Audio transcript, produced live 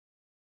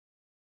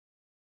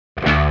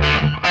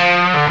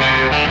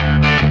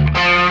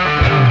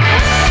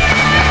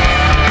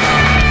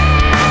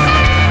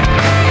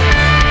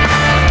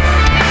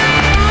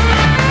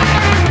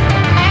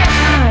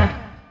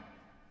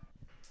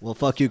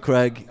Fuck you,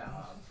 Craig.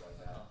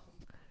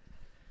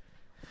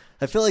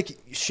 I feel like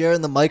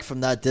sharing the mic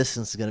from that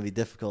distance is going to be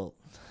difficult.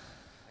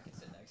 I can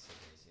sit next to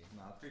Jasey.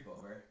 No, creep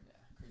over. Yeah,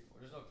 creep over.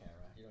 There's no camera.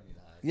 You don't need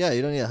to hide. Yeah,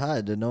 you don't need to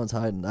hide. No one's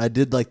hiding. I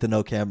did like the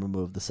no camera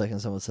move. The second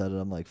someone said it,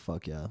 I'm like,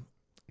 fuck yeah.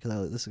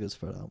 Because this is a good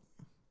spread out.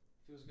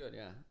 Feels good,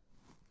 yeah.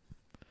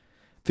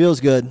 Feels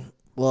good.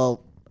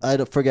 Well, I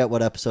don't forget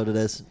what episode it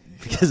is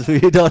because we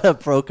don't have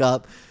Pro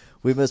Cop.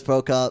 We miss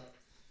Pro Cop.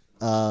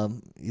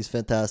 He's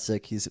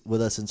fantastic. He's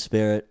with us in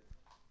spirit.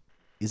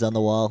 He's on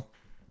the wall.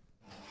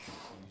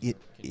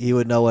 He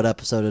would know what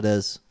episode it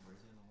is.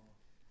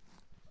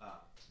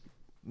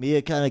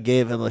 Mia kind of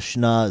gave him a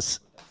schnoz.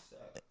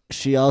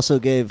 She also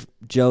gave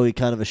Joey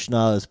kind of a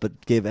schnoz,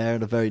 but gave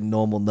Aaron a very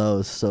normal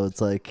nose. So it's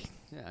like...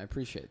 Yeah, I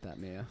appreciate that,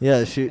 Mia.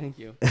 Yeah, Thank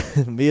you.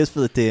 Mia's for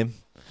the team.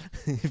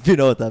 If you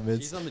know what that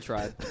means. She's on the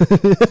tribe.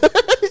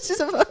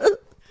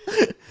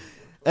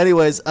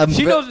 Anyways,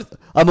 She knows.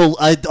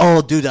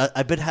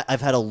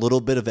 I've had a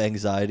little bit of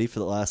anxiety for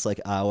the last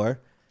like hour.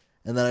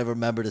 And then I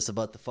remembered it's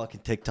about the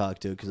fucking TikTok,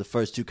 dude, because the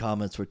first two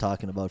comments were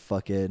talking about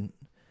fucking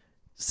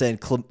saying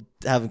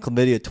having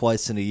chlamydia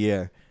twice in a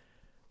year.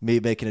 Me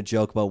making a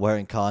joke about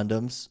wearing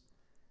condoms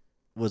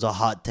was a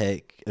hot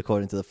take,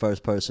 according to the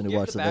first person who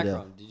watched the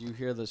video. Did you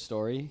hear the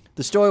story?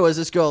 The story was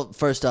this girl,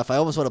 first off, I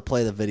almost want to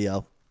play the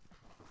video.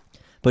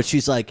 But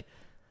she's like,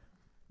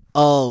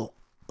 oh,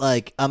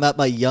 like, I'm at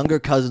my younger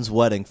cousin's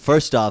wedding.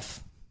 First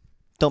off,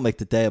 don't make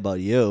the day about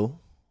you.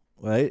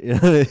 Right?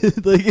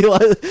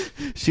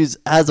 She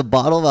has a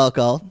bottle of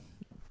alcohol,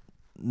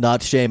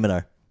 not shaming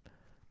her.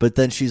 But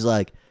then she's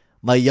like,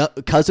 my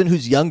cousin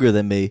who's younger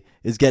than me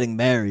is getting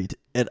married,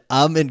 and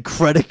I'm in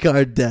credit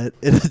card debt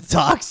in a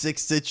toxic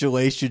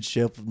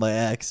situationship with my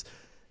ex.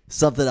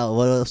 Something else.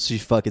 What else did she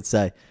fucking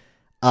say?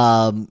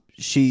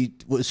 She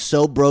was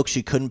so broke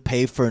she couldn't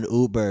pay for an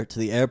Uber to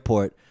the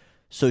airport,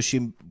 so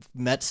she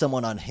met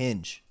someone on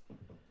Hinge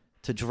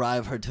to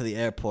drive her to the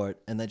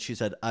airport, and then she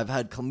said, I've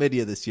had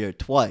chlamydia this year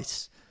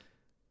twice.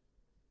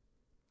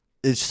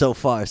 It's so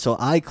far. So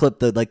I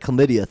clipped the like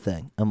chlamydia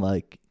thing. I'm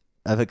like,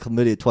 I've had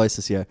chlamydia twice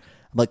this year.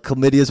 I'm like,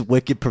 chlamydia is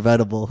wicked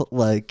preventable.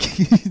 Like,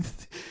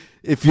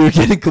 if you're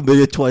getting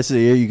chlamydia twice a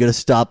year, you gotta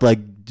stop like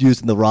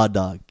using the raw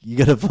dog. You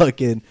gotta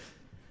fucking...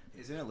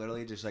 Isn't it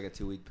literally just like a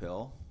 2-week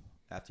pill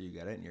after you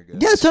get it and you're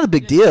good? Yeah, it's not a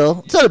big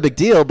deal. It's not a big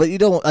deal, but you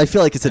don't... I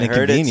feel like it's an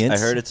inconvenience. I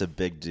heard it's a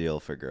big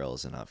deal for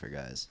girls and not for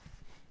guys.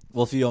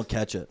 Well, if you don't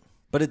catch it.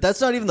 But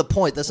that's not even the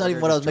point. That's not even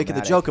what I was making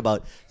the joke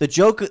about. The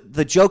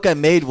joke I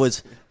made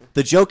was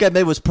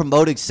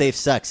promoting safe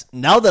sex.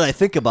 Now that I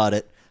think about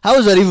it, how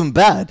is that even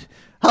bad?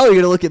 How are you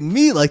going to look at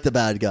me like the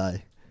bad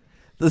guy?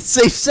 The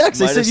safe sex,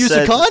 I said use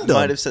a condom.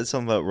 Might have said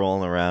something about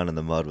rolling around in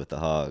the mud with the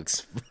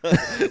hogs.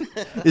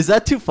 Is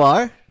that too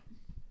far?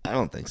 I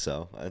don't think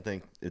so. I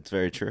think it's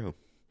very true.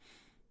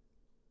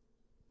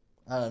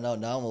 I don't know.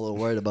 Now I'm a little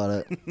worried about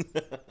it.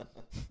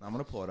 I'm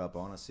going to pull it up. I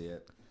want to see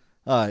it.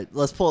 All right,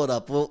 let's pull it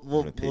up.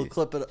 We'll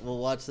clip it. We'll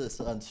watch this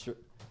on.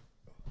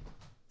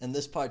 And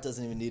this part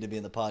doesn't even need to be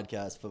in the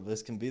podcast, but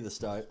this can be the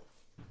start.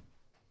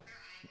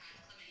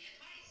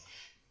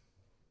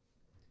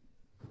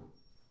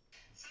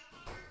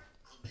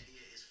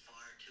 Chlamydia is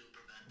far too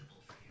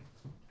preventable for you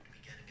to be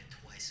getting it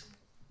twice.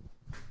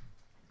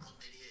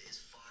 Chlamydia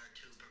is far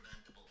too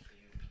preventable for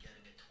you to be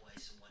getting it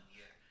twice in 1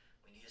 year.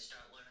 We need to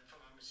start learning from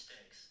our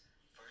mistakes.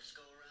 First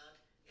go around,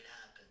 it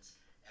happens.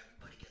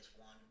 Everybody gets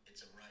one.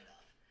 It's a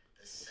write-off.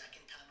 The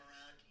second time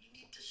around, you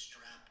need to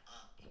strap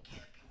up. You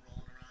can't be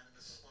rolling around in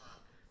the slop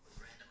with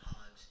random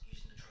hogs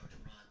using the Trojan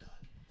raw dog.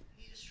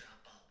 You need to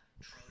strap up.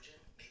 Trojan,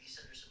 maybe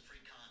send her some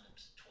free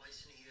condoms.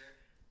 Twice in a year,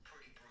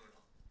 pretty brutal.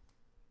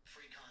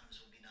 Free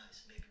condoms would be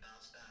nice. Maybe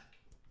bounce back.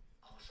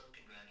 Also,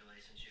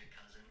 congratulations to your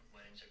cousin.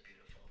 Weddings are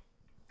beautiful.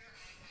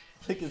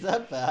 Like, is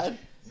that bad?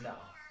 No.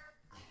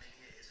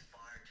 Chlamydia is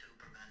far too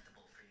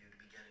preventable for you to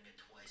be getting it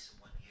twice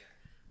in 1 year.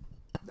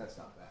 That's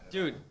not bad.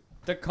 Dude,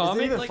 the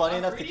comment, even like, funny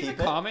I'm enough to reading keep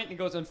the it? comment, and it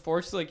goes,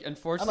 unfortunately,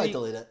 I might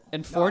delete it.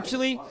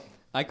 Unfortunately, No, it's funny.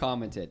 I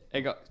commented.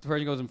 The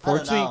person goes, I don't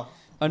unfortunately, know.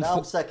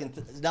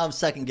 Now I'm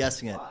second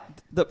guessing it.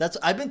 The-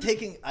 I've been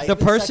taking. the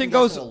person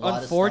goes, a lot of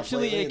stuff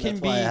unfortunately, lately, it and can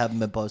that's be, why I haven't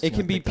been posting it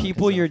can on be TikTok and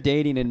people stuff. you're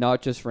dating and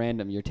not just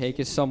random. Your take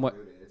is somewhat,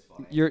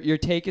 your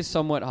take is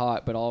somewhat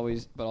hot, but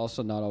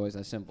also not always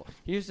that simple.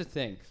 Here's the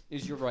thing: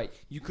 is you're right.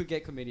 You could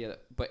get chlamydia,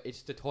 but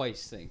it's the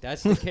twice thing.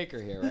 That's the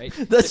kicker here, right?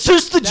 That's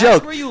just the That's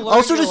joke. where you learn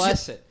Also, your just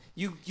lesson.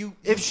 You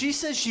if she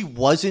says she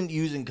wasn't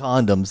using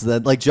condoms,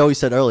 then like Joey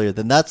said earlier,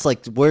 then that's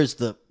like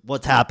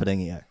what's happening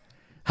here?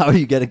 How are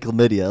you getting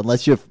chlamydia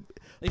unless your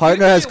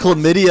partner has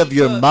chlamydia of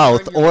your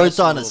mouth or it's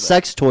on a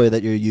sex toy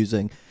that you're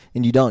using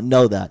and you don't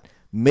know that?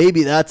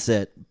 Maybe that's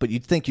it, but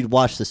you'd think you'd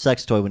wash the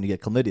sex toy when you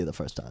get chlamydia the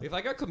first time. If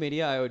I got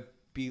chlamydia, I would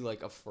be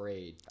like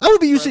afraid. I would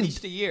be For using at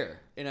least a year,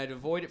 and I'd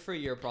avoid it for a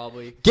year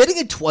probably. Getting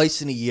it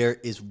twice in a year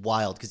is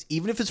wild because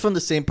even if it's from the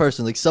same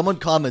person, like someone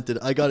commented,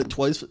 I got it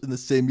twice in the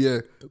same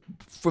year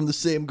from the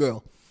same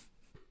girl.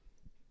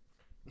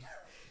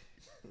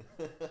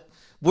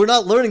 We're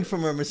not learning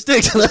from our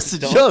mistakes. That's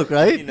the joke,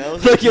 right? You know,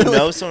 Like, you you're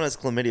know like- someone has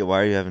chlamydia.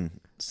 Why are you having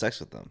sex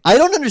with them. I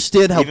don't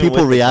understand how Even people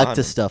with the react to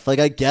condom. stuff. Like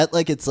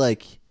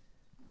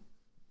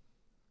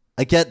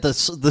I get the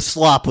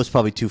slop was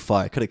probably too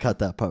far. I could have cut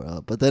that part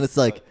out. But then it's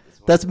like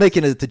that's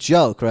making it the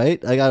joke,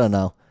 right? Like I don't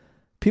know.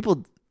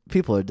 People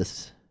are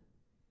just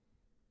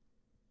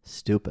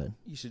stupid.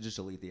 You should just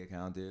delete the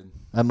account, dude.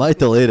 I might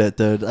delete it,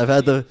 dude. I've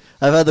had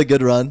the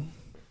good run.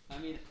 I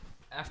mean,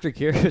 after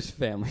Kira's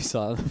family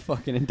saw the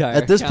fucking entire.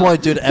 At this account,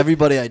 point, dude,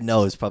 everybody I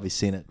know has probably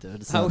seen it, dude.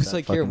 It's I not was that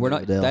like, Kira, fucking we're big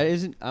not. of a deal. That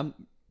isn't.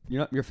 You're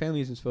not. Your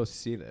family isn't supposed to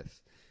see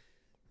this.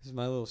 This is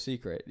my little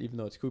secret, even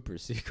though it's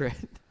Cooper's secret.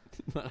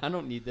 But I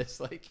don't need this.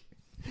 Like,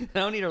 I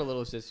don't need our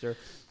little sister.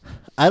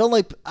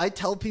 I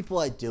tell people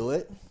I do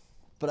it,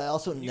 but I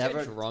also You never.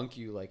 get drunk,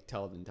 you like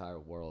tell the entire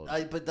world.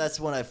 But that's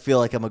when I feel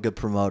like I'm a good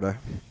promoter.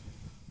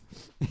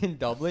 In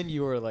Dublin,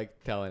 you were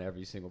like telling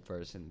every single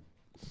person.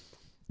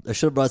 I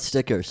should have brought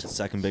stickers.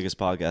 Second biggest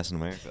podcast in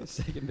America.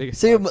 Second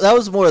biggest. See, that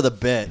was more of the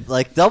bit.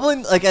 Like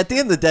Dublin, like at the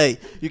end of the day,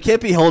 you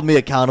can't be holding me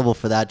accountable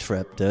for that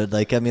trip, dude.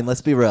 Like, I mean,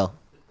 let's be real.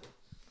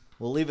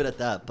 We'll leave it at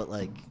that. But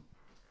like,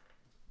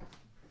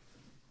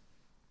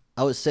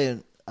 I was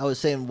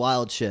saying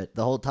wild shit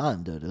the whole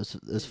time, dude. It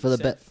was for the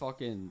Said bit.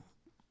 Fucking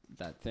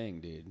that thing,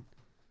 dude.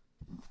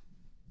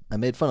 I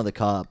made fun of the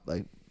cop.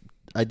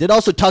 I did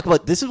also talk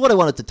about. This is what I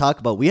wanted to talk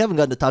about. We haven't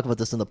gotten to talk about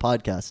this in the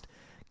podcast.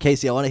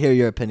 Casey, I want to hear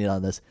your opinion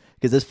on this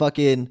because this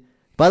fucking.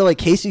 By the way,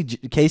 Casey,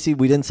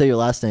 we didn't say your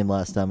last name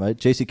last time, right?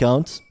 Jasey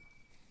Cones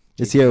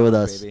is here with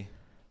us. Baby.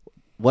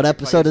 What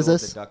episode is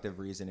this? Deductive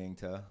reasoning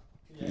to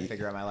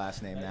figure out my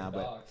last name now,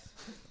 but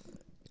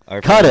Our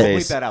Cut fan it.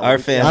 base- Bleep that out. Our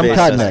Bleep fan that I'm base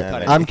cutting doesn't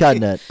it. have I'm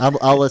cutting it.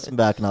 I'll listen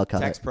back and I'll cut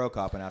text it. Pro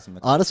Cop and ask him.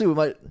 Honestly, we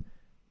might.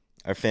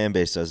 Our fan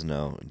base doesn't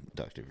know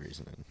deductive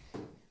reasoning.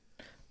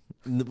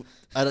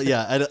 I don't.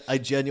 Yeah, I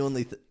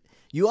genuinely.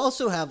 You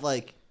also have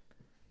like.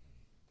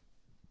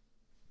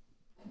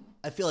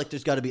 I feel like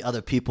there's got to be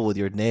other people with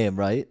your name,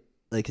 right?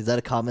 Like, is that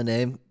a common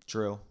name?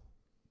 True.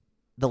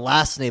 The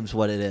last name's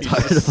what it is.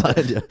 Hard to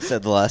find you.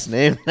 Said the last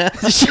name.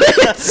 Shit.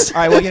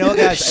 All right. Well, you know what,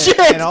 guys, Shit,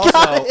 and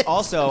guys.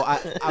 also,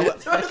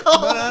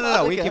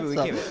 no. We keep it. We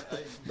keep it.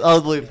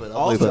 I'll bleep it.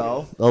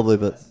 I'll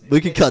bleep it. We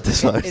can cut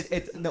this part.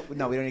 No,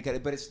 we don't need to cut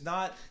it. But it's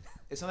not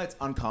that it's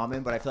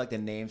uncommon, but I feel like the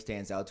name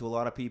stands out to a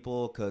lot of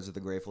people because of the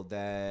Grateful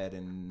Dead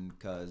and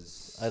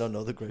because I don't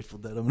know the Grateful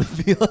Dead. I'm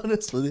gonna be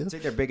honest with you. it's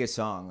like their biggest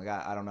song. Like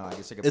I don't know. I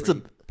guess like It's a a-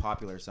 pretty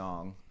popular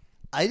song.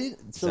 I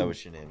didn't. So that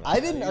what your name is? I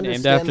didn't Named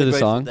understand after the Grateful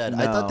song? Dead. No.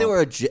 I thought they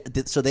were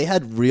so they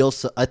had real.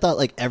 I thought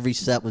like every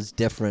set was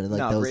different and like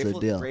that was their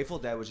deal. Grateful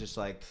Dead was just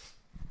like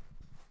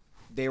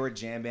they were a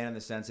jam band in the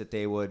sense that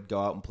they would go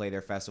out and play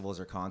their festivals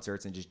or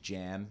concerts and just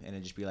jam and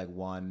it'd just be like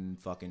one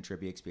fucking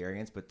trippy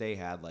experience. But they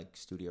had like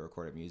studio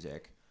recorded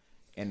music,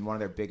 and one of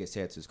their biggest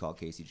hits was called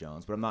Casey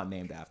Jones. But I'm not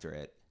named after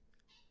it.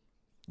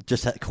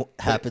 Just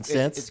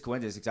happenstance. It's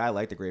coincidence because I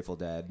like the Grateful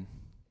Dead.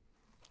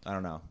 I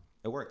don't know.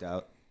 It worked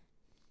out.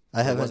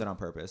 I It haven't. wasn't on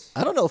purpose.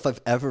 I don't know if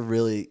I've ever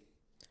really.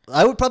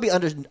 I would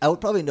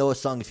probably know a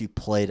song if you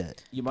played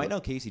it. You might know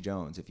Casey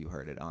Jones if you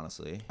heard it.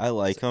 Honestly, I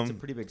like him. It's a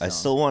pretty big I song.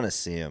 still want to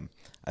see him.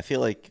 I feel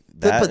like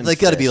that. But and they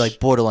got to be Fish- like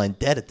borderline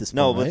dead at this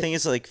No, point. but the right? thing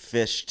is, like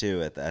Fish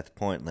too. At that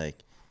point,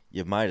 like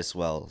you might as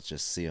well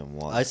just see him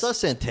once. I saw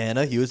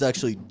Santana. He was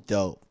actually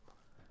dope.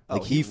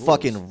 Like he he rules.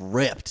 fucking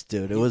ripped,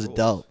 dude. It was rules.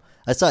 dope.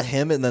 I saw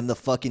him and then the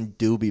fucking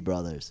Doobie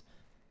Brothers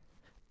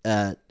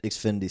at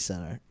Xfinity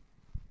Center.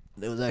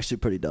 It was actually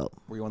pretty dope.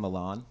 Were you on the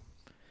lawn?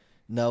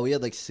 No, we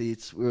had like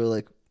seats. We were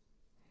like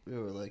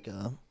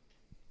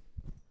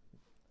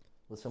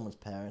with someone's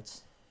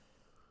parents.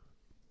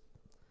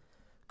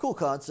 Cool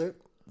concert.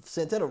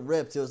 Santana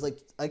ripped. It was like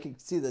I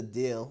could see the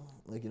deal,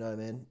 like you know what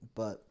I mean.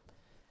 But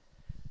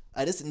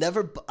I just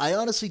never. I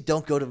honestly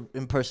don't go to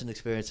in-person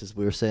experiences.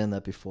 We were saying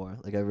that before.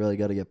 Like I really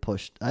got to get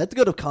pushed. I have to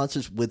go to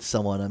concerts with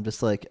someone. I'm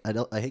just like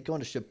I hate going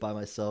to shit by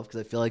myself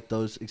because I feel like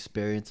those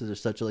experiences are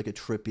such a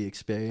trippy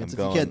experience. I'm If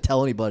going- you can't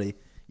tell anybody,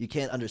 you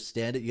can't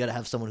understand it. You got to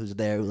have someone who's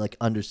there who like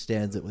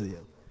understands it with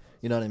you.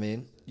 You know what I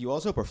mean? You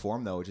also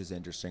perform though, which is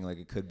interesting. Like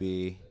it could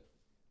be,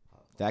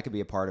 that could be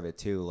a part of it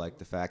too. Like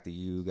the fact that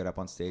you get up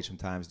on stage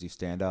sometimes, do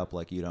stand up,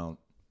 like you don't,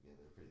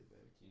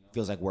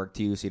 feels like work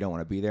to you, so you don't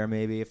want to be there.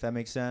 Maybe if that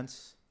makes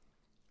sense.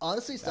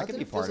 Honestly, it's That not could that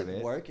be it feels part of like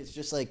it. work. It's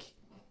just like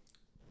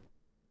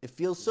it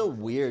feels so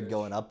weird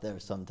going up there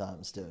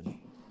sometimes, dude.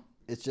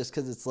 It's just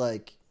because it's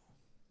like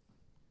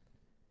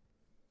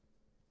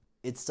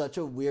it's such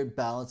a weird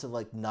balance of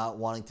like not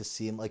wanting to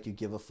seem like you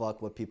give a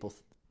fuck what people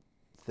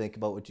think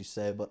about what you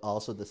say, but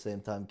also at the same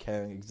time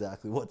caring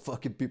exactly what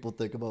fucking people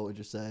think about what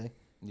you're saying.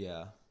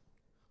 Yeah.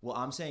 Well,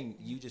 I'm saying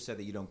you just said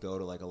that you don't go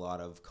to like a lot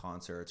of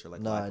concerts or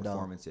like No, I live don't.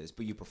 performances,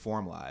 but you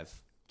perform live.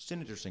 Just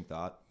an interesting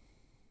thought.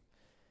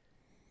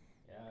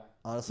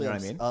 Honestly, You know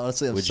what I mean?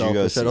 Honestly, I'm Would you go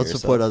selfish. see I don't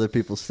yourself? support other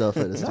people's stuff.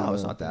 I just No, do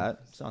it's it. not that.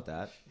 It's not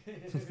that.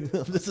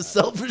 I'm just a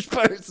selfish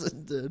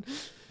person, dude.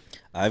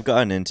 I've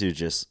gotten into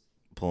just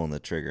pulling the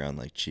trigger on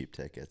like cheap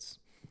tickets.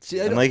 See,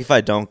 I And don't, like if I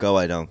don't go,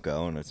 I don't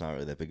go, and it's not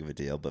really that big of a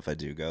deal. But if I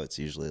do go, it's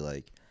usually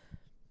like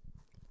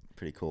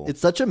pretty cool.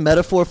 it's such a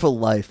metaphor for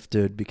life,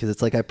 dude, because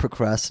it's like I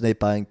procrastinate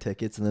buying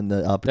tickets and then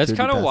the opportunity That's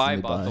kind of passes why I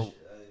me bought by.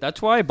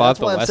 That's why I bought That's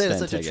the why I'm West saying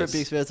End it's such a tickets. trippy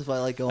experience. If I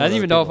like going. I didn't with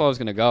even other know if I people. was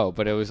gonna go,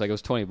 but it was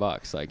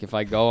 $20. Like if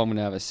I go, I'm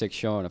gonna have a sick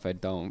show, and if I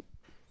don't,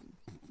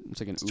 it's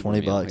like an Uber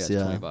 $20, meal. It's yeah.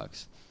 $20.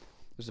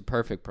 It was the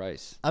perfect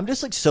price. I'm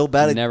just like so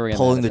bad Never at get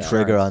pulling mad the at that.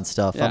 trigger on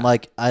stuff. Yeah. I'm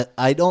like,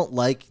 I don't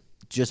like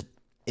just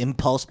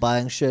impulse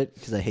buying shit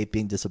because I hate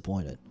being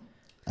disappointed.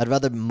 I'd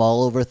rather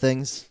mull over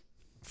things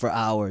for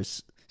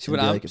hours. See, and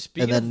what be I'm like,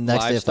 speaking and then of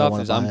next day live if I stuff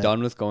wanna is buy I'm it.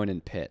 done with going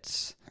in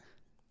pits.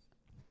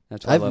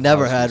 That's why I I've love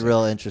never house had music.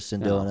 real interest in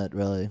No. doing it.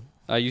 Really,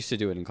 I used to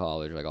do it in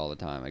college, like all the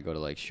time. I go to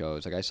like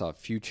shows. Like I saw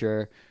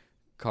Future,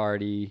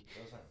 Cardi.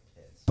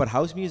 But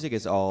house music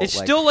is all. It's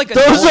like, still like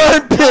those annoying.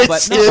 aren't pits, but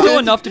It's no, dude. still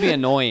enough to be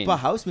annoying. But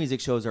house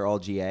music shows are all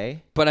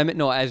GA. But I mean,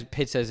 no, as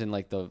pits as in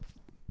like the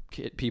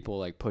people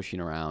like pushing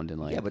around and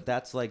like. Yeah, but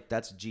that's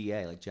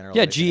GA, like general.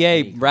 Yeah, admission at GA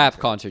any rap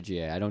concert. concert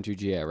GA. I don't do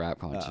GA rap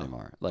concerts Oh.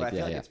 anymore. But I Like feel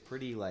yeah, like yeah. it's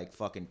pretty like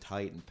fucking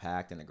tight and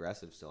packed and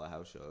aggressive still at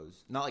house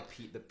shows. Not like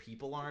the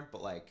people aren't,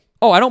 but like.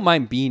 Oh, I don't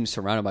mind being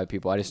surrounded by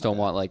people. I just don't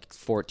want like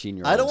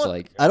 14-year-olds. I don't want.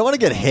 like. I don't want to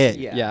get hit.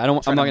 Yeah, I don't.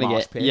 I'm Trying not to gonna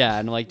mosh get. pit. Yeah,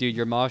 and like, dude,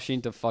 you're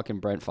moshing to fucking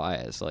Brent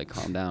Faiyaz. Like,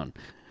 calm down.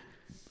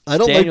 I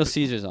don't Daniel like.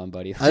 Caesar's on,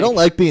 buddy. I don't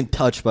like being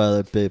touched by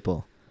other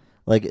people.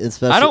 Like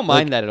especially. I don't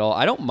mind like, that at all.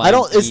 I don't mind. I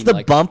don't. It's being, the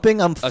like,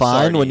 bumping. I'm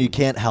fine when you sardine.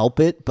 can't help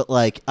it, but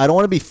like I don't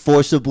want to be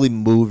forcibly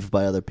moved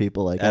by other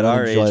people. Like I At don't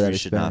our enjoy age, that we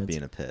should not be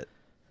experience. in a pit.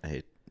 I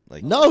hate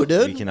like No,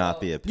 dude. We cannot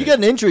be a pit. You get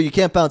an injury, you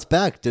can't bounce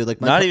back, dude.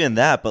 Like Not even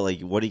that, but like,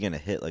 what are you gonna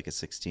hit? Like a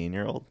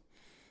 16-year-old?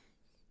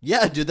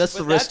 Yeah, dude. That's the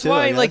But risk that's too.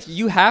 why, I guess. like,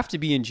 you have to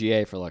be in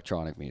GA for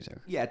electronic music.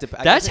 Yeah,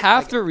 That's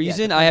half the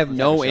reason I have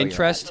no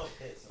interest.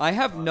 I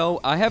have no.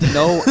 I have. That,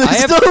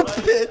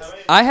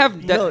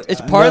 No,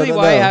 it's partly no,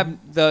 why I no.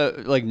 have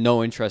the like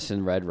no interest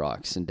in Red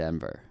Rocks in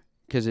Denver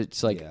because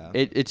it's like Yeah.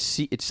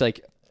 it's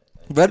like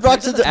Red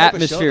Rocks is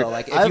atmosphere.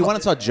 Like if you want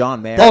to saw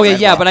John Mayer. Oh yeah,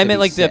 Red yeah, Rocks but I could meant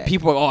be like the sick.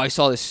 people. Oh, I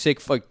saw this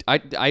sick. Like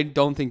I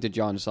don't think the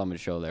John Summit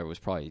show there was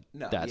probably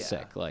No, that yeah.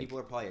 sick. Like, people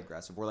are probably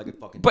aggressive. We're like a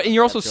fucking. but and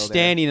you're also show there.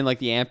 standing in like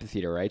the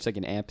amphitheater, right? It's like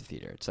an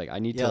amphitheater. It's like I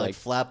need Yeah, to like like.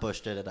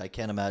 Flatbush did it. I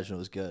can't imagine it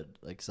was good.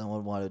 Like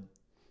someone wanted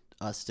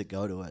us to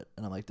go to it,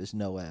 and I'm like, there's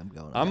no way I'm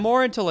going. I'm again.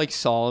 more into like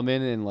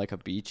Solomon and like a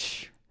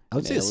beach. I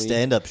would in see a Italy.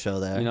 stand-up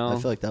show there. You know? I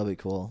feel like that would be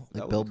cool.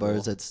 Like That Bill would be cool.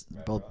 Burr's. It's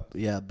Bill.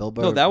 Yeah, Bill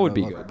Burr. No, that would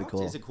be Would good. be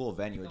cool. It's a cool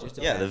venue. It just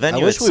Yeah, the depends.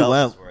 venue wish we itself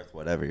went. is worth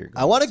whatever you're.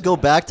 I want to to go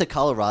back to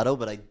Colorado,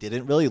 but I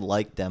didn't really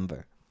like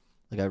Denver.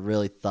 Like I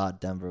really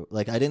thought Denver.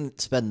 Like I didn't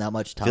spend that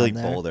much I time feel like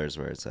there. Boulder's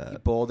where it's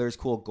at. Boulder's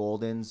cool.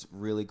 Golden's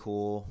really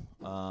cool.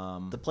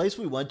 The place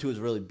we went to is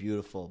really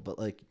beautiful, but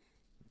like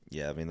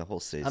Yeah, I mean the whole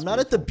state. I'm not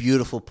at the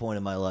beautiful point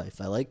in my life.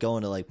 I like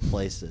going to like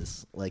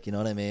places. Like you know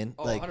what I mean?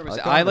 Oh, like 100%.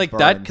 I've I gone like to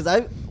that. Burn. because I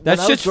That's when I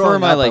was just for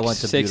growing my, up, like, I went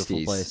to beautiful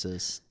 60s.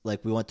 places.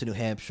 Like we went to New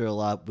Hampshire a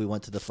lot. We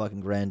went to the fucking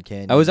Grand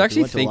Canyon. I was Like, we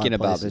actually went to a lot of thinking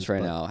about places, this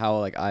right but- now. How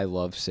like I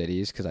love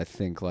cities because I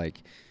think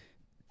like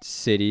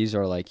cities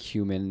are like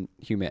human.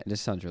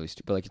 This sounds really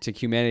stupid. But like it's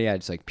like humanity at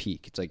its like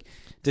peak. It's like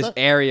this not-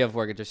 area of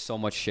where there's so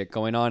much shit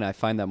going on. I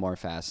find that more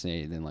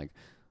fascinating than like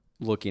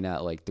looking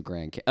at like the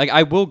Grand Canyon. Like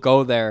I will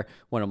go there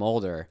when I'm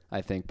older,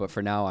 I think. But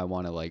for now, I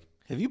want to like.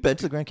 Have you been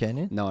to the Grand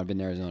Canyon? No, I've been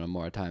to Arizona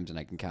more times than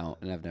I can count,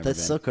 and I've never That's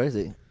been. so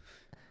crazy.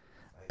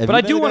 But Have you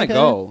I been do the want to Grand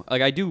Canyon? go.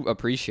 Like I do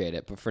appreciate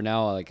it. But for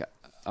now, like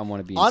I want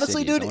to be. In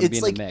Honestly, cities. dude, I wanna be it's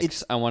in like- the mix.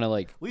 it's- I want to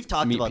like. We've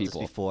talked meet about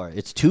people. this before.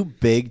 It's too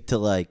big to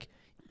like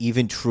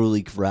even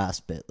truly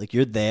grasp it. Like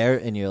you're there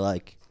and you're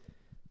like,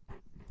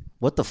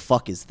 what the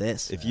fuck is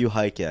this? If you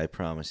hike it, I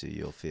promise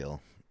you'll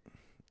feel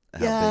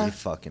how Yeah. big it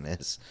fucking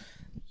is.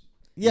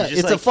 yeah, You just,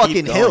 it's a like, keep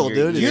fucking going. hill, Your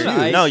dude. It's ears-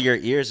 huge. No, your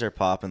ears are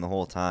popping the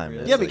whole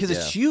time. yeah, because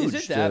it's huge,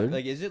 Is it that dude.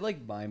 like? Is it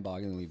like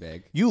mind-bogglingly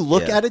big? You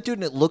look Yeah. at it, dude,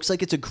 and it looks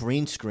like it's a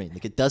green screen.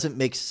 Like it doesn't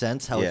make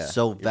sense how Yeah. it's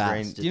so Your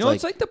brain- vast. Do you know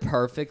what's like the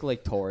perfect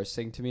like tourist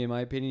thing to me in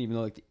my opinion, even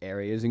though like the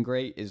area isn't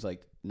great, is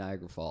like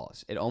Niagara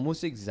Falls. It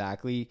almost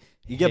exactly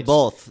you get hits-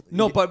 both.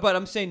 No, but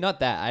I'm saying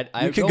not that.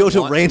 I You can don't go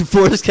to want-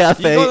 Rainforest You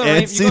Cafe go to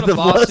and you see go to the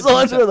Boston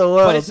most Pizza, under the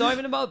world. But it's not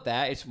even about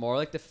that. It's more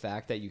like the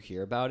fact that you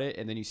hear about it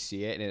and then you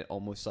see it and it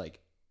almost like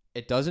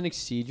it doesn't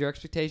exceed your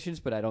expectations,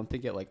 but I don't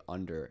think it like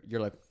under.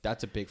 You're like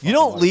that's a big. You fucking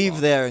don't leave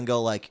waterfall. there and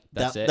go like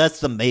That's it? that's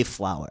the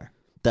Mayflower.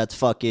 That's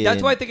fucking.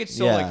 That's why I think it's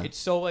so yeah. like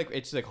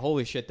it's like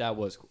holy shit that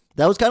was.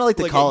 That was kind of like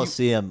the like,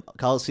 Coliseum.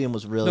 Coliseum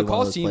was really The one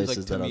of those Colosseum's places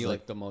like to that I me was like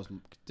like. the most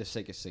the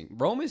sickest thing.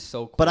 Rome is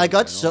so cool. But I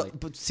got you know, so. like-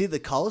 But see, the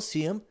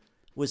Coliseum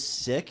was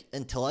sick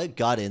until I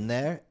got in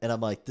there, and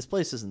I'm like, this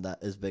place isn't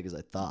that as big as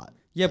I thought.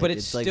 Yeah, Like, but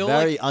it's like still,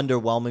 very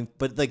underwhelming.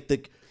 But like the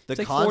like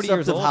 40 concept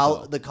years of old, how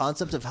though. the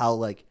concept of how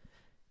like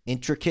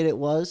intricate it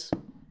was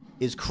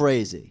is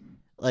crazy.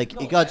 Like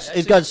No, it got it's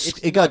it got it's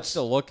it got. nuts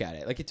to look at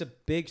it. Like it's a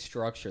big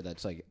structure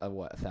that's like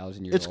what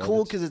 1,000 years. It's old.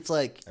 cool because it's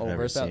like. I've over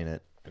never that- seen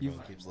it.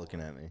 Everyone keeps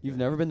looking at me. You've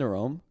never been to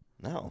Rome?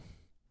 No,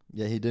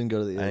 Yeah, he didn't go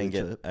to the. I Italy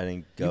didn't trip. I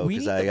didn't go We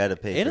because need I to- got to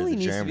pay Italy for the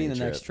needs to Germany be in the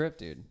trip. next trip,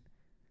 dude.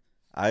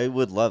 I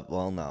would love.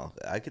 Well, no,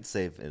 I could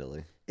save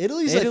Italy.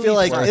 Italy's I Italy's feel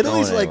like not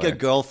Italy's going like a anywhere.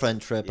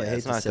 girlfriend trip. Yeah, I hate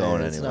it's to not say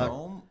going it. It's anywhere.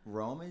 not.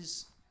 Rome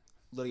is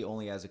literally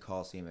only as a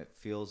Coliseum. It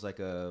feels like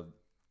a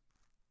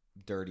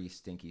dirty,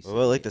 stinky. What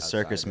about like the outside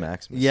Circus of it.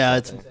 Maximus? Yeah,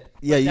 it's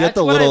you get That's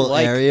the what I little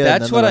like. area.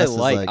 That's and what then I the rest is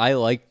like. I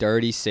like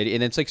Dirty City,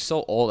 and it's like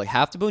so old. Like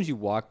half the buildings you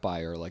walk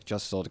by are like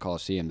just sold the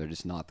Coliseum. They're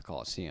just not the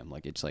Coliseum.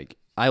 Like it's like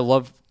I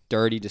love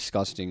dirty,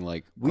 disgusting.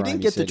 Like we didn't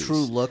grimy get cities. the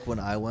true look when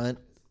I went.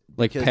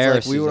 Like because,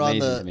 Paris we is were on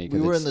amazing the to me we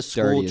 'cause were it's in the dirty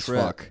school as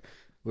trip. fuck.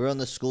 We were on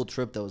the school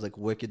trip that was like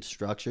wicked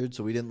structured,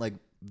 so we didn't like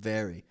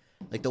vary.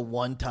 Like the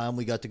one time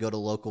we got to go to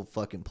local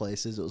fucking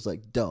places, it was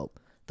like dope.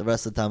 The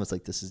rest of the time, it's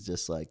like this is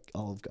just like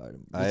Olive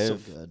Garden. It's so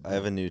good. I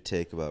have a new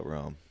take about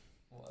Rome.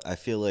 I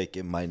feel like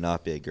it might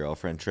not be a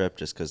girlfriend trip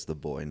just because the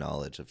boy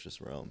knowledge of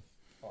just Rome.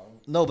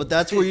 No, but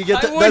that's where you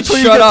get. I would That's where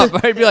you shut get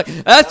up. I'd be like,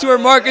 that's where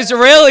Marcus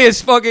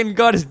Aurelius fucking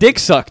got his dick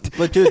sucked.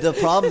 But dude, the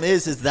problem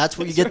is that's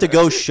where you get to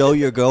go show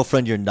your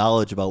girlfriend your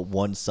knowledge about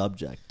one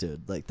subject,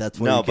 dude. Like that's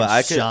where No, you can but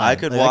I shine.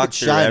 could Like, walk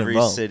through shine in every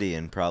Rome. city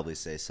and probably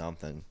say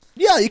something.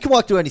 Yeah, you can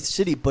walk through any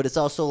city, but it's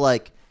also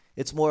like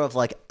it's more of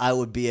like I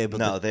would be able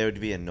No, to. they would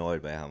be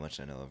annoyed by how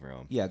much I know of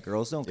Rome. Yeah,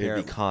 girls don't It care.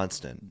 would be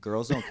constant.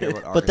 Girls don't care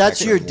about But that's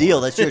architecture your and deal.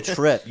 war. That's your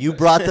trip. You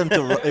brought them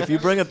to. If you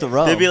bring them to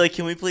Rome, They'd be like,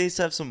 "Can we please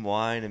have some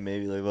wine and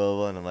maybe like blah blah?"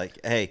 blah. And I'm like,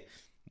 "Hey,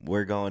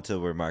 we're going to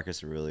where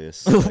Marcus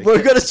Aurelius. Like,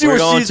 we're gonna see we're where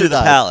going Caesar to the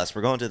died. palace.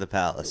 We're going to the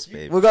palace,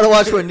 baby." We're gonna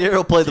watch where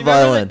Nero played the Do you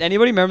remember violin. that-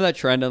 anybody remember that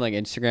trend on like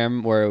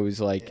Instagram where it was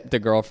like the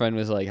girlfriend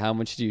was like, "How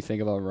much do you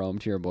think about Rome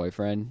to your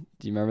boyfriend?"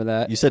 Do you remember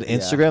that? You said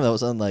Instagram. That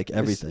was on like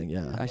everything.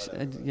 Yeah.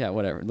 Yeah,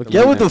 whatever. Look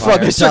Get at with the Empire.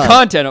 fucking It's the time.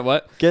 content of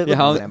what? Get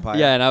yeah, with the Empire.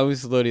 yeah, and I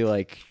was literally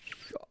like,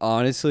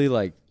 honestly,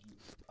 like,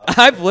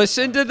 I've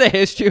listened to the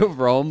history of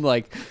Rome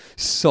like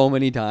so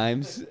many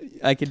times.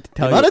 I could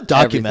tell The amount you of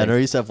everything.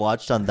 documentaries I've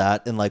watched on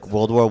that in like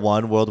World War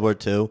I, World War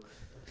II. You know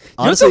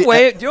Honestly, the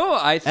way, you know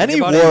what I think any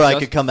about war it I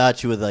just- could come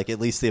at you with like at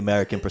least the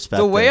American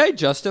perspective. The way I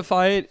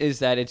justify it is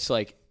that it's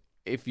like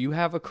if you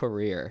have a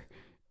career,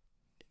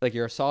 like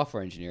you're a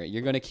software engineer,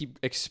 you're going to keep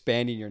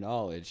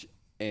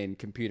I'm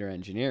computer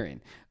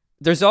engineering.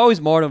 There's always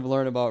more to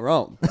learn about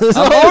Rome.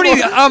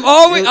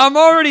 I'm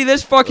already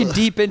this fucking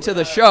deep into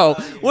the show.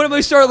 When am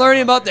I start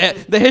learning about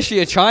the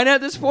history of China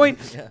at this point?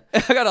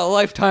 I got a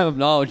lifetime of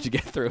knowledge to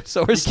get through.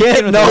 So we're you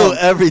can't know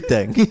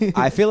everything.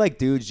 I feel like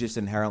dudes just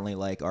inherently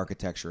like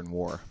architecture and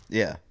war.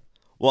 Yeah.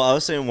 Well, I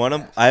was saying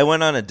I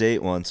went on a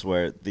date once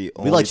where the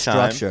only we like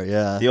time, structure.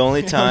 Yeah. the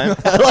only time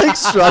I like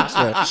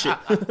structure.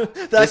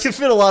 That can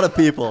fit a lot of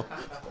people.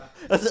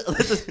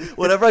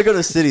 Whenever I go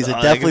to cities, it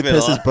Oh, that definitely can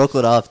fit a pisses lot.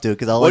 Brooklyn off, dude.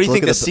 Because I'll what like do you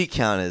think look the at seat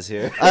count is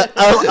here?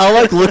 I'll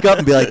like look up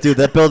and be like, dude,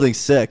 that building's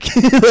sick.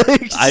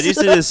 Like, I used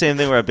to do the same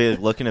thing where I'd be like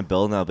looking at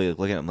building, I'll be like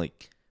looking at, I'm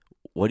like,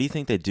 what do you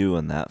think they do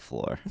on that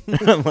floor?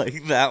 I'm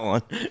like, that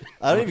one.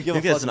 I don't even give You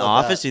a think fuck that's an about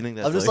office? that. You think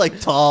that's I'm just like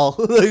tall.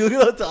 Like, look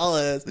at how tall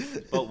it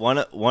is. But one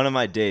of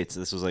my dates,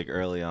 this was like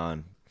early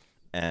on,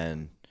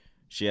 and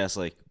she asked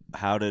like,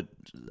 I don't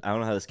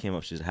know how this came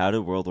up. She said, how did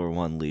World War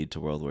I lead to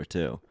World War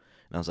II?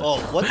 And I was like, Oh,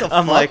 what the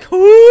I'm fuck? like,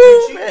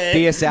 whoo, man.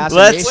 The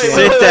assassination. Let's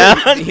sit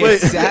down. The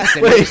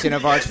assassination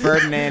of Arch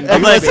Ferdinand.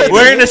 I'm like, Baby.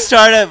 we're gonna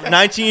start at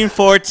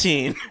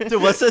 1914. Dude,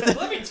 what's that?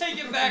 Let me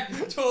take it back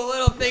to a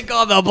little thing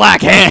called the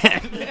Black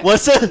Hand.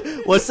 What's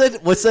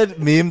that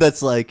meme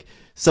that's like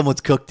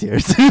someone's cooked here?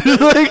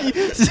 Like,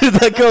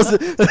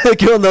 that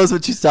girl knows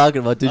what she's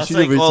talking about, dude. I was She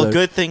like, did well, research.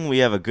 good thing we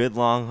have a good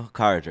long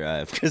car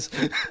drive because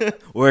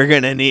we're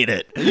gonna need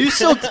it. Are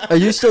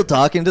you still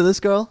talking to this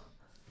girl?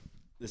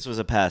 This was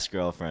a past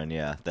girlfriend,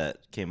 yeah, that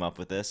came up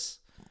with this.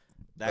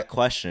 That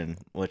question,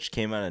 which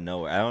came out of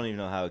nowhere. I don't even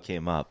know how it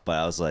came up, but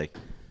I was like,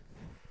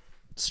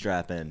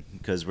 strap in,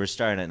 because we're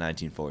starting at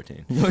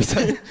 1914.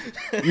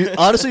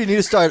 Honestly, you need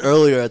to start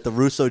earlier at the I was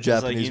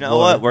Russo-Japanese like, you know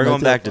War. what? We're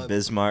going back to 1905.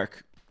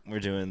 Bismarck. We're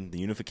doing the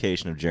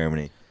unification of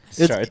Germany.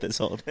 It's- Start this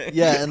whole thing.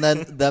 Yeah, and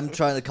then them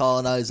trying to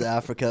colonize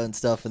Africa and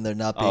stuff, and they're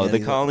not being. Oh, the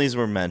any- colonies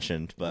were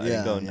mentioned, but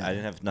Yeah, I yeah.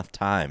 didn't have enough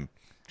time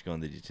to go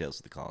into the details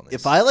of the colonies.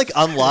 If I like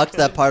unlocked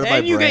that part of my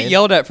And you brain, get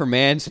yelled at for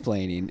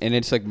mansplaining, and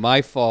it's like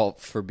my fault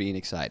for being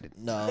excited.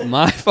 No.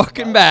 My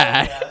fucking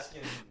bad.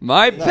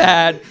 My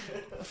bad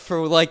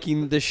for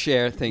liking to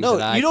share things no,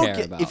 that I you don't care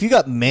get. about. If you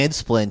got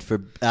mansplained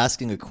for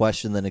asking a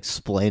question then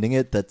explaining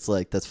it, that's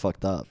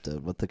fucked up,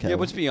 dude. What the hell? yeah,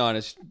 let's be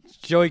honest.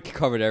 Joey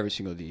covered every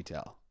single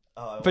detail.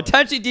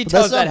 Potentially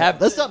details that's that have.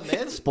 That's not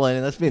mansplaining.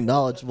 That's being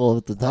knowledgeable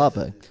with the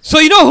topic. So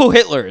you know who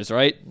Hitler is,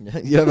 right?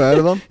 You ever heard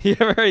of him? You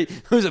ever heard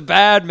who's a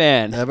bad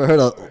man? Ever heard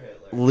of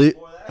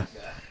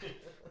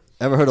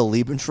Ever heard of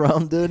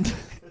Lebensraum, dude?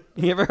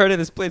 You ever heard of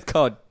this place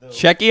called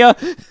Czechia?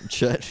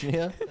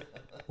 Chechnya.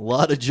 A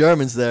lot of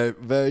Germans there,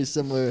 very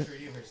similar.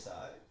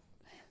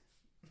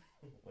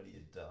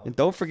 And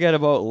don't forget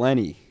about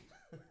Lenny.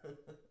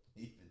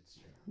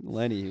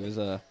 Lenny, he was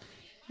a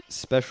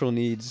special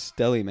needs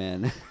deli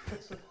man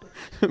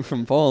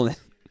from Poland.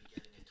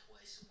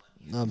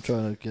 I'm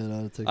trying to get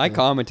out of TikTok. I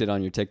commented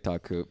on your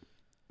TikTok, Coop.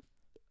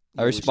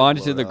 I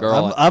responded to the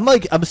girl.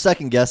 I'm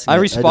second guessing. I it.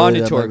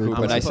 responded deleted to it. her, Maybe- Coop,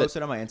 I'm and I gonna said, post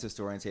it on my Insta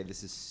story and say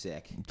this is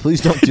sick.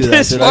 Please don't do that.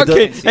 this dude. I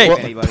fucking, see hey, if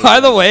anybody by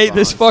the really way,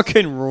 this responds.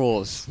 fucking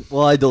rules.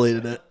 Well, I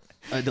deleted it.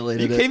 I You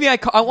deleted it. kidding me?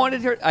 I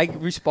wanted her. I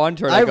respond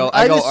to her. I I go.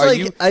 just, Are like,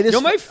 you? I just- you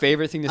know my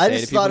favorite thing to I say to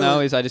just people thought it now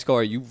was- is I just go,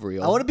 "Are you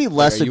real?" I want to be Like,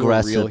 less are you a real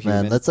aggressive, man.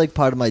 human? That's like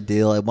part of my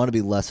deal. I want to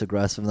be less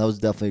aggressive, and that was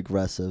definitely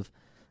aggressive.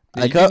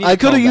 Yeah, I you do need I to could have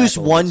calm back used a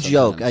little one bit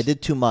joke. sometimes. I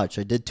did too much.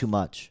 I did too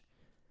much.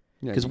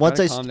 Yeah, 'Cause you once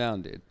gotta I calm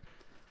down, dude.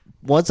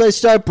 Once I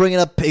start bringing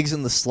up pigs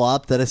in the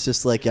slop, then it's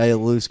just like I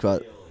lose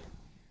crowd.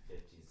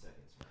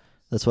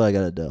 That's what I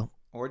gotta do.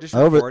 Or just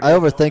I record it.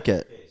 overthink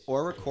it.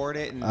 Or record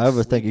it and I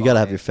overthink. sleep You gotta on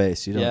have it. your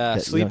face. You don't. Yeah,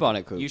 you sleep don't- on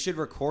it, Coop. You should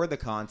record the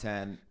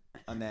content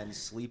and then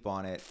sleep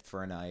on it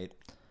for a night.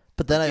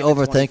 But then I Give it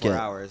overthink 24 it.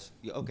 Hours.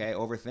 Okay,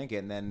 overthink it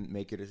and then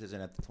make your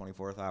decision at the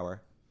 24th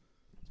hour.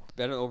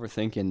 Better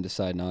overthink it and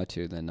decide not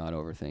to than not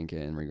overthink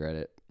it and regret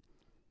it.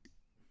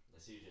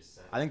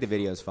 I think the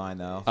video's fine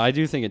though. I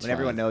do think it's When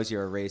everyone fine. knows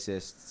you're a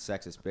racist,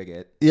 sexist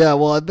bigot. Yeah,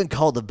 well, I've been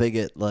called a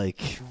bigot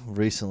like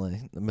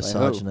recently, a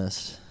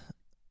misogynist.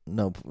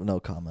 No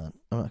comment.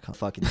 I'm not gonna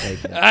fucking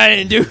take it. I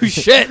didn't do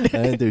shit.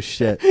 I didn't do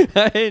shit.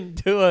 I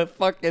didn't do a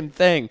fucking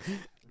thing.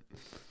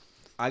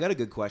 I got a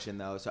good question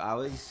though. So I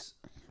was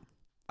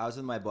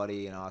with my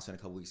buddy in Austin a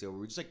couple weeks ago. We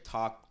were just like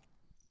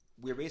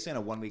we were basically on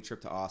a 1 week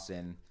trip to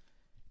Austin,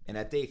 and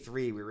at day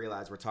 3 we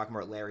realized we're talking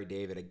about Larry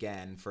David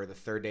again for the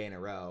 3rd day in a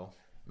row.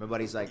 My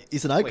buddy's like,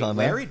 He's an icon,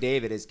 man. Larry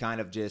David is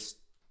kind of just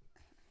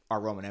our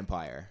Roman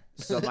Empire.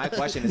 So my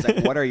question is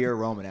like, what are your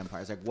Roman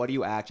empires? Like, what do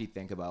you actually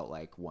think about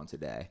like once a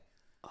day?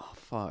 Oh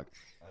fuck.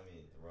 I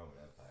mean, the Roman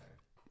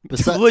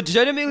Empire.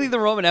 Legitimately the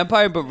Roman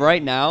Empire, but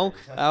right now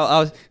I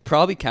was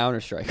probably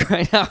Counter-Strike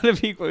right now to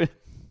be quick.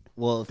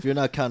 Well, if you're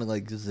not counting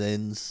like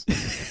Zins,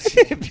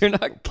 If you're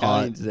not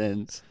counting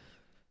Zens.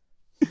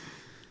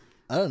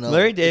 I don't know.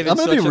 Larry David's I'm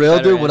gonna be such a real,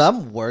 veteran. dude. When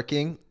I'm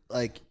working,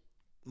 like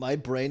my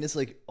brain is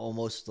like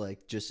almost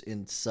like just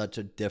in such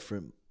a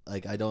different.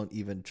 Like I don't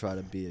even try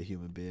to be a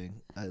human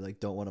being. I like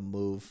don't want to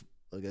move.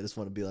 Like I just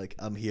want to be like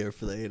I'm here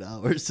for the 8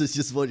 hours. It's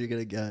just what you're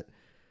gonna get.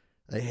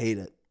 I hate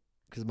it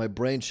because my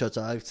brain shuts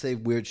off. I say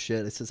weird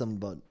shit. I said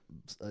something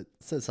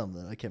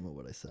that I can't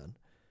remember what I said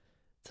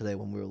today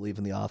when we were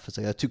leaving the office.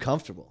 I got too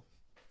comfortable.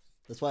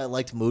 That's why I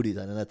liked Moody's.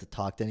 I didn't have to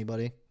talk to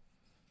anybody.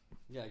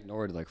 Yeah, I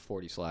ignored like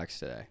 40 slacks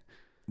today.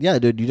 Yeah,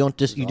 dude, you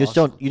just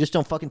awesome.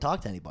 don't fucking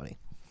talk to anybody.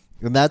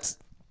 And that's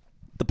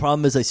the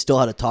problem is I still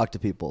had to talk to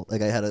people.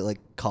 Like I had to like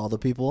call the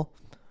people.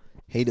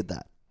 Hated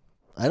that.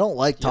 I don't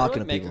like talking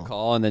to make people. a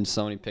call and then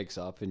somebody picks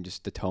up and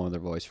just the tone of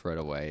their voice right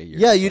away.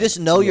 Yeah, you just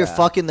know you're Yeah.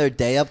 fucking their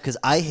day up because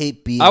I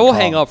hate being I will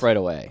called. hang up right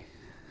away.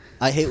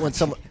 I hate when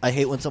someone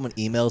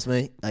emails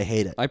me. I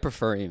hate it. I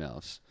prefer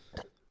emails.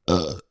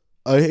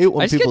 I hate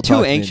when I just people get too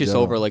talk to me in anxious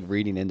general. over like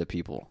reading into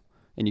people,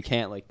 and you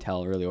can't like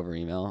tell really over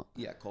email.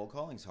 Yeah, cold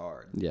calling's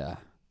hard. Yeah,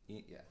 Yeah.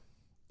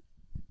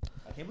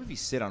 I can't believe you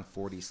sit on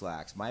 40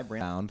 slacks. My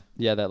brain sound.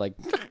 yeah, that like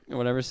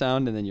whatever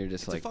sound, and then you're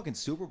just It's like, a fucking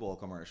Super Bowl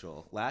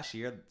commercial. Last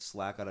year,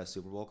 Slack got a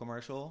Super Bowl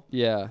commercial,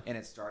 yeah. and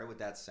it started with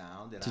that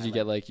sound. And Did I, you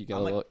get like you got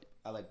I'm a like, little?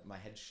 I like my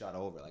head shut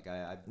over. Like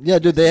I Yeah,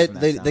 dude, from that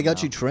they sound got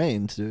now. you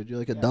trained, dude. You're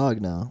like a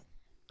dog now.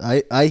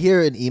 I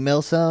hear an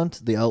email sound,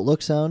 the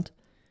Outlook sound,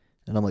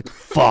 and I'm like,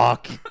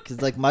 fuck,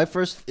 because like my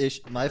first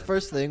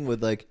thing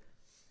when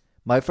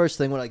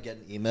I get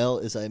an email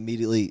is I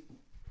immediately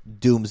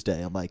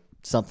doomsday. I'm like,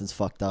 something's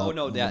fucked up. Oh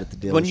no, I'm gonna that have to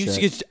deal when with you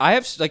shit. see, I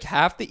have like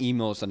half the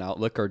emails on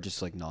Outlook are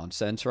just like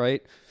nonsense,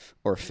 right?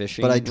 Or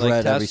phishing. But I like,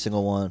 dread every tests.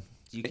 single one.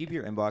 Do you keep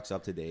your inbox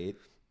up to date?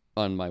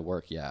 On my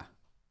work, yeah,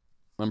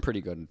 I'm pretty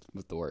good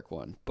with the work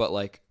one. But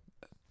like,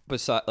 but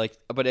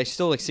I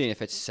still like seeing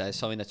if it says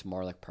something that's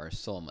more like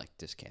personal. I'm like,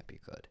 this can't be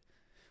good.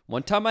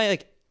 One time I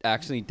like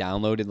actually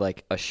downloaded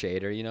like a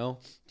shader,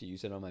 to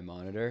use it on my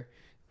monitor,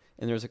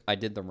 and there was like I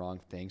did the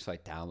wrong thing, so I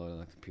downloaded it on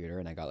the computer,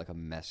 and I got like a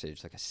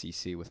message, like a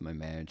CC with my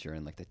manager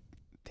and like the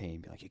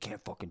team, be like, you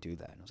can't fucking do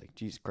that. And I was like,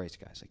 Jesus Christ,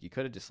 guys, like you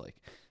could have just like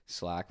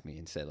slacked me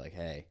and said like,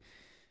 hey,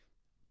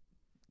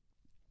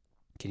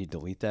 can you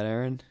delete that,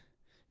 Aaron?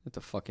 You have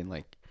to fucking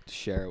like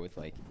share it with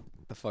like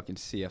the fucking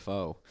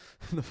CFO,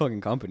 the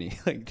fucking company.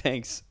 Like,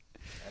 thanks.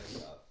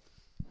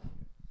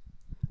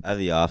 I have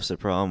the opposite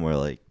problem where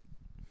like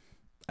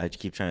I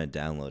keep trying to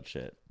download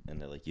shit, and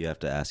they're like, you have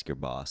to ask your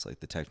boss, like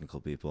the technical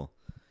people.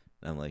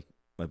 And I'm like,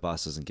 my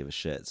boss doesn't give a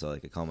shit. So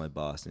like I call my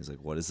boss, and he's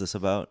like, what is this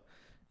about?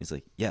 He's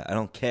like, yeah, I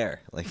don't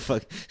care. Like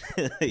fuck.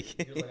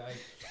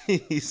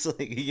 He's like,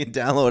 he can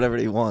download whatever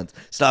he wants.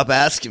 Stop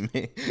asking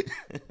me.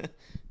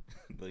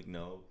 Like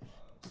no.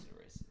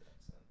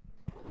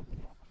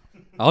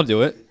 I'll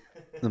do it.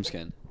 I'm just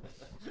kidding.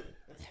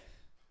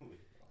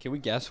 Can we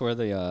guess where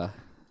the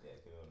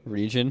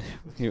region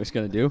he was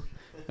gonna do?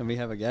 Can we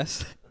have a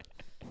guess?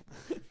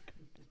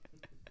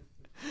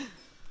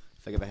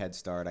 If I give a head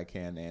start, I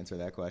can answer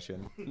that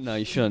question. No,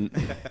 you shouldn't. I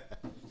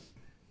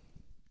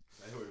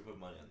already put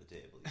money on the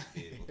table.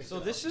 So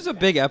this is a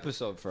big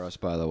episode for us,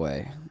 by the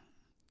way.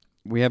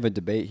 We have a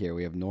debate here.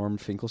 We have Norm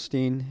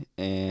Finkelstein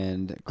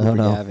and Cooper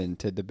no. Gavin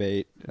to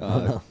debate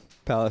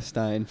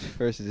Palestine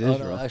versus Oh,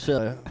 Israel. no,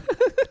 actually,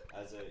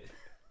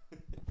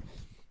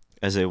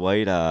 As a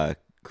white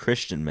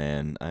Christian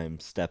man, I'm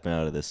stepping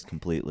out of this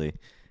completely,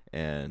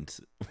 and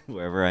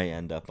wherever I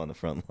end up on the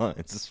front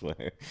lines, I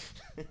swear.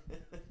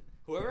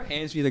 Whoever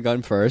hands me the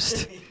gun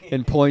first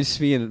and points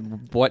me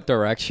in what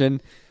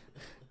direction,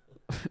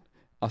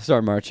 I'll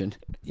start marching.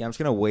 Yeah, I'm just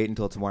gonna wait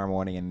until tomorrow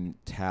morning and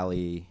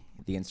tally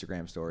the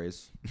Instagram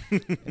stories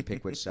and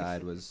pick which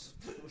side was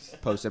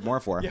posted more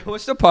for. Yeah,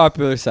 what's the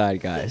popular side,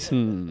 guys?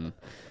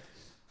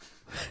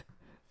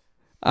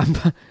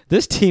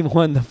 This team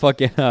won the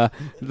fucking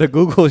the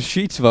Google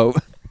Sheets vote.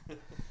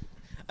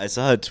 I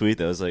saw a tweet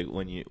that was like,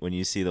 when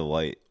you see the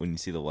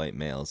white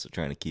males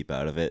trying to keep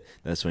out of it,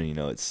 that's when you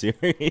know it's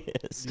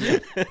serious.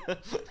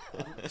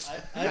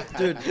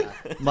 Dude,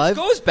 This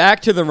goes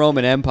back to the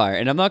Roman Empire,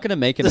 and I'm not gonna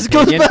make an this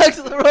goes opinion. back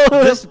to the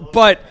Roman.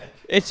 But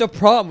it's a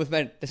problem with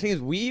men. The thing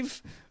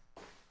is,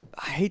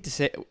 I hate to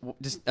say it,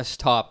 just a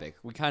topic.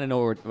 We kind of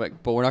know,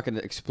 but we're not going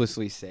to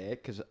explicitly say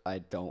it because I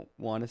don't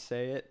want to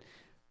say it.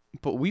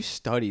 But we've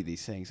studied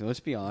these things, and let's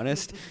be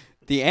honest,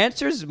 the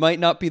answers might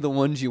not be the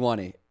ones you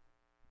want to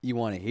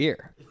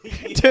hear.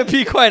 To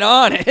be quite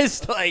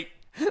honest, like,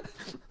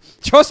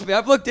 trust me,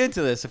 I've looked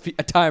into this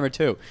a time or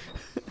two.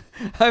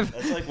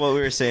 That's like what we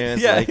were saying.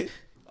 It's like,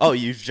 oh,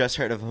 you've just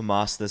heard of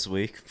Hamas this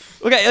week?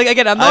 Okay, like,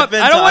 again, I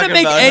don't want to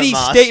make any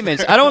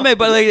statements. I don't want to make,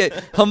 but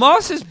like,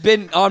 Hamas has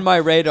been on my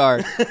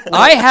radar.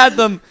 I had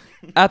them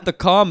at the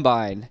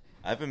combine.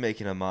 I've been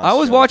making Hamas. I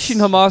was jokes. watching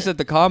Hamas at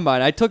the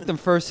combine. I took them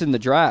first in the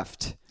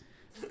draft,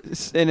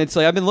 and it's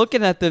like I've been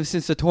looking at them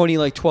since the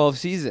 2012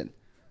 season.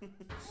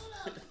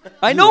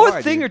 I know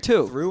a thing or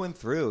two. Through and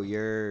through,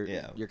 you're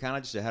kind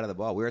of just ahead of the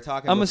ball. We were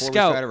talking before we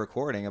scout. started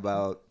recording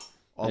about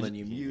all the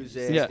new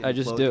music. Yeah, and I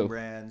just clothing do.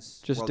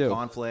 brands, Just world do.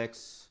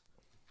 conflicts.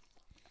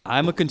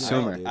 I'm a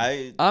consumer.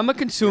 dude. I'm a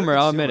consumer.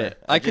 I'll admit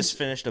it. I just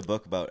finished a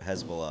book about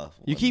Hezbollah.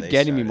 You when keep they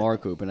getting me started. more,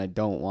 Coop, and I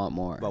don't want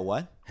more. About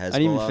what? Hezbollah,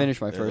 didn't even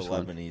finish my they're first the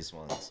one. Lebanese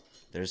ones.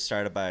 They're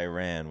started by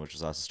Iran, which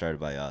was also started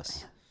by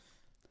us.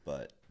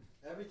 But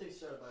Everything's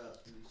started by us.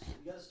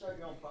 You gotta start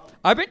your own problem.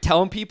 I've been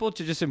telling people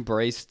to just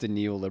embrace the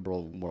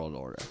neoliberal world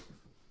order.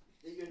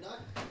 You're not.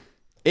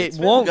 It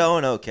been won't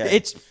going okay.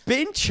 It's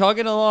been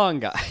chugging along,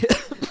 guys.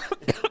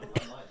 That's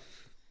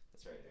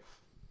right here.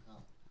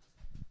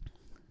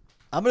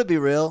 I'm gonna be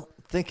real.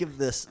 Think of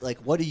this. Like,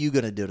 what are you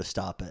gonna do to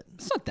stop it?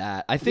 It's not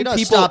that. I think not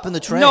people stopping the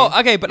train. No,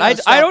 okay, but You're I not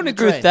don't stopping the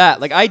agree with train.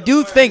 that. Like I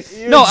do think I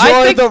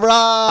Enjoy think the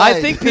ride.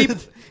 I think people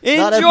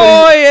Not enjoy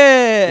everybody-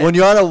 it. When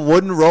you're on a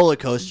wooden roller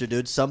coaster,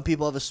 dude, some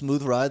people have a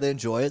smooth ride, they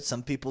enjoy it.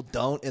 Some people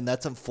don't, and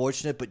that's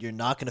unfortunate. But you're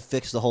not gonna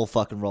fix the whole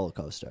fucking roller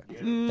coaster.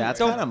 That's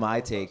kind of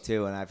my take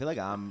too, and I feel like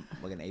I'm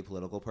like an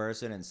apolitical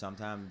person, and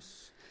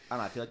sometimes I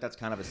don't know. I feel like that's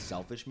kind of a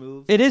selfish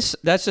move. It is.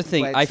 That's the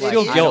thing. But I it's like,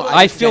 feel I guilt. don't-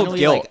 I just feel genuinely,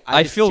 guilt. like,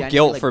 I just feel genuinely,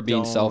 guilt like, for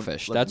being don't-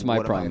 selfish. like, That's my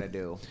what problem. am I gonna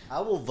do? I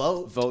will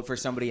vote. Vote for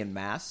somebody in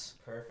mass?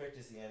 Perfect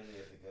is the enemy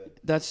of the good.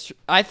 That's.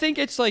 I think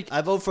it's like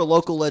I vote for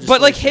local legislation.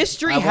 But, like,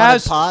 history I wanted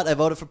has- pot. I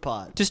voted for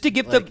pot. just to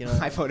give Like, the you know,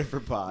 I voted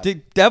for pot. the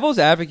devil's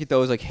advocate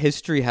though is like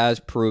history has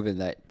proven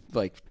that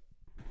like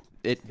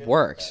it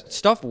works.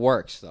 Stuff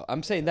works though.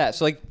 I'm saying that.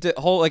 So like the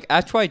whole like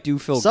that's why I do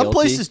feel some guilty.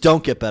 places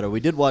don't get better.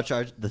 We did watch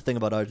the thing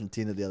about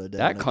Argentina the other day.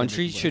 That and I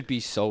country couldn't- should be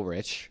so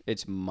rich.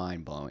 It's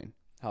mind blowing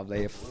how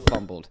they have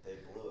fumbled. They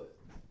blew it.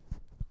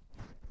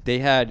 They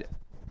had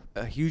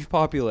a huge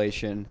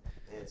population,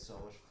 They had so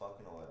much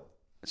fucking oil.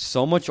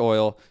 so much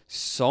oil,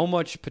 so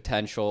much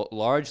potential,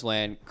 large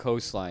land,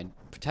 coastline,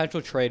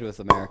 potential trade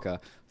with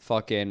America.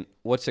 Fucking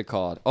what's it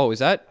called? Oh, is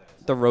that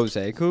the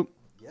rosé, Coop?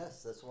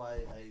 Yes, that's why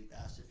I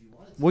asked if you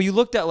wanted. Well, you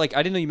looked at like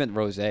I didn't know you meant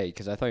rosé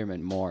because I thought you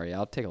meant more. Yeah,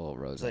 I'll take a little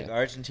rosé. It's like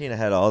Argentina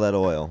had all that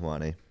oil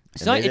money.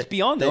 It's And not. they It's di-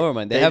 beyond they, the oil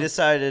money. They have.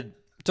 decided,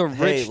 It's a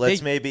hey, rich. let's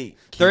they- maybe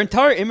Their keep-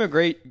 entire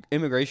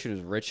immigration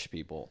is rich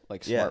people,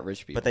 like smart yeah,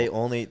 rich people. but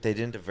they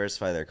didn't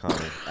diversify their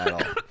economy at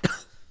all.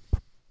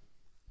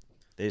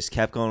 They just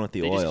kept going with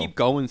the They oil, just keep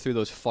going through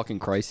those fucking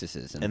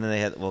crises. and then they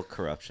had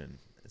corruption.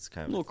 It's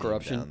kind of A little theme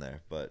corruption. down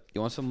there, but You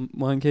want some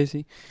wine,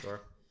 Casey?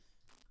 sure.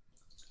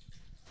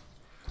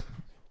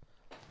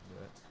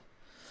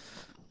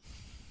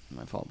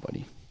 My fault,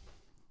 buddy.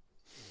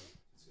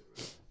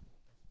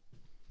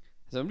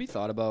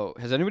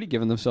 Has anybody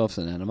given themselves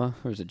an enema,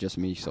 or is it just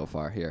me so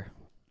far here?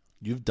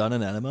 You've done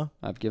an enema?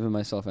 I've given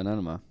myself an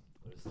enema.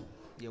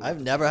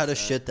 I've never had a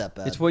shit that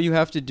bad. It's what you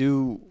have to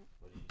do.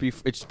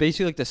 It's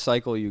basically like the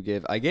cycle you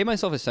give. I gave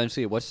myself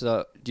essentially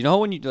do you know how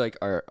when you do like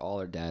all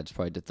our dads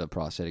probably did the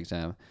prostate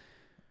exam?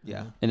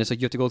 Yeah. And it's like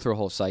you have to go through a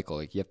whole cycle.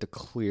 Like you have to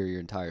clear your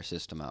entire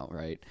system out,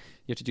 right?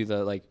 You have to do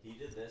the like. He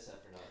did this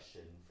after not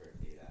shitting for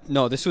 8 hours.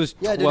 No, this was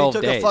Yeah, dude, he 12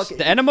 took a days. fucking-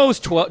 The enema was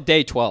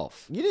day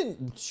 12. You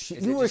didn't. Is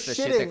it just the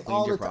shit that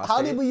cleaned your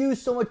prostate?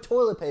 use so much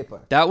toilet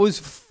paper? That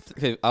was.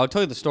 Okay, I'll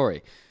tell you the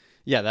story.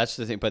 Yeah, that's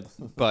the thing.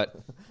 But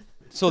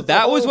so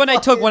that was when I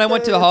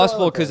went to the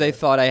hospital because they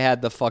thought I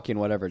had the fucking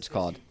whatever it's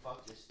called. You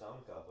fucked your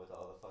stomach up with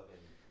all the fucking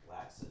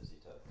laxatives you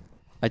took.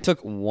 I took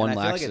one And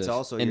I feel like laxative, it's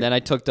also and your- then I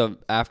took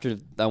after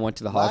I went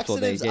to the hospital.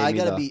 They Laxatives, gave I me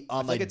gotta the. be I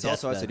on feel my like it's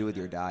also has to deathbed. do with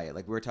your diet.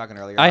 Like we were talking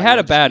earlier. I how had you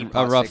a bad- eat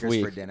a rough Pasta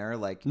week. for dinner.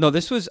 Like No,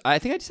 this was. I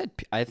think I just had.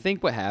 I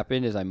think what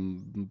happened is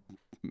I'm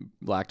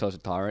lactose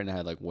intolerant, and I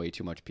had like way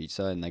too much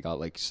pizza, and I got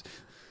like.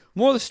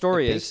 More of the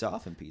story it is bakes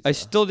off in pizza. I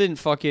still didn't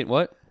fucking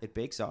what? It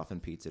bakes off in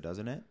pizza,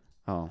 doesn't it?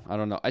 Oh, I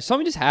don't know.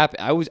 Something just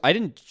happened. I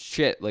didn't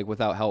shit like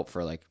without help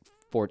for like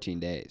 14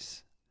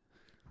 days.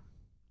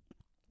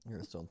 I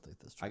just don't think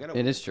that's I true. got a It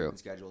weird is true. sleeping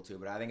schedule too,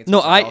 but I think it's No,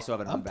 because I I- also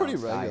have an I'm pretty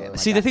unbalanced diet. regular. Like,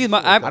 See, the thing is,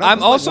 I don't I'm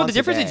poop, also like, the once a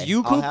difference is day.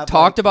 you I'll poop have,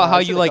 talked like, about how I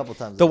you shit a like couple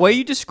times a the way day.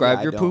 you describe Yeah,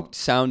 I your don't. poop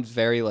sounds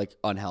very like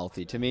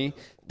unhealthy to me.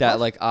 That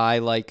like I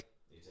like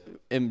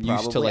am used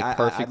to Probably. like I've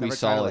perfectly never tried to,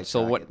 solid. like, So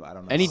track what? it, but I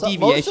don't know. Any Most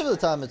deviation? of the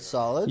time it's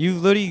solid. You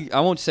literally,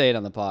 I won't say it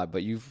on the pod,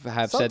 but you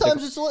have said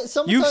sometimes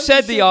sometimes you've it's said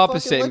shit the fucking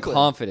opposite in liquid.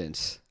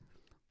 confidence.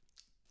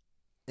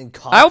 In I'll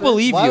confidence?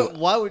 believe Why- you.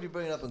 Why would you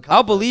bring it up in confidence?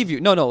 I'll believe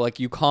you. No, like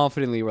you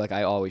confidently were like,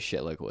 I always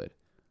shit liquid.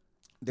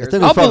 There's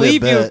think it's I'll probably a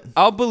believe you. bit.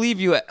 I'll believe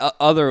you.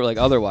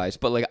 Otherwise,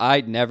 but like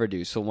I never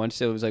do. So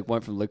once it was like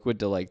went from liquid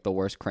to like the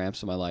worst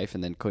cramps of my life,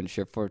 and then couldn't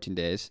shit for 14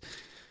 days.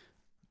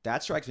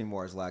 that strikes me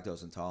more as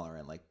lactose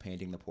intolerant, like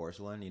painting the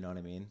porcelain. You know what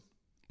I mean?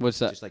 What's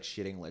that? Just like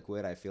shitting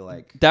liquid. I feel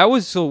like That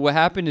was so. What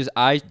happened is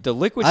the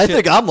liquid. I shit,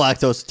 think I'm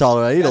lactose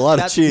intolerant. I eat a lot of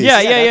That's- cheese.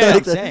 Yeah, that's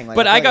what I'm yeah. saying. Like,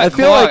 but I I feel got like- I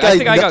feel clogged. like I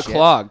think I got shit.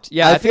 clogged.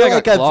 Yeah, I think feel I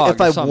like got clogged if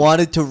or I something.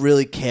 wanted to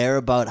really care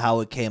about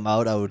how it came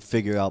out, I would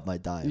figure out my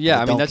diet. Yeah, But I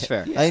mean, don't that's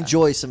fair. I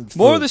enjoy some food.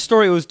 More of the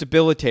story was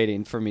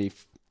debilitating for me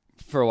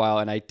for a while,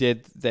 and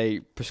they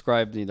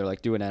prescribed me. They're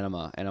like, do an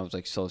enema, and I was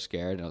like so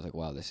scared, and I was like,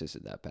 wow, this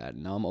isn't that bad.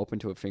 And now I'm open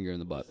to a finger in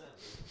the butt.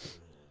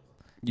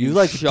 You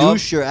like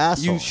douche your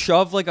asshole. You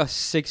shove like a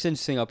 6-inch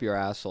thing up your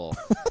asshole,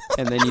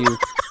 and then you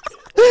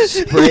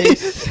spray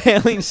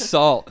saline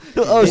salt.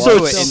 Oh, into so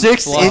it it's and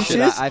 6 flush it.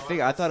 inches? I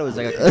thought it was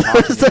like a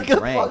concoction It's like you a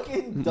drank.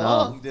 fucking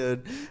dong,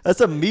 dude. That's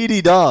a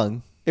meaty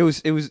dong. It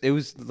was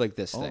like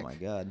this Oh thick. my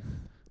god.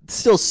 It's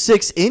still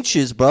 6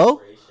 inches,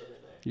 bro.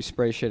 You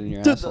spray shit in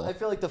your Dude, asshole. I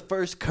feel like the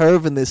first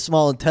curve in the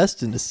small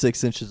intestine is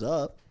 6 inches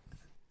up.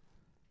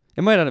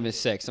 It might not have been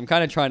 6. I'm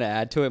kind of trying to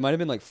add to it. It might have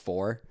been like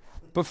 4.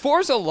 But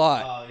 4's a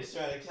lot. Oh, he's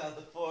trying to count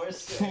the fours.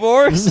 4's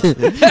Four's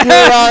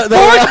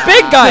 4's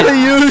big, guys.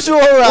 The usual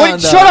round.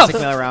 Wait, shut up. Take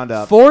another round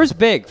up. 4's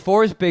big.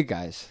 4's big,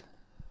 guys.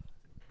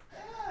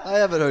 I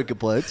haven't heard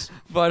complaints.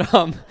 But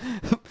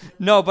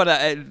no, but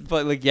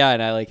like yeah,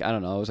 and I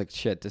don't know. I was like,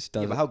 shit, this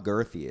Yeah, doesn't but how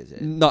girthy is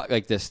it? not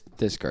like this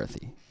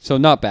girthy. So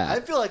not I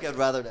bad. feel like I'd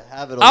rather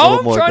have it a All little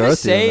I'm more trying to girthy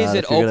say than is that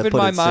it if you're gonna opened put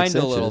my it 6 mind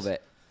a little inches.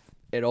 bit.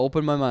 It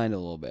opened my mind a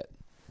little bit.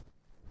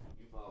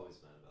 You've always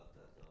been about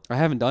that, though. I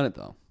haven't done it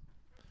though.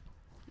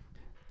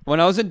 When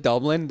I was in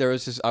Dublin,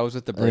 I was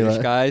with the British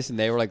Anyway. guys, and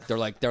they're like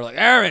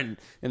Aaron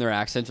in their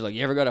accents. They're like,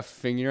 you ever got a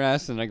finger in your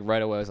ass? And like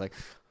right away, I was like,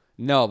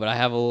 no, but I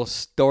have a little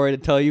story to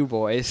tell you,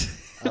 boys.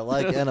 I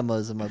like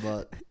enemas in my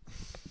butt.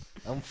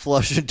 I'm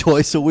flushing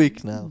twice a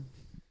week now.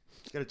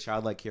 It's got a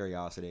childlike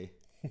curiosity.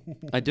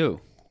 I do.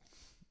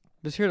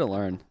 Just here to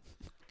learn.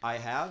 I've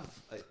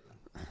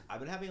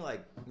been having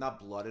like not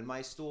blood in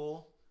my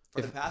stool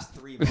for the past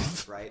 3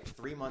 months, right?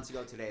 3 months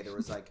ago today, there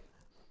was like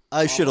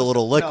I shit a almost-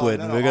 little liquid,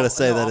 no, and no, we're gonna al-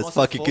 say no, that it's almost a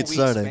fucking full week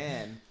concerning.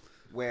 span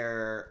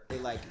where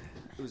it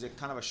was a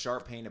kind of a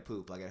sharp pain to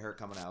poop, like it hurt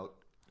coming out.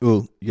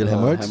 Ooh, you get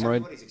hemorrhoids? hemorrhoid?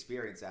 Everybody's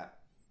experienced that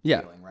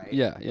Yeah. feeling, right?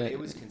 Yeah, But yeah. it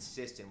was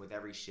consistent with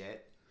every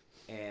shit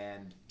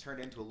and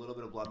turned into a little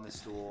bit of blood in the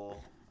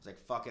stool. I was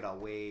like, fuck it, I'll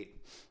wait.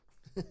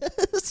 I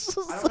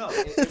don't know.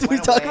 It we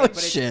went talk away, about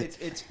but shit.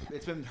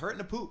 it's been hurting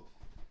to poop.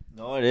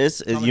 No, it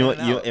is. Coming You in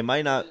and out. it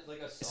might not.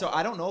 So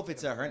I don't know if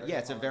it's a hernia. Yeah,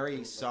 it's a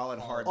very solid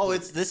hard. Oh,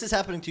 poop. this is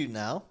happening to you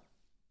now?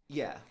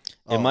 yeah.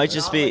 It Oh, might okay.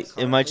 just Not be. like It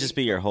might currently. just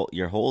be your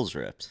holes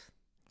ripped,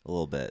 a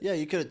little bit. Yeah,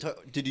 you could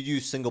have. Did you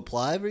use single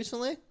ply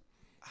recently?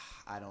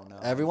 I don't know.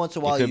 Every once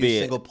in a while, could you use be-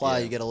 single ply,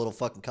 yeah. you get a little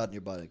fucking cut in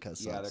your butt. It kind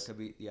of Yeah, there sucks. could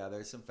be. Yeah,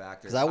 there's some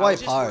factors. 'Cause I was wipe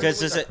just hard. worried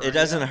Because was a it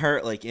doesn't hernia.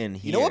 hurt like in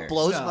here. You know what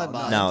blows No, my no.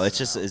 mind? No, it's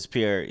just it's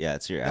pure. Yeah,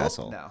 it's your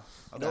asshole. No.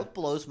 You Okay. know what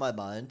blows my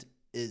mind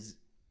is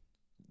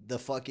the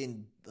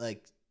fucking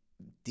like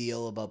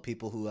deal about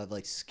people who have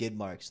like skid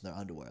marks in their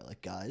underwear,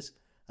 like guys.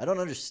 I don't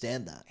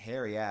understand that.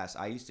 Hairy ass.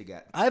 I used to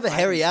get. I have a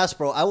hairy ass,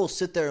 bro. I will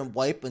sit there and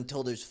wipe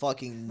until there's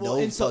fucking no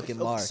and fucking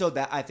mark. So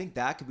that I think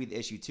that could be the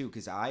issue too,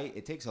 because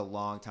it takes a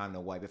long time to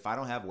wipe. If I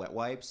don't have wet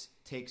wipes,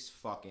 it takes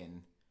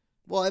fucking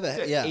well, I have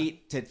a, yeah.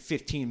 8 to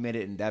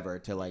 15-minute endeavor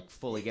to like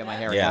fully get my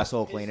hairy Yeah.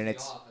 asshole clean, and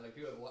it's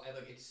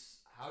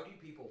how do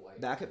people wipe?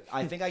 that could.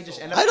 I think I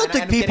just end up. I don't and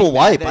think end up people getting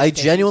mad wipe. that I it's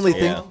taking genuinely so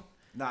think- long.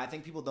 No, I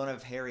think people don't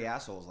have hairy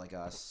assholes like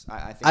us.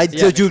 I think I it's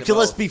a do, mix dude. of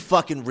Let's both. be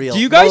fucking real. Do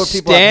you More guys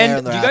people have hair in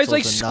stand? Do their you guys like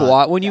assholes than not.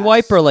 squat when you Yes.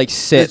 wipe, or like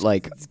sit It's-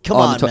 like Come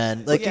on on, to-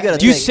 man. Like Yeah. you gotta.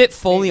 Do you think. sit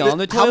fully on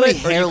the How toilet, many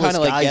or do you hairless kind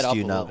of like guys get up do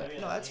you a know? little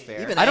bit? No, that's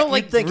fair. Even I don't you'd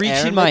like think reaching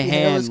Aaron my might be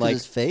hairless hand, 'cause like-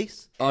 his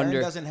face. Aaron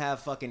under- doesn't have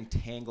fucking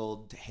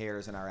tangled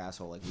hairs in our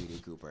asshole like we do,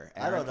 Cooper.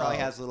 Aaron I don't know. probably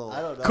has little.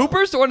 I don't know.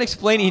 Cooper's the one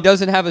explaining he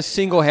doesn't have a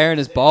single hair in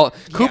his ball.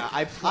 Yeah,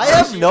 I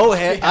have no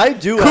hair. I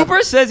do.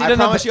 Cooper says he I doesn't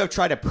promise have. you, I've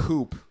tried to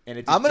poop and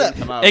it just I'm gonna- didn't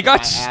come out. It got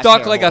My ass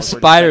stuck hair like a holes were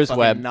just, spider's fucking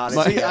web. not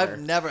My- as See, hair. I've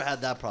never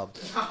had that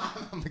problem.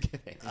 I'm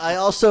kidding. I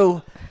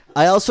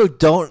also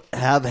don't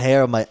have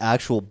hair on my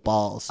actual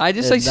balls. I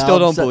just, And like, now still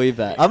I'm don't sa- believe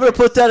that. I'm gonna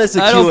put that as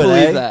a I don't Q&A.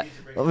 believe that.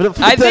 I'm gonna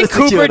put I that think as a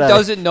Cooper Q&A.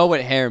 doesn't know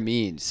what hair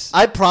means.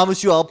 I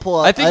promise you, I'll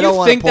pull out. I think don't you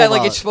wanna think pull that them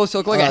like out. it's supposed to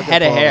look like I'll a have to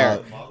head of pull them hair.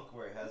 out. Monk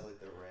where it has like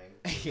the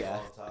ring. Yeah.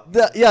 on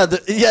top.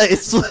 Yeah,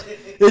 it's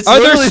It's Are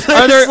there- literally-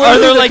 are there- it's are there,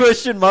 literally the like-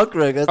 Christian monk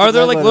ring? That's Are what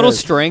there that like one little is.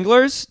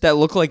 stranglers that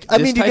look like I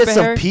this mean, you type get of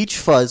some hair? peach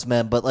fuzz,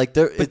 man, but like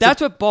they're. But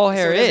that's what ball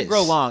hair So it doesn't is.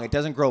 grow long. It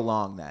doesn't grow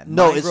long then.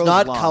 No, Mine it's grows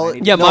not long. color. I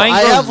need- Yeah, no, mine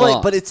I grows have like,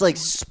 long. but it's like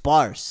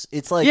sparse.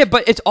 It's like Yeah,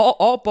 but it's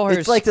all ball hair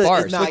It's is like the-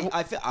 sparse. it's No, like-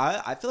 I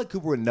feel like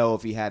Cooper would know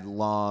if he had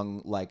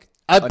long, like.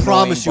 I annoying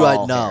promise you,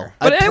 ball I'd know. hair.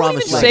 But I wouldn't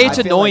promise even you, say I'd it's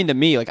know. I feel annoying like- to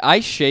me. Like I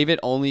shave it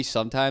only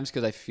sometimes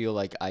because I feel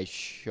like I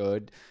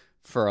should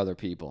for other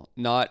people,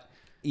 not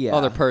Yeah.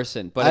 other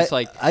person. But it's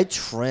like I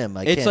trim.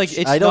 I it's can't. like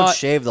it's I don't not,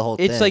 shave the whole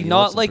thing. It's like You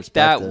want not some like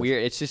perspective. that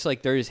weird. It's just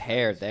like there's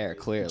hair there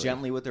clearly.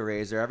 Gently with the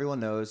razor. Everyone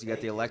knows you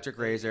got the electric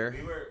razor.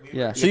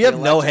 Yeah. So you have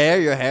no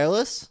hair. You're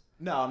hairless.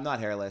 No, I'm not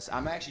hairless.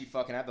 I'm actually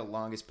fucking. I have the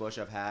longest bush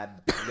I've had.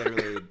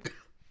 Literally,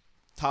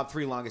 top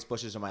 3 longest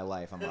bushes of my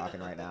life. I'm rocking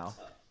right now.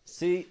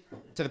 See,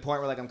 To the point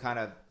where like I'm kind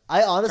of.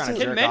 I honestly. Kinda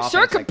Can jerk men off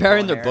start and it's like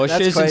comparing pulling their hair. That's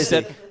bushes crazy.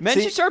 instead? Men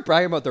See- should start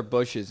bragging about their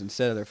bushes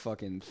instead of their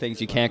fucking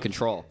things you can't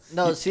control.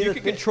 No, you, see, you the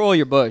can thing- control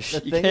your bush.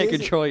 the You thing can't is-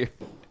 control your.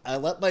 I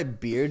let my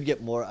beard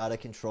get more out of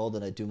control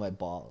than I do my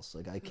balls.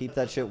 Like I keep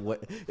that shit,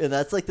 and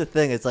that's like the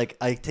thing. It's like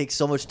I take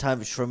so much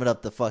time trimming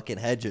up the fucking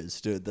hedges,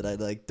 dude, that I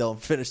like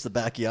don't finish the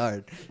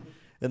backyard.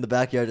 And the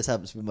backyard just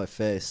happens to be my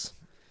face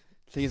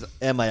Thing is,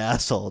 and my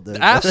asshole, dude.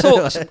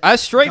 asshole.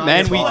 As straight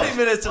men, we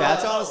That's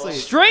honestly.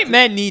 straight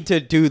men need to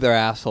do their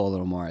asshole a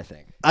little more. I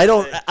think. I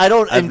don't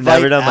I've invite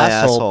never done my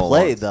asshole asshole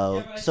play once.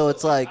 though. So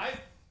it's like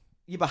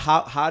Yeah, but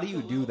how do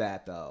you do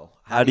that though?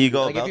 How do you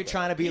go like about if you're that?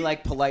 trying to be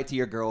like polite to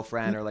your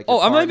girlfriend or like? Oh,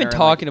 your I'm not even partner,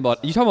 talking like,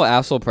 about. You talking about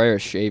asshole prayer or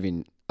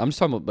shaving? I'm just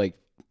talking about like.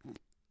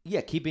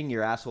 Yeah, keeping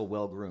your asshole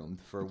well groomed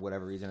for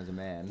whatever reason as a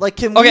man. Like,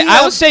 can Okay, we,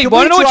 I was saying, can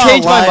wanna we know what draw a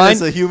changed my line mind?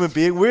 As a human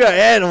being, we are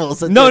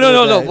animals. at the No, end no, of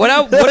no, the no. day. What I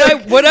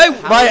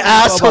How my would you go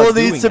asshole about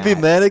needs to doing be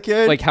that?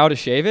 manicured. like how to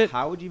shave it.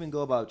 How would you even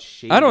go about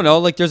shaving? I don't know.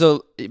 Like there's a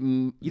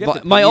You'd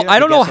have to- my you'd have I to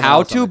don't get know someone how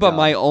else on to, the but job.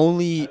 my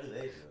only.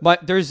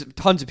 But there's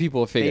tons of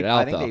people who figured it I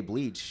out think though. they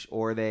bleach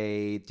or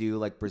they do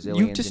like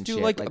Brazilians. You just and do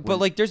shit, like, but when-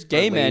 like there's or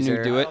gay men who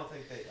laser. do it.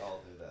 think they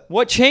all do that.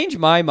 What changed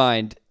my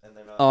mind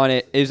on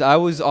it is I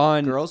was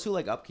on Girls who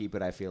like upkeep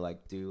it, I feel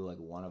like do like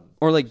one of.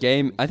 or like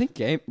game. I think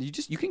game.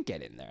 You can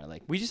get in there.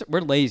 Like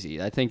we're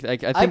lazy. I think I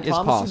think I it's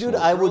promise possible. you,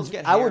 dude, I Girls would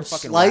get I hair would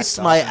fucking slice waxed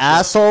off my and shit.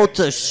 asshole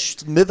to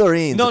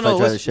smithereens no, if I no.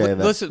 try to shave it.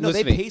 Listen, No,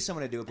 listen they to me. pay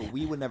someone to do it, but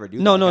we would never do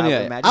No, that. no, Like, yeah.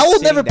 imagine I will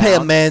sitting never pay a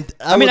down- man.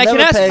 I mean, would I can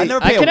never ask- pay, I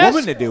never I pay can a ask-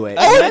 woman to do it.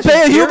 I wouldn't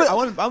pay a human. I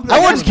wouldn't I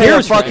wouldn't pay a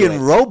parents fucking right.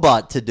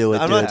 robot to do it,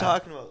 I'm dude. not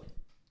talking about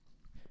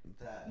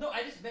that. No,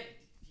 I just meant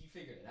he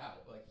figured it out.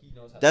 Like he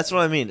knows how. That's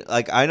what I mean.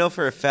 Like I know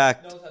for a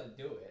fact. knows how to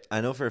do it.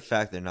 I know for a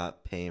fact they're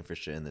not paying for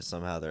shit, and that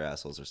somehow their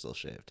assholes are still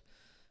shaved.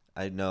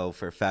 I know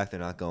for a fact they're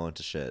not going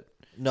to shit.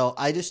 No,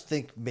 I just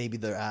think maybe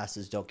their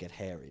asses don't get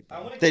hairy.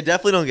 Bro. They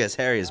definitely don't get as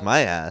hairy as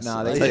my ass. No,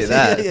 I'll they tell you do.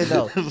 that. Yeah,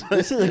 no,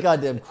 this is a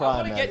goddamn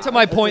crime, man. Get to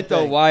my point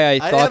though. Why I I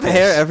thought have this.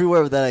 hair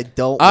everywhere that I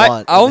don't I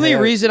want. only and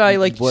hair reason I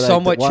like what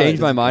somewhat want, I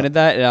changed my just mind don't. at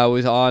that, and I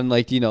was on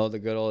like the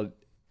good old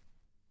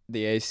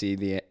the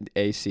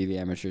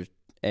amateur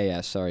the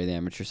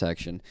amateur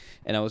section,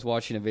 and I was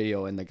watching a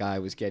video, and the guy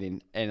was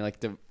getting and like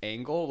the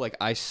angle, like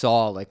I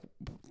saw like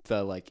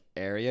the like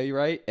area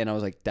right, and I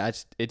was like,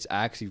 it's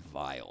actually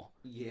vile.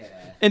 Yeah.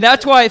 And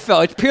that's why I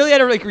felt it's purely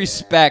out of like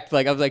respect.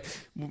 Like I was like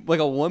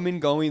a woman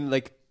going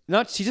like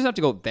not she doesn't have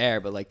to go there,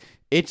 but like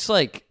it's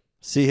like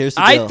See, here's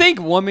the I deal. think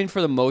women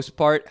for the most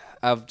part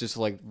have just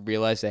like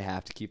realized they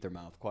have to keep their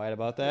mouth quiet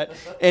about that,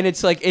 and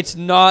it's like it's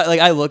not like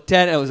I looked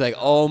at it and I was like,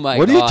 oh my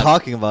What god, are you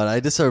talking about?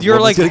 I just heard You're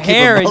woman's like gonna keep her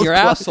hair in mouth your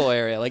quiet. asshole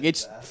area, like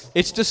it's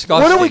disgusting.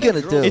 What are we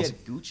gonna Girls do?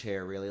 get gooch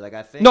hair, really. Like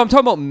I think. No, I'm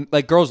talking about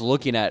like girls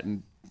looking at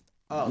men.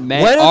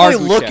 When are are they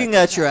gooch looking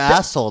hair. at your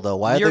asshole though?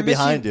 Why are You're they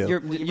behind missing- you?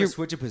 Would you You're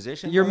switch a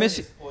position? you're bro?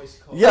 missing.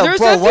 Yeah, There's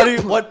bro.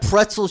 a- What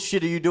pretzel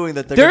shit are you doing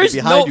that they're There's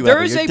gonna be behind no. you? There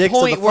ever? is Your a dick's in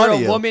point the where front a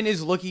of you. woman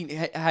is looking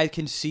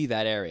can see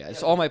that area.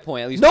 That's all my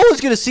point. At least No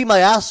one's gonna see my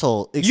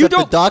asshole except you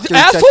don't. the doctor. The who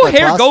checks asshole my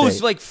hair prostate.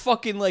 goes like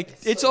fucking like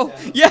it's all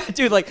yeah,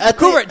 dude. Like At the-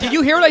 Cooper, did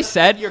you hear what I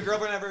said? Your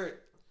girlfriend ever.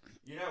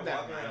 You're not Never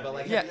walking mind, around. but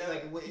like, Yeah.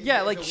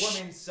 yeah, like, a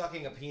woman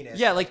sucking a penis.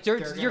 Yeah, like they're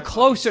you're gonna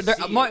closer.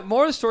 fucking see it.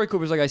 More of the story,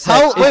 Cooper's like I said.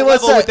 How- is- wait,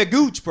 what's Level with that? the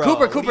gooch, bro.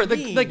 Cooper, What do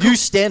you mean? You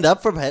stand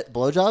up for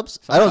blowjobs?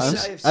 I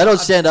Sometimes. don't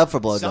stand up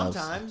for blowjobs.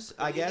 Sometimes,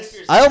 I guess.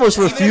 I almost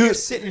Even if you're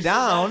refuse. sitting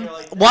down.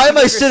 Why am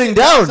I You're sitting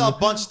down, down? it's all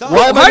bunched up.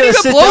 Why am How I do you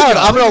gonna get sit down?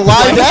 blowjobs? I'm gonna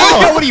lie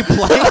down. What are you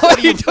playing? What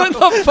are you doing?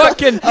 The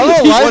fucking. I'm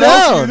gonna lie What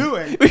else are down.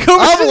 you doing?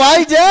 I'm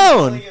lie down.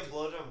 Only get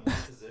blowjob in one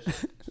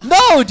position.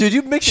 No, dude,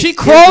 you make She here's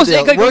the crawls.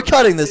 deal. Like, We're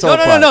cutting this No, whole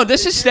no, no, part. no.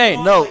 This is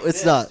staying. No, Like it's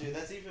this, not. Dude,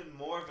 that's even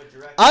more of a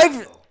direct. I've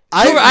angle.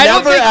 Cooper, I don't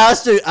never think-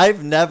 asked her.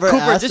 I've never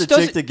Cooper, asked this a chick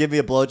doesn't- to give me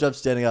a blowjob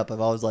standing up.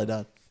 I've always lied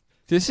down.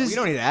 This is. You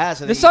don't need to ask.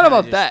 I think It's you not kinda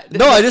about just- that.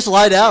 No, I just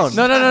lie down.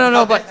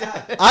 No. But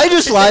I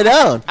just lie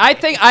down. I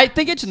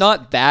think it's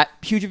not that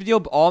huge of a deal.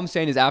 But all I'm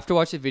saying is, after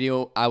watching the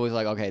video, I was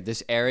like, okay,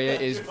 this area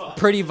is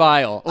pretty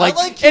vile. Like,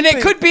 like and it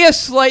keeping- could be a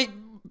slight,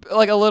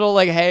 like a little,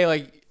 like, hey,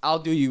 like I'll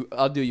do you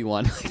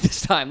one like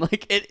this time.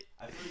 Like it.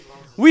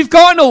 We've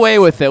gotten away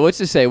with it. What's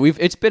to say?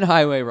 It's been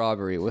highway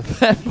robbery with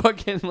that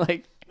fucking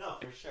like. No,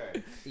 for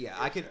sure. Yeah,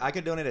 I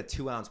could donate a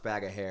 2-ounce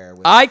bag of hair.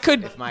 With, I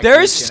could. if my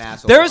There's Christian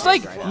asshole there's was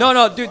like right no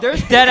now. no dude.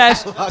 There's dead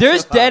ass.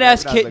 There's dead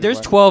ass That's what I was kid. There's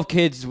looking for. 12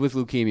 kids with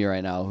leukemia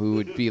right now who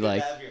would be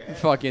like,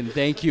 fucking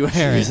thank you,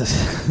 Aaron.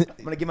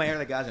 I'm gonna give my hair to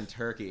the guys in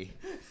Turkey.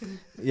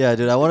 Yeah,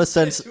 dude, I want to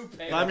send.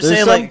 I'm There's saying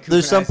some, like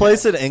there's some Coopenize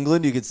place in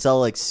England you could sell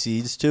like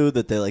seeds to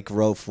that they like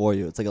grow for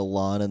you. It's like a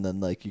lawn, and then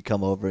like you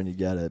come over and you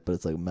get it, but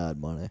it's like mad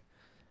money.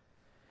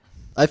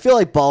 I feel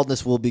like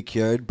baldness will be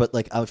cured, but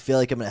like I feel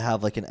like I'm gonna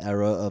have like an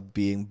era of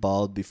being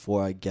bald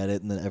before I get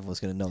it, and then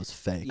everyone's gonna know it's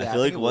fake. Yeah, I I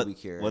feel think like it will be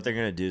cured. what they're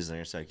gonna do is they're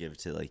gonna start giving it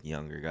to like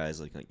younger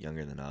guys, like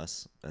younger than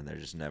us, and they're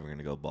just never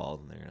gonna go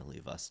bald, and they're gonna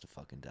leave us to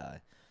fucking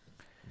die.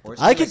 Or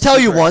it's I gonna can be tell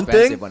you super one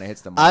expensive thing. when it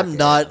hits the I'm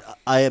market.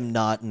 I am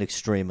not an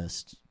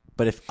extremist,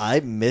 but if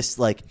I miss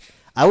like,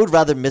 I would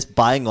rather miss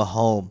buying a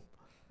home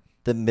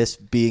than miss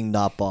being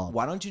not bald.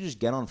 Why don't you just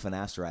get on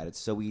finasteride? It's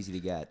so easy to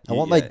get. I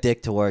want my Yeah.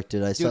 dick to work,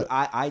 dude. Dude,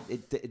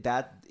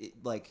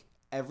 like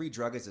every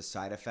drug is a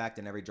side effect,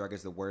 and every drug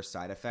is the worst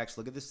side effects.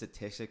 Look at the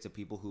statistics of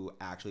people who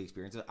actually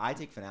experience it. I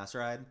take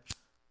finasteride,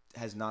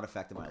 has not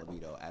affected my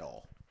libido at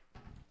all.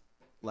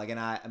 Like,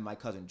 and my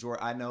cousin George,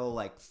 I know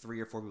like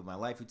 3 or 4 people in my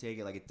life who take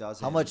it. Like, it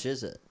doesn't. How much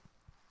is it?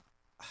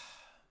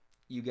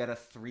 You get a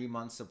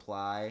 3-month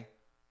supply.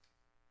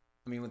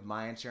 I mean, with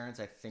my insurance,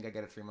 I think I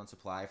get a 3-month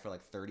supply for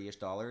like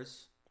 $30-ish.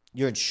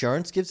 Your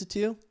insurance gives it to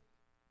you?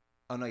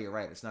 Oh no, you're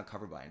right. It's not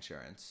covered by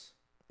insurance.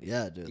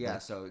 Yeah, dude. Yeah,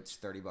 so it's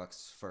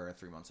 $30 for a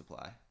 3-month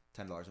supply,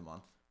 $10 a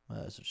month.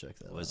 I should check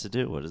that. What does out. it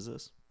do? What is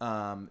this?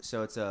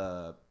 So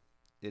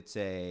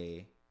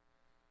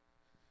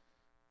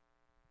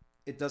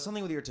it does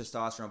something with your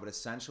testosterone, but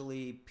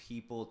essentially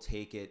people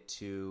take it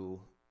to,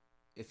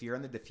 if you're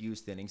in the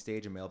diffuse thinning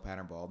stage of male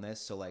pattern baldness,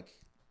 so like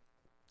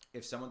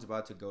if someone's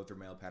about to go through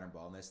male pattern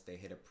baldness, they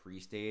hit a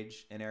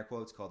pre-stage, in air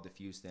quotes, called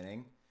diffuse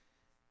thinning.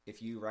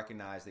 If you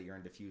recognize that you're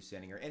in diffuse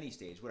thinning or any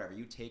stage, whatever,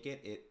 you take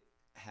it, it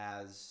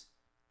has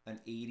an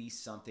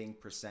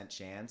 80-something%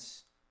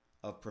 chance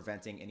of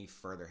preventing any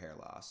further hair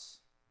loss.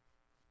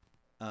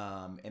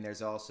 And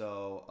there's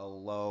also a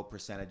low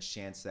percentage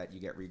chance that you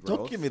get regrowth.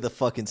 Don't give me the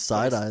fucking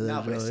side eye there, No,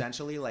 but Joey.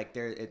 essentially, like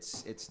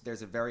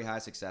there's a very high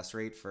success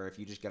rate for if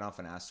you just get on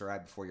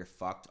finasteride before you're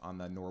fucked on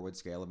the Norwood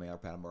scale of male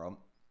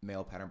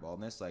pattern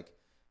baldness. Like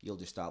you'll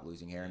just stop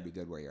losing hair and be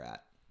good where you're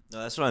at. No,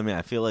 that's what I mean.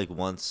 I feel like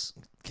once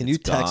Can you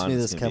it's text gone, me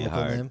it's this gonna be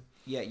chemical hard. name?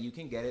 Yeah, you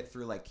can get it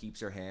through like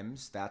Keeps or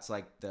Hims. That's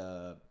like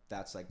the.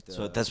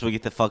 So that's what we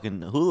get the fucking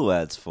Hulu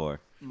ads for.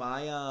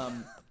 My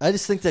I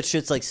just think that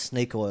shit's like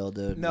snake oil,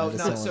 dude. No, I just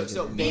no, don't wanna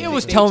so get it. they- Mia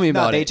was telling me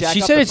about they it. jack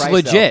She up said the it's price,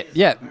 legit. though.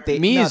 Yeah, They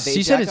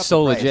she said jack it's up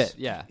so the price. legit.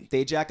 Yeah.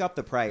 They jack up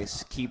the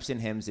price, Keeps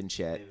and Hims and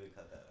shit.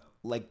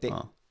 Like they.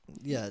 Oh.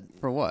 Yeah,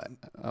 For what?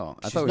 Oh,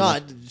 I she's thought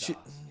not.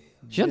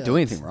 She didn't do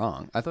anything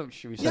wrong. I thought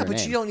she was. Yeah, her but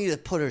name. you don't need to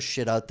put her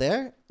shit out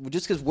there.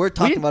 Just because we're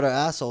talking about our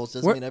assholes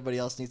doesn't we're- mean everybody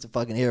else needs to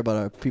fucking hear about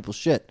our people's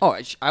shit. Oh,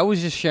 I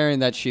was just sharing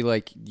that she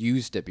like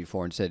used it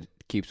before and said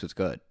keeps what's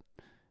good.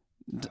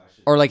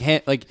 Or like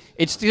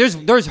it's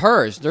there's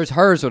hers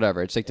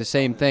whatever. It's like the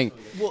same thing.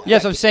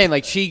 Yes, I'm saying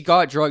like she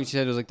got drugs. She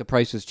said it was like the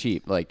price was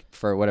cheap, like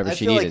for whatever I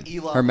she feel needed, like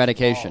Elon her was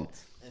medication. bald,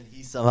 and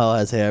he somehow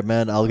has hair,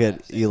 man. I'll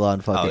get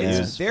Elon fucking Oh, ass.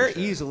 he's- They're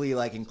easily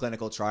like in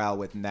clinical trial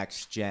with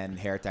next gen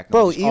hair Bro,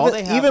 technology. All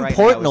they have even right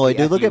now is Portnoy, the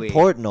dude. Look at FUE.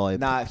 Portnoy.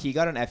 Nah, he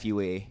got an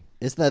FUE.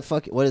 Isn't that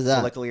fucking? What is that?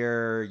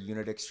 Follicular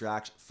unit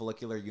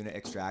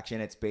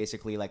extraction. It's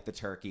basically like the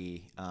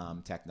turkey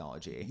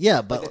technology.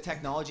 Yeah, but- like the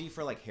technology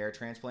for like hair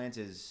transplants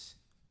is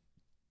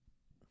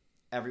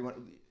everyone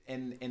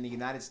in the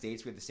United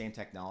States. We have the same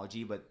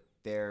technology, but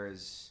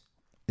there's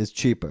It's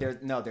cheaper.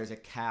 there's a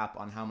cap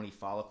on how many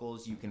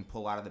follicles you can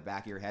pull out of the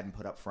back of your head and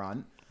put up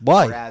front.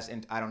 Why? Whereas,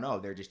 and I don't know,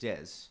 there just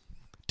is.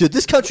 Dude,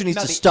 this country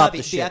needs to stop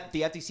the shit.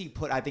 The FTC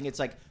put, I think it's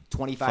like Fuck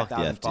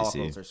 25,000 the FTC.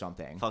 follicles or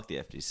something. Fuck the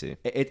FTC.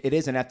 It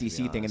is an FTC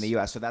thing in honest. the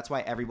U.S., so that's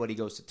why everybody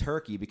goes to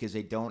Turkey because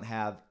they don't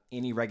have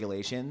any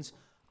regulations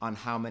on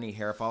how many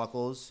hair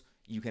follicles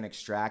you can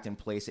extract and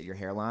place at your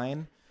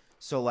hairline.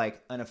 So,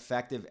 like, an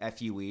effective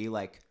FUE,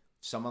 like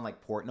someone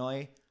like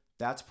Portnoy,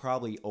 that's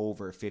probably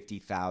over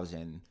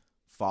 50,000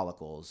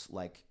 follicles,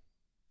 like,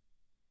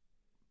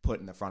 put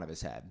in the front of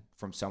his head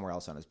from somewhere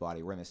else on his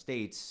body. Where in the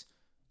States,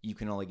 you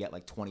can only get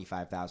like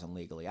 25,000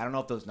 legally. I don't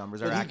know if those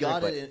numbers are But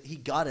accurate. he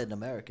got it in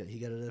America. He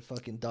got it at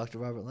fucking Dr.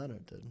 Robert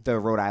Leonard, dude. The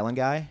Rhode Island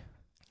guy.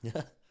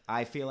 Yeah.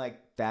 I feel like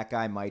that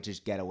guy might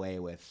just get away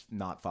with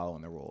not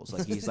following the rules.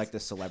 Like he's like the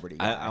celebrity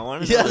guy. I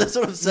want to Yeah, know. that's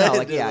what I'm saying. no,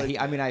 like dude.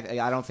 yeah. Like,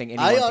 I don't think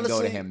anyone I can honestly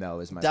go to him though.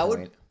 Is my that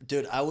point.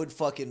 dude. I would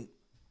fucking.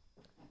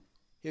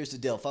 Here's the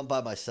deal. If I'm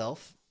by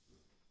myself,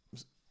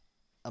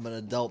 I'm an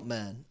adult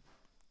man,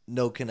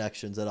 no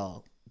connections at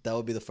all. That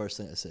would be the first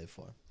thing I save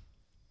for.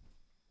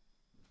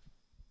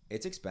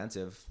 It's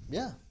expensive.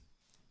 Yeah,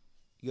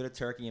 You go to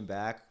Turkey and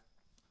back.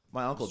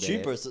 My uncle it's did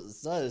cheaper. it.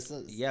 It's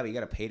not. Yeah, but you got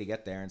to pay to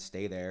get there and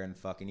stay there and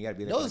fucking. You got to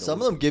be there. No, for like a some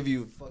of week. them give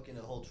you fucking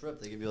a whole trip.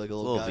 They give you like a A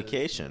little little guide.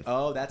 vacation.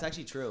 Oh, that's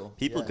actually true.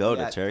 People Yeah. go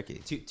Yeah, to Turkey.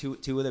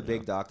 Two of the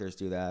big doctors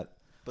do that.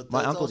 But My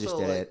that's uncle just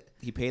also, did like- it.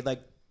 He paid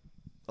like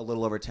a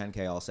little over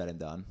 $10K all said and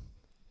done.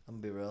 I'm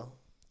gonna be real.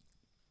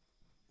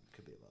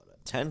 Could be about it.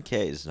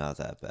 10K is not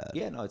that bad.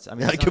 Yeah, no, it's. I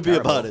mean, Yeah, it's it not could be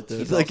terrible. about it, dude.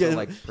 He's Like, also,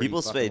 like pretty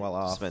People fucking well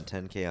off. spend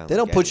 10K on. They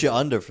don't like, put you anything.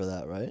 under for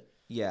that, right?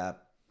 Yeah.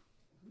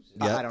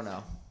 Yeah. I don't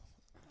know.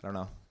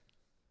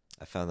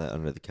 I found that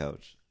under the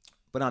couch.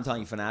 But I'm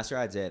telling you,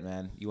 finasteride's it,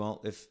 man. You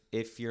won't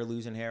if you're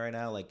losing hair right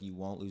now, like you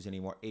won't lose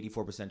anymore.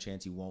 84%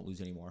 chance you won't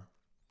lose anymore.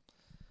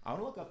 I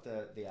want to look up the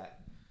number.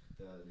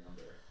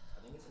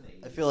 I think it's in the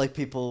 80s. I feel like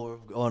people were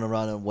going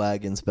around in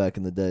wagons back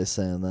in the day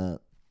saying that.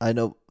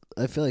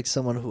 I feel like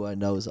someone who I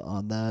know is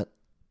on that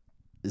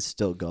is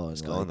still going.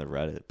 Just go on the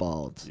Reddit.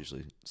 Bald. It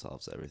usually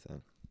solves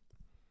everything.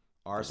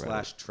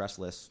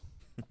 r/trustless.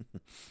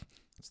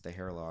 It's the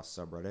hair loss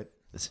subreddit.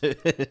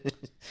 That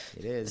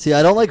It is. See,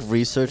 I don't like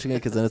researching it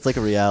because then it's like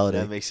a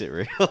reality. makes it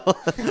real.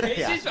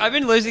 Casey's, I've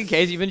been listening,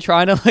 Casey. You've been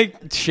trying to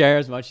like share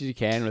as much as you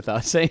can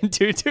without saying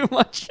too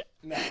much.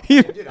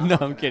 No,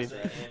 I'm kidding.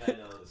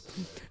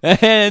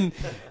 And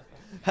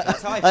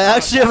That's how I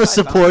actually have a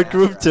support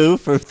group too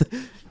for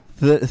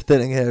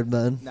thinning haired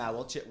men. Nah,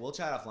 we'll chat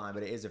offline,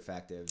 but it is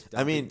effective.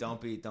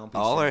 Don't be.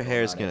 All our cynical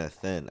hair is about it. gonna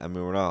thin. I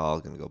mean, we're not all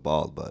gonna go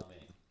bald, but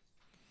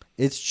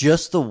It's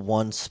just the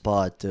one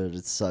spot, dude.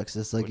 It sucks.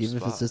 It's like Which even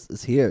if spot?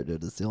 it's here,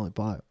 dude. It's the only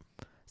part.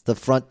 It's the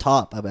front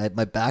top.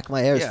 My back,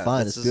 my hair is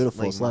fine. this It's is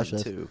beautiful. like Slash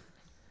mine it. too.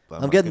 But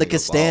I'm not getting the gonna go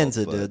Costanza,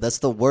 bald, but dude. That's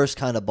the worst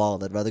kind of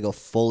bald. I'd rather go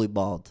fully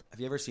bald. Have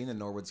you ever seen the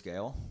Norwood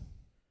scale?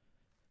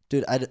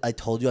 Dude, I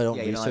told you I don't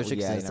you research it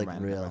because yeah, it's never like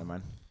mind, real. never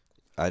mind.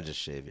 I just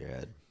shave your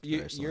head.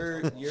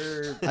 personally.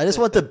 You're. I just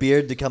want the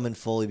beard to come in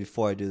fully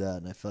before I do that,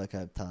 and I feel like I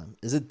have time.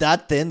 Is it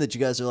that thin that you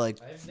guys are like?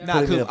 Nah,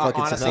 putting me in a Coop,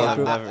 fucking honestly, support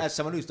group? as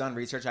someone who's done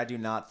research, I do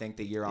not think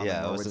that you're on Yeah, I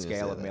the Norwood wasn't gonna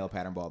scale say of that. male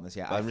pattern baldness.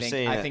 Yeah, But I'm just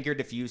saying I that- think you're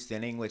diffuse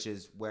thinning, which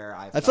is where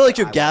I feel like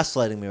you're I-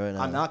 gaslighting me right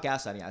now. I'm not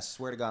gaslighting you. I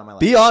swear to God, on my life.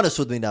 Be honest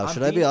with me now. I'm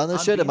Should I be being- on this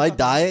I'm shit? being Am I fucking-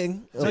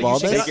 dying No, of you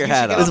baldness? should Take your get-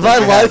 hat you off. Is should my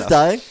get- life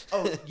dying?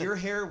 Oh, your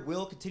hair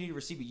will continue to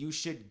recede, but you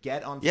should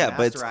get on Yeah,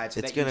 but finasteride so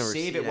it's that you gonna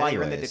save it recede while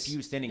you're in the anyways.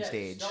 diffuse thinning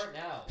stage. Start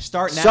now.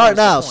 Start now. Start is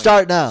the now. point.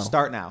 Start now.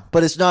 Start now.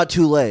 But it's not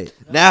too late.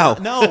 Now,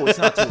 No, it's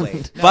not too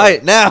late. No. buy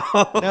it now.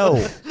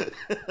 No.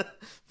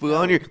 Go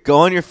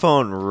on your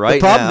phone right The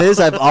problem now. is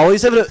I've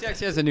always had He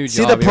actually has a new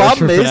See, job. the He works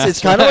problem for is it's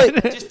kind of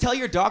Finasteride. like Just tell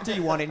your doctor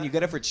you want it and you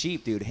get it for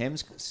cheap, dude.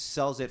 Hims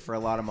sells it for a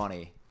lot of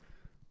money.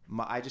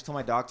 I just told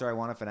my doctor I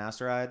want a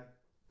finasteride.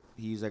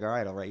 He's like, all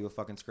right, I'll write you a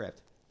fucking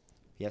script.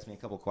 He asked me a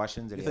couple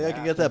questions. You think I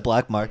can get that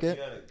black market?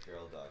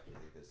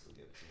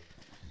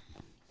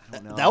 I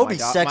don't know. That would My be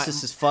doc-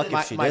 sexist as fuck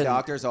my- if she my did.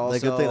 doctor's also.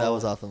 Like, good thing that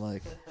was off the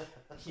mic.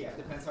 Yeah, it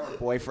depends how her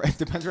boyfriend.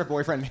 Depends where her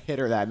boyfriend hit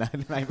her that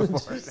night before.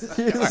 Jesus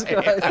Christ.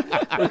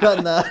 We're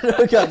cutting that.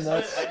 We're cutting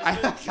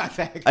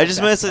that. I just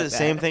meant to say the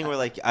same thing where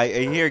like I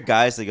hear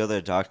guys that go to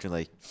their doctor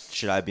like,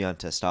 should I be on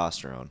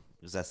testosterone?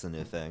 Because that's the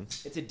new thing.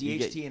 It's a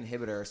DHT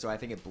inhibitor, so I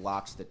think it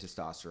blocks the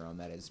testosterone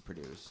that is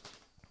produced.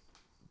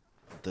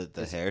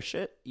 The hair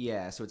shit.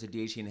 Yeah, so it's a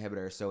DHT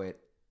inhibitor, so it.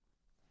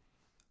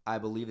 I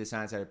believe the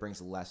science that it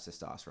brings less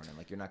testosterone in.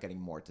 Like you're not getting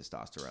more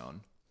testosterone.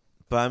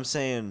 But I'm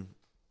saying,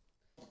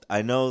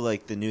 I know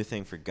like the new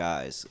thing for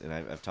guys, and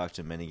I've talked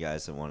to many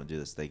guys that want to do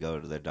this. They go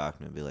to their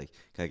doctor and be like,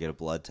 "Can I get a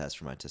blood test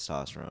for my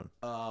testosterone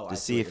Oh, to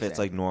see if it's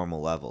like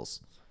normal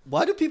levels?"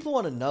 Why do people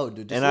want to know,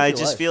 dude? Just And live I your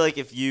just life. feel like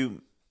if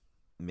you,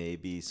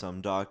 maybe some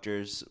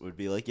doctors would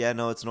be like, "Yeah,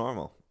 no, it's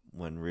normal,"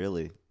 when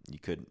really you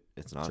could.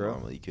 It's not True.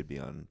 normal. You could be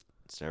on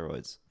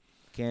steroids.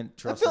 Can't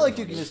I trust. feel like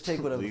you anyone. can just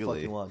take whatever the fuck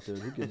Legally. you want, dude.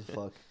 Who gives a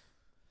fuck?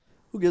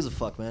 Who gives a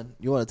fuck, man?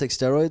 You want to take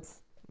steroids?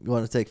 You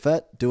want to take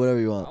fat? Do whatever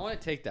you I want. want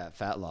to take that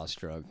fat loss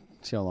drug.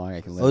 See how long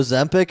I can live.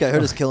 Ozempic? I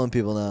heard it's killing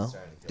people now.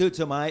 Dude,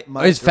 so my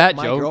it's Fat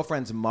my Joe.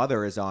 girlfriend's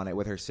mother is on it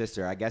with her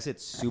sister. I guess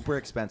it's super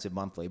expensive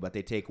monthly, but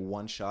they take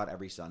one shot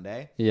every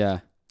Sunday.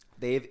 Yeah.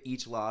 They've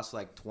each lost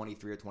like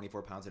 23 or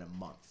 24 pounds in a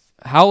month.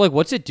 How like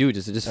what's it do?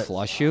 Does it just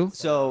flush you?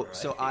 So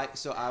I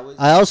was.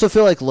 I also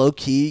feel like low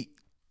key,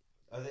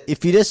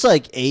 if you just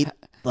like ate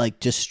like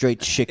just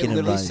straight It chicken and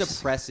literally rice.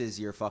 suppresses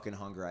your fucking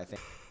hunger. I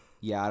think.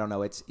 Yeah, I don't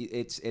know.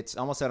 It's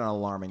almost at an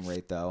alarming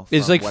rate though.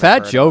 It's from like what I've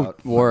Fat heard Joe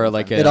about- wore from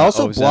like friends. It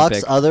also Ozempic.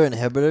 blocks other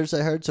inhibitors.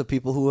 I heard so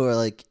people who are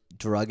like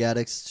drug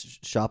addicts,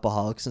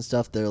 shopaholics and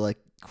stuff, their like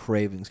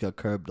cravings got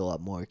curbed a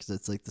lot more because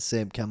it's like the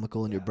same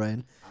chemical in your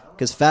brain.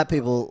 Because fat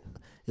people,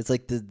 it's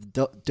like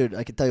dude.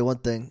 I can tell you one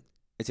thing.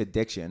 It's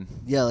addiction.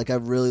 Yeah, like I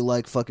really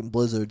like fucking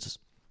blizzards.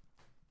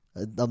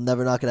 I'm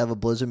never not gonna have a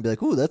blizzard and be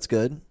like, ooh, that's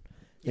good.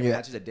 Yeah, Yeah. but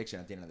that's just addiction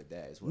at the end of the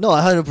day. Is what No,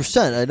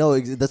 100%. I know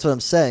that's what I'm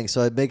saying.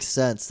 So it makes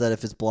sense that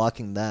if it's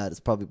blocking that, it's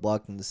probably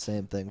blocking the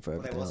same thing for But I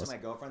everything will say else. my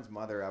girlfriend's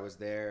mother, I was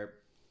there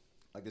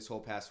like this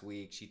whole past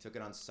week. She took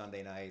it on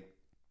Sunday night,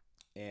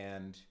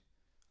 and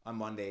on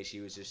Monday she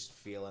was just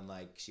feeling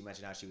like, she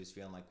mentioned how she was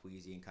feeling like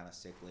queasy and kind of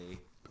sickly.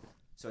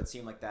 So it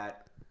seemed like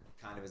that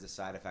kind of is a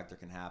side effect that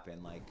can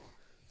happen. Like,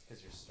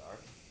 Because you're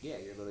starved. yeah,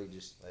 you're literally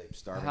just like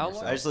starving How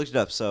yourself. long- I just looked it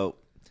up. So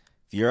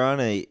if you're on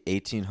a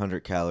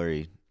 1,800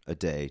 calorie a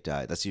day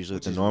diet, that's usually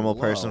Which what the is normal low.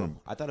 person.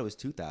 I thought it was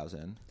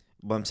 2,000.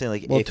 But I'm saying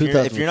like Well, if you're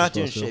 2,000 not is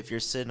doing supposed to. shit, if you're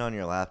sitting on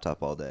your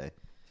laptop all day,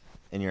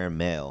 and you're a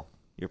male,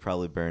 you're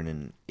probably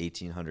burning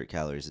 1,800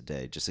 calories a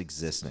day just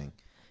existing.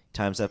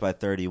 Times that by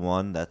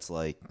 31, that's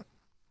like,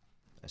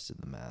 I just did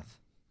the math.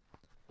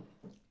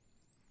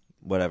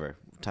 whatever,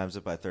 times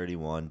it by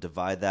 31,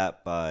 divide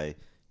that by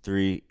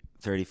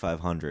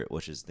 3,500,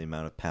 which is the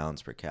amount of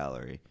pounds per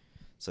calorie.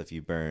 So if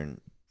you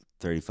burn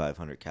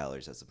 3,500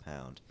 calories as a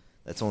pound,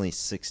 that's only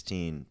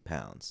 16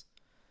 pounds.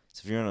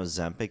 So if you're on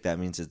Ozempic, that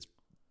means it's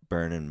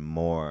burning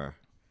more.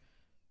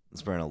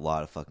 It's burning a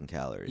lot of fucking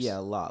calories. Yeah,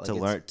 a lot.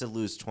 To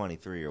lose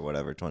 23 or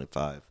whatever,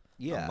 25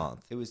 a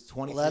month. It was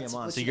 23 Well, a that's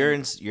month. what So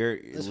you- you're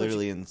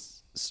literally in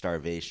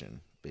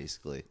starvation,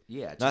 basically.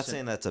 Yeah. Not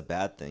saying that's a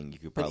bad thing. You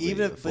could But probably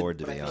even afford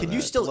to but be on can that.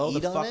 you still Blow the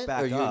eat on fuck it,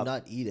 back or you're up.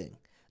 not eating?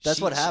 That's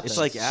what happens. It's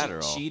like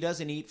Adderall. She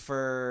doesn't eat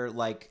for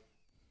like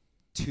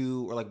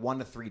 2 or like 1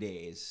 to 3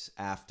 days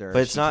after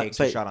But it's she not. takes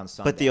her But, shot on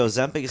Sunday. but the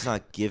Ozempic is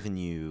not giving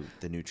you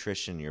the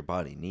nutrition your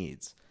body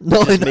needs.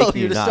 no, It's just no, making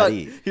you you're just not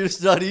eat. You're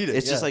just not eating.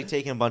 It's just like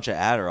taking a bunch of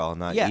Adderall and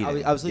not yeah,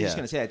 eating. I was just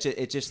gonna say that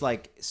it just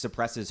like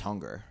suppresses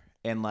hunger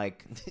and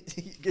like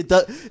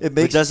it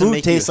makes doesn't food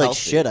make you taste like healthy.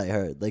 shit. I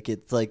heard like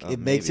it's like it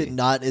makes it maybe.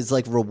 not as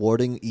like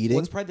rewarding eating.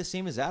 well, it's probably the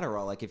same as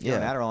Adderall. Like if you're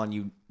Yeah. on Adderall and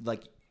you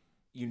like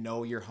you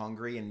know you're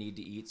hungry and need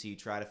to eat, so you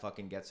try to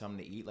fucking get something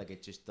to eat. Like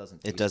it just doesn't.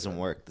 It taste doesn't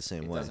good. work the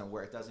same It way. doesn't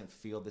work. It doesn't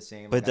feel the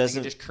same. But Like, it I think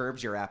doesn't- it just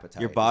curbs your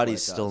appetite. Your is body what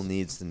it still does.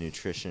 needs the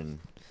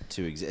nutrition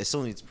to exist. It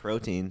still needs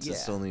proteins. Yeah. It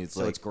still needs so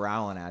like it's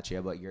growling at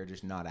you, but you're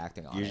just not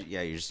acting on it.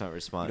 you're just not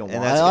responding. don't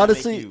And want that's it. gonna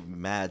Honestly- make you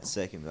mad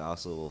sick, and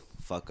also will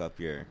fuck up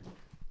your.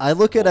 I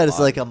look at whole it as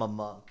like body. I'm a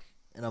monk,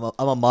 and I'm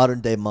a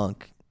modern day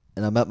monk,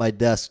 and I'm at my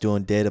desk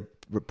doing data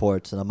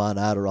reports, and I'm on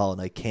Adderall,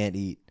 and I can't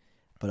eat,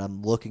 but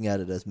I'm looking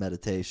at it as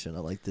meditation.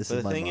 I'm like, this But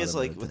is the my thing is,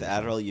 modern like with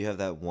meditation. Adderall, you have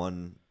that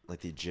one,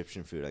 like the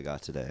Egyptian food I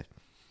got today.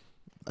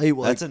 I eat,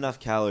 like, That's enough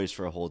calories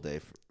for a whole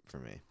day for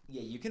me.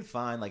 Yeah, you can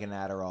find like an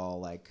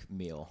Adderall like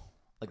meal.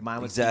 Like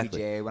mine was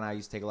Exactly. PBJ when I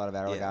used to take a lot of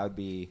Adderall. Like Yeah. I would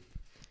be.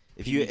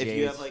 If you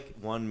PBJs. have like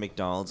one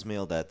McDonald's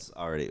meal, that's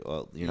already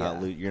you're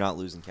Yeah. you're not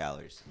losing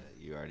calories.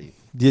 You already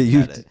Yeah, you-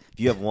 had it. If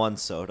you have one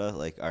soda,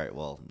 like all right,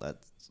 well that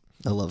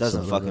I love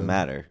doesn't soda, fucking man.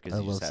 matter I because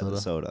you just love had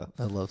the soda.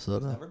 I love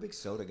soda. Never a big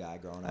soda guy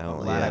growing up. I don't-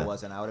 I'm glad I yeah.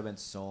 wasn't. I would have been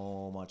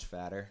so much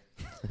fatter.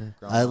 growing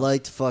I up.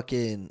 liked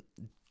fucking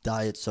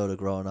diet soda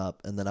growing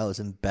up, and then I was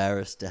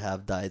embarrassed to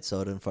have diet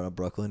soda in front of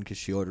Brooklyn because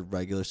she ordered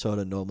regular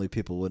soda. Normally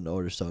people wouldn't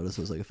order soda, so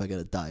it was like, if I get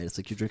a diet, it's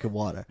like you're drinking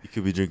water. You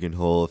could be drinking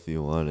whole if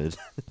you wanted.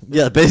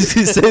 Yeah,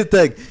 basically the same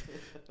thing.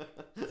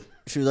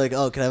 She was like,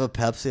 "Oh, can I have a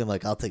Pepsi?" I'm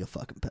like, "I'll take a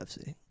fucking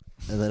Pepsi."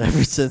 And then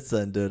ever since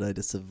then, dude, I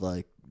just have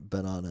like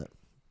been on it.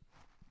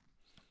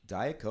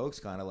 Diet Coke's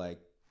kind of like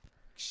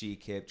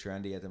chic, hip,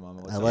 trendy at the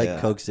moment. I like Yeah.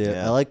 Coke Zero.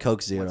 Yeah. I like Coke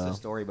What's Zero. the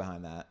story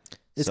behind that?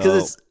 It's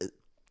because it's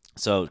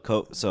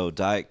So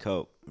Diet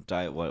Coke,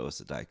 what was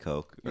it? Diet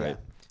Coke, right?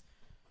 Yeah.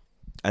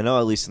 I know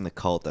at least in the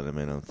cult that I'm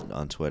in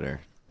on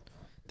Twitter,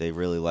 they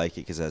really like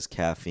it because it has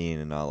caffeine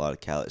and not a lot of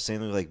calories. Same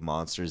thing like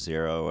Monster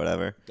Zero or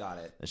whatever. Got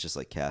it. It's just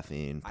like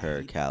caffeine I per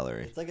hate-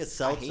 calorie. it's like a I hate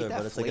seltzer, that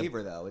but it's like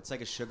flavor though. It's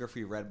like a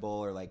sugar-free Red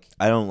Bull or like.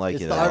 I don't like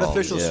it's it the at all.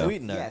 artificial Yeah.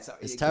 sweetener. Yeah, it's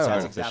that's terrible.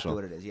 exactly Artificial.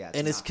 what it is. Yeah,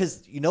 And it's not-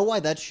 because you know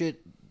why that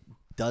shit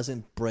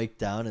doesn't break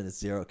down and it's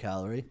 0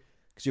 calorie?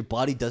 Because your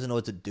body doesn't know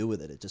what to do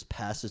with it. It just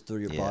passes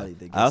through your Yeah. body.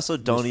 They I also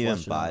just don't even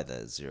flush it buy out.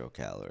 that 0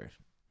 calorie.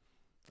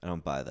 I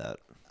don't buy that.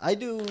 I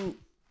do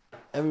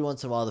every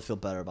once in a while to feel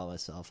better about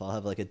myself. I'll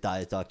have like a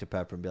diet Dr.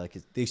 Pepper and be like,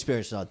 the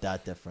experience is not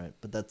that different.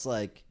 But that's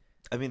like,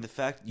 I mean, the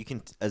fact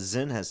a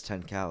Zyn has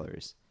 10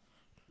 calories.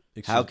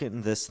 How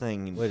can this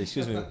thing? wait,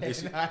 excuse me.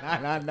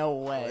 no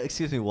way.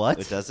 Excuse me, what?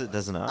 It does it?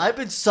 Does it not? I've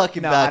been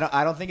sucking No, back.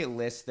 I don't think it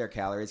lists their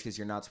calories because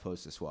you're not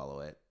supposed to swallow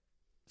it.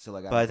 So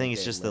like, but I don't think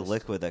it's they just the list-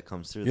 liquid that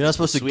comes through. You're not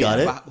supposed to gut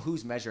sweetener. it? But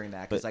who's measuring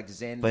that? Because But- like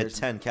Zen, But there's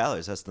 10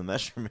 calories, that's the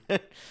measurement.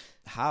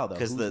 how though?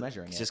 Who's Because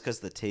measuring it? just because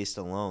the taste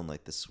alone,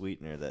 like the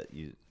sweetener that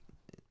you.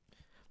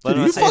 Dude, I'm are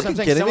not you saying- fucking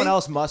kidding someone me?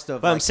 else must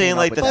have. But I'm saying came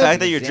up like with the that fact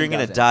that because you're Zen drinking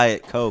a doesn't.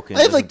 Diet Coke. And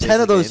I have like doesn't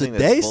 10 of taste those a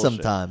anything, that's day bullshit.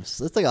 sometimes.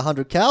 That's like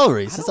 100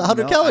 calories. I That's don't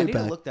 100 know. I calorie need to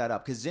pack. look that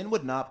up because Zen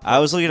would not. I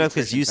was looking up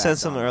because because you said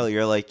something earlier.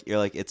 You're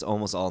like it's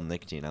almost all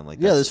nicotine. I'm like,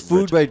 Yeah, that's there's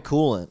food rich. grade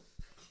coolant.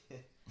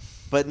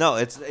 But no,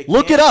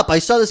 Look can't- it up. I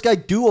saw this guy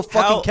do a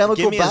fucking How- chemical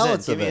give me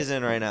balance a Zen. of Give me a it.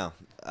 Zen right now.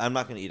 I'm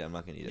not gonna eat it. I'm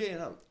not gonna eat it. Yeah,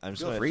 no. I'm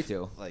just Feel gonna free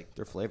to. Like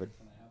They're flavored.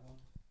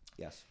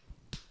 Yes.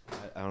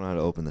 I don't know how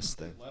to open this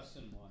thing. Less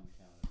than 1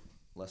 calorie.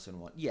 Less than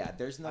one. Yeah,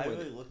 there's no I way.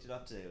 really looked it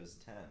up today. It was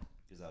 10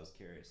 because I was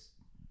curious.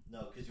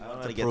 No, because I you don't know wanted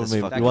how to to get prove this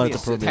me. fucking- You wanted to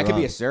prove me that could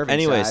be a wrong. serving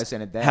Anyways, size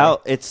in a day.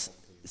 how it's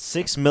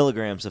 6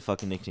 milligrams of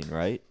fucking nicotine,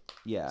 right?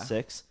 Yeah.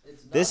 6.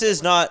 This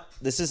is not.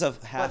 This is a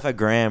half a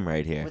gram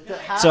right here. But the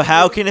half So of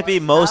how it- can it be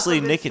half mostly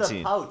of it's the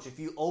nicotine? pouch. If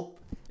you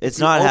It's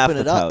if you not half open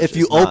the it up. pouch. If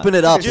you It's not. open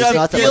it up, Dude, it's I'm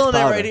not that feeling much it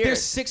powder. right here.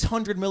 There's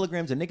 600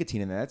 milligrams of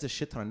nicotine in there. That's a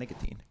shit ton of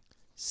nicotine.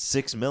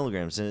 6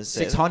 milligrams. And it's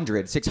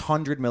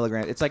 600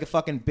 milligrams. It's like a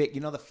fucking big.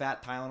 You know the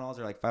fat Tylenols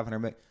are like 500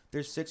 mg.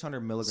 There's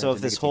 600 milligrams. So of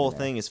if this nicotine whole in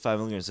there. thing is 5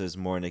 milligrams, there's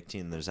more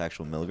nicotine than there's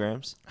actual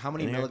milligrams. How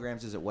many in here?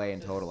 milligrams does it weigh in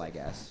total? I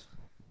guess.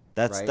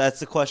 Right? That's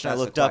the question I That's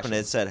the looked up, and question.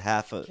 it said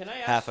half Can I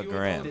a ask you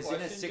gram. This in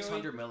Question, at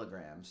 600 Joey?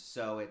 milligrams,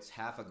 so it's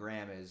half a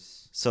gram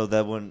is. So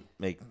that wouldn't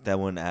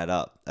add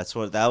up. That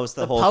was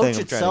the The whole pouch thing I'm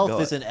trying to itself go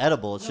at. isn't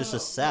edible. It's just a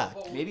sack.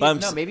 Maybe But I'm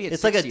no, s- maybe it's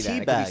it's like a 60 then. tea It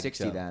could bag, be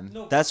 60 Joe. then.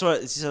 No, That's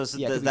what. Yeah,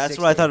 it could be That's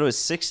what I 60. thought it was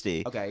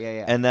 60. Okay,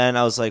 yeah. And then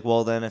I was like,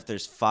 well, then if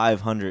there's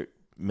 500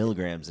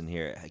 milligrams in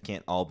here, it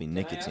can't all be Can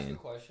I ask a nicotine.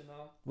 question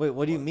though? Wait,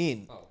 what do you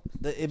mean? Oh.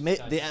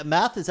 The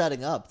math is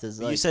adding up. There's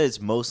But like, you said it's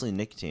mostly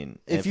nicotine.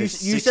 And if you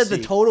it's you said the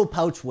 60 total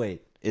pouch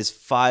weight. is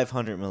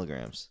 500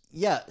 milligrams.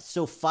 Yeah,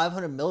 so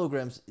 500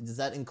 milligrams, does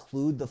that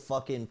include the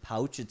fucking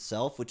pouch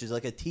itself, which is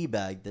like a tea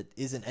bag that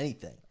isn't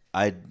anything?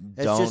 I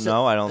It's don't just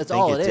know. I don't that's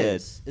think all it it did.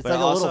 is. It's but like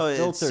a little also, it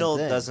filtered still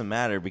thing. doesn't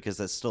matter because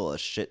that's still a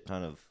shit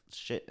ton of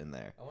shit in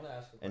there. I want to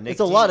ask a And question. It's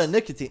a lot of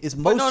nicotine. It's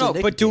But mostly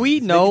nicotine. but do we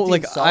It's know? nicotine,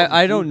 Like, salt,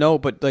 I and don't food. know,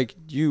 but like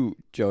you,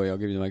 Joey, I'll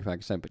give you the mic back in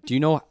a second. But do you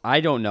know? I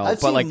don't know. I've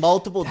but seen like,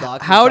 multiple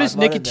doctors. how talk does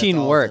about it, and that's nicotine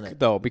all work it's in it.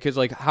 though? Because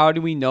like, how do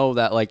we know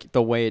that like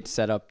the way it's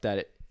set up that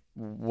it,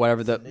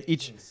 whatever the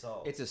each. It's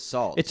a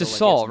salt. It's a so, like,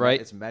 salt,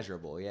 right? It's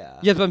measurable, yeah.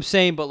 Yeah, but I'm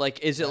saying, but like,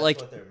 is it like?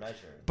 they're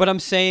measuring. But I'm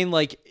saying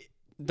like,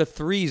 the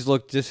threes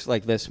look just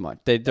like this much.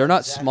 They're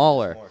not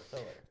smaller.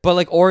 But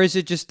like, or is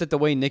it just that the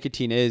way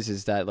nicotine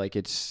is that like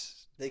it's.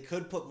 They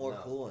could put more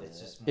cool in it.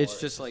 It's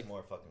just like-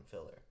 more fucking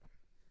filler.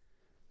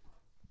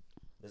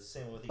 It's the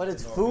same with But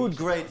it's food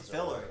grade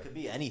filler. It could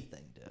be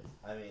anything, dude.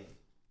 I mean,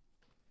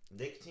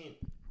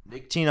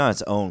 nicotine on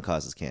its own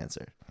causes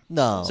cancer.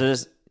 No. So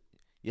just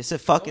yes, it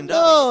fucking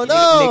no, does.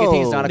 no.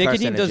 Nicotine's not a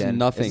Nicotine does carcinogen.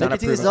 nothing. It's not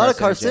Nicotine a is not a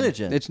proven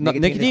carcinogen. It's not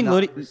Nicotine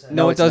nicotine. is not-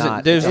 No, it it's doesn't.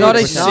 not. There's Dude, not a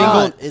it's single.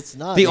 not. It's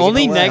not. The There's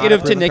only no way. negative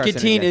to Proven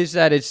nicotine carcinogen. is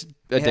that it's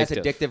It has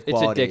addictive. addictive It's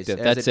qualities. addictive. It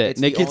has That's a- it.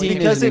 it's the only Nicotine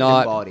because is it-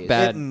 not qualities. It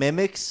bad.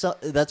 mimics.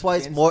 That's why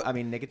it's more. I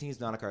mean, nicotine's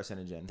not a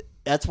carcinogen.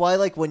 That's why,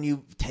 like, when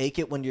you take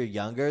it when you're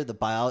younger, the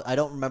bio. I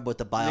don't remember what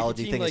the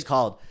biology Nicotine, thing is like-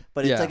 called,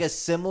 but it's Yeah. like a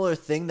similar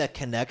thing that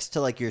connects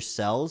to like your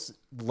cells,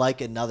 like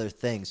another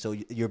thing. So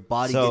your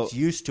body So- gets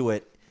used to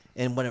it,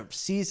 and when it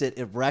sees it,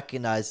 it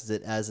recognizes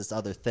it as this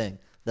other thing.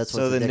 That's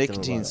So what's the addictive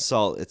nicotine about it.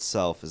 salt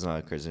itself is not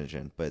a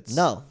carcinogen, but it's,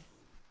 No,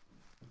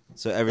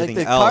 So like everything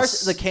the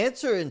else, the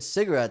cancer in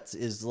cigarettes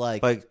is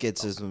like. but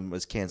gets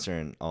was cancer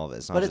and all of it.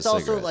 It's not But just it's also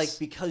cigarettes. like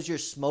because you're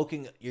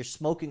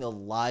smoking a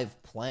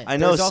live plant. I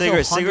know There's also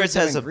cigarettes hundreds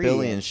has of a billion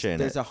ingredients. shit in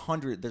There's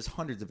it. There's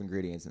hundreds of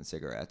ingredients in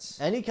cigarettes.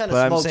 Any kind of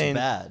But I'm smoke's saying,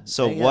 bad.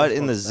 so Any kind what of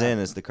in the smoke's Zin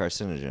bad. is the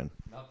carcinogen?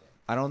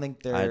 I don't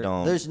think they're. I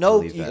don't. There's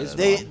no. believe that at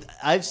They. all.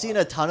 I've seen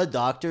a ton of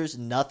doctors.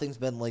 Nothing's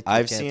been linked. to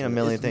I've cancer. seen a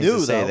million It's things new,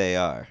 to say though. they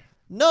are.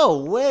 No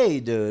way,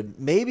 dude.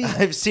 Maybe.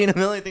 I've seen a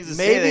million things to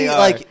say Maybe they are.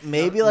 like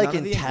None of the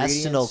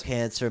intestinal ingredients-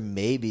 cancer,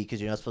 maybe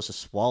because you're not supposed to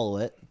swallow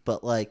it.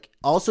 But like,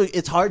 also,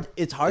 it's hard.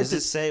 It's hard Does to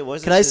it say? What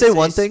does Can it I say say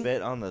one thing?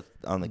 Spit on the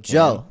can?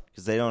 Joe.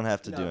 Because they don't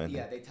have to do No, anything.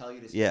 yeah, they tell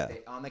you to. Yeah.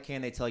 On the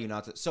can, they tell you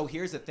not to. So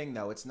here's the thing,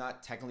 though. It's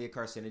not technically a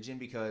carcinogen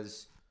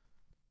because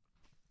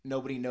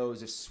nobody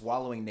knows if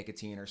swallowing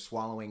nicotine or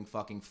swallowing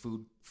fucking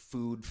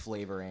food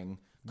flavoring.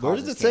 Where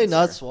does causes it say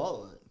not cancer.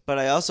 swallow it? But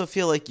I also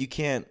feel like you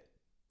can't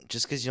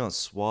just because you don't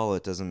swallow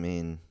it doesn't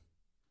mean.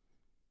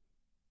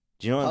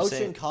 Do you know what I'm Pouch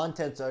saying? and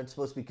contents aren't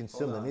supposed to be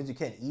consumed. That means you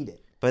can't eat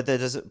it. But that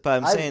doesn't. But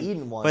I'm I've saying.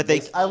 eaten one. But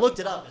they. I looked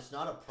it up. It's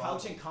not a problem.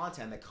 Pouch and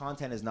content. The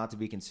content is not to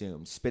be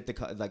consumed. Spit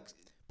the like.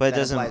 But it that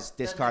doesn't. implies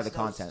discard the makes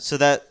no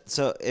content.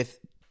 So if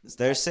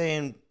they're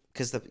saying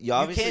because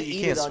obviously can't you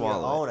eat can't it on your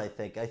swallow own. it. I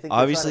think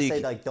Obviously they're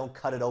you trying to say like don't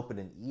cut it open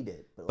and eat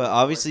it. But like,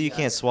 obviously you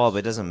can't swallow. But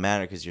it doesn't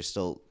matter because you're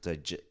still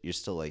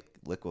like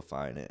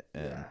liquefying it.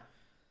 And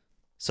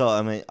so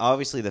I mean,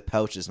 obviously the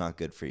pouch is not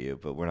good for you.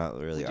 But we're not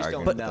really just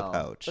arguing don't with the know.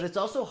 pouch. But it's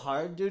also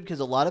hard, dude, because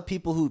a lot of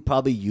people who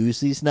probably use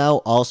these now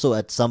also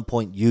at some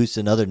point used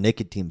another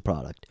nicotine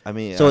product. I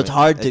mean, So it's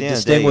hard at to the end of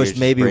the day, distinguish you're just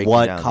maybe breaking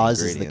what down the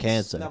causes the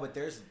ingredients. cancer. No, but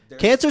there's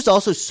Cancer's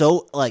also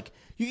so like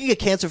you can get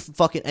cancer from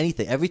fucking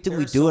anything. Everything we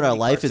There's do so in our many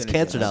life is carcinogens.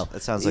 cancer now.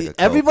 That sounds like a cope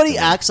everybody to me.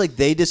 acts like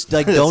they just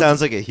like That don't. sounds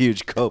like a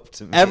huge cope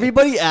to me.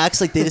 Everybody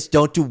acts like they just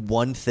don't do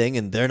one thing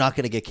and they're not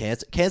gonna get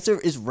cancer. Cancer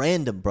is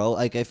random, bro.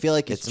 Like I feel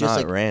like it's It's just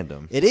not like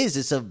random. It is.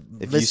 It's a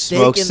If you mistake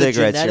smoke in the cigarettes,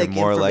 you're genetic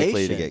more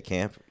likely to information. get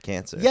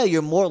cancer. Yeah,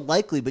 you're more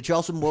likely, but you're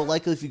also more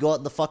likely if you go out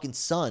in the fucking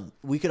sun.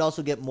 We could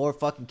also get more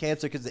fucking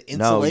cancer because the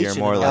No, insulation. you're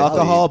more in our likely- house-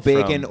 alcohol, from-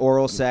 bacon,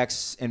 oral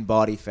sex, and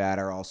body fat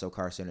are also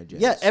carcinogens.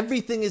 Yeah,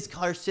 everything is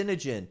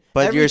carcinogen.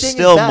 But you're Everything is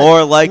still bad.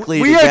 more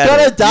likely We to are get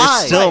gonna it. die.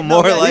 You're still Right,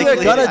 more no, yeah, likely we are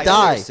to gonna I get know what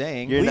die. you're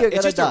saying. We You're are not- it's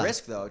gonna just die. a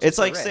risk, though. It's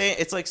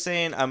like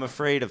saying I'm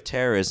afraid of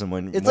terrorism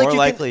when It's more like you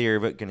likely you're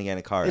going to get in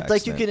a car It's accident.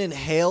 like you can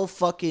inhale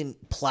fucking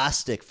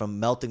plastic from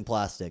melting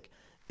plastic,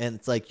 and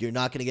it's like you're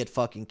not gonna get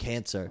fucking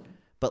cancer.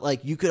 But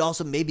like you could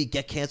also maybe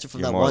get cancer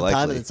from You're that more one time,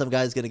 likely. and then some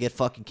guy's gonna get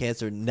fucking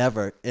cancer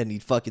never, and he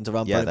fucking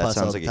around Yeah, burning that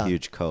plastic all sounds the like a time.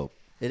 huge cope.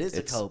 It is a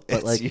It's- cope, but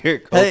it's- like, you're hey,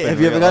 coping have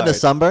you ever real gotten a hard.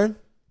 sunburn?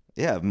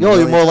 Yeah, No,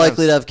 you're more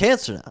likely to have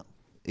cancer now.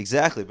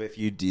 Exactly, but if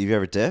you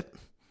ever dip,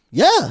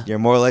 Yeah. You're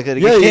more likely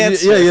to Yeah, get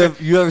cancer.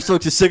 you ever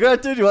smoked a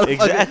cigarette, dude? You wanna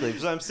Exactly.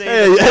 So I'm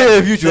saying, Hey,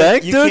 have you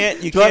drank, you dude?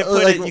 can't, you Do I- can't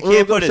put, like, you we'll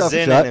can't go put a shot for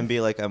Zin shot. in and be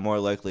like, I'm more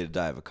likely to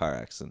die of a car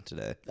accident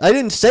today. I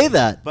didn't say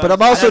that, but I'm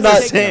That's also the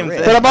not. same thing.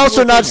 But I'm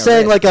also not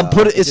saying like I'm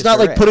putting. It's just not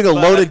a like risk. putting a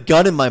But- loaded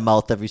gun in my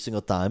mouth every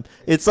single time.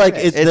 It's like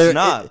It's It's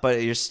not,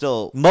 but you're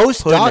still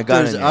most putting a gun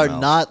doctors in your are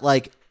mouth. not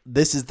like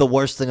this is the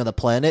worst thing on the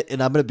planet.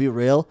 And I'm gonna be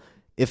real.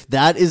 If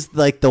that is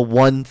like the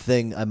one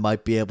thing I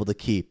might be able to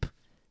keep,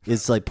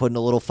 is like putting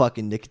a little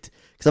fucking nicotine.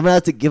 Because I'm gonna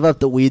have to give up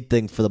the weed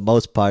thing for the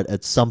most part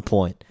at some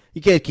point.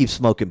 You can't keep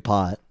smoking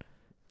pot.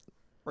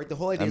 Right, the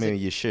whole idea I is mean,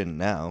 like, you shouldn't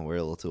now. We're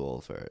a little too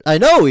old for it. I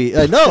know.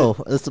 I know.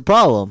 That's the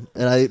problem.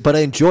 But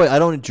I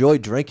don't enjoy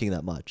drinking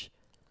that much.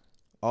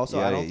 also,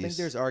 Yeah, I don't you think s-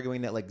 there's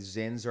arguing that like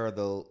Zins are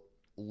the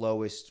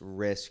lowest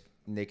risk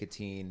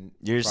nicotine.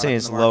 You're just product saying in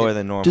it's the market. lower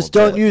than normal. Just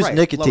don't too. use Right,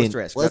 nicotine. Lowest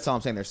risk. Let's- That's all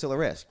I'm saying. There's still a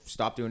risk.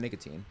 Stop doing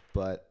nicotine.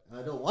 But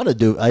I don't want to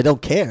do. I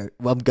don't care.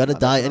 I'm gonna that's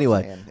die what I'm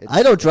anyway. saying.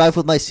 I don't drive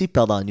with my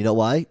seatbelt on. You know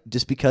why?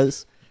 Just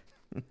because.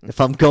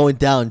 If I'm going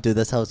down, dude,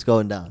 that's how it's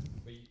going down.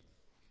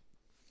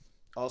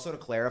 also to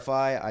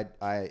clarify,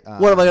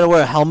 What am I gonna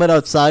wear a helmet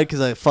outside because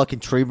a fucking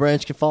tree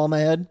branch can fall on my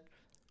head?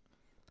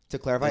 To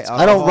clarify,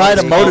 I don't ride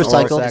a alcohol,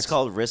 motorcycle. sex, It's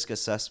called risk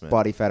assessment.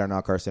 body fat are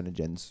not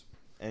carcinogens.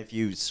 And if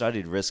you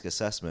studied risk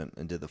assessment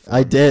and did the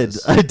I did,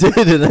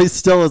 and I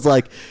still was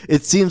like,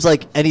 it seems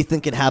like anything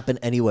can happen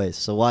anyways.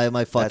 So why am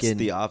I That's fucking?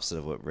 the opposite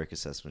of what risk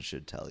assessment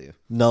should tell you.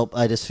 Nope.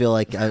 I just feel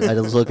like I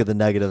just look at the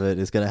negative of it.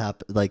 It's gonna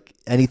happen. Like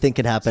anything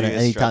can happen So at you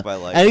get any struck time. by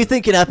lightning.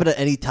 Anything can happen at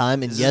any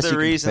time. And This yes, is the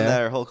you reason can that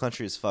compare. our whole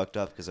country is fucked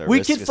up because our We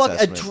risk could fuck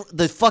assessment.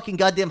 the fucking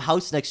goddamn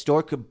house next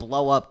door could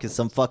blow up because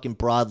some fucking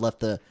broad left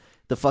the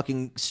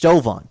fucking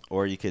stove on.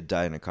 Or you could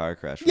die in a car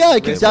crash. Yeah,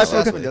 Risk exactly.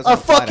 assessment doesn't A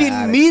apply to fucking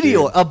addicts, meteor,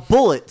 dude. a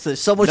bullet. So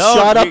someone No,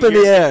 shot up in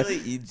you're the air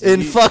literally-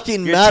 in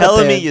fucking You're Mattapan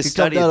telling me you could come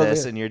studied down over this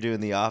here. and you're doing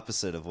the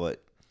opposite of what.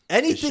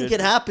 Anything should can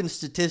be. happen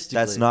statistically.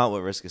 That's not what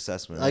risk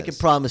assessment is. I can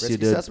promise you, Risk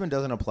dude. assessment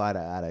doesn't apply to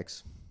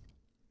addicts.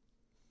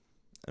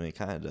 I mean, it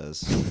kind of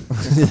does.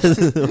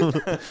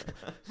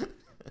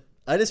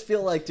 I just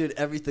feel like, dude,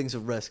 everything's a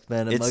risk,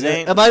 man. It's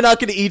Am I not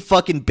going to eat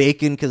fucking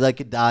bacon because I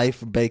could die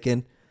from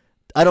bacon?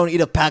 I don't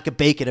eat a pack of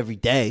bacon every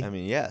day. I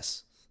mean,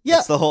 yes. Yeah.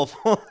 That's the whole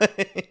point.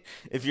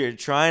 If you're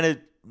trying to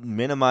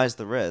minimize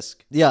the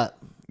risk, Yeah.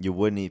 you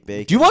wouldn't eat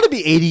bacon. Do you want to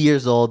be 80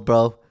 years old,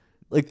 bro?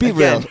 Like, be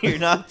Again, real.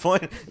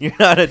 You're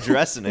not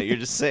addressing it. You're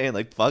just saying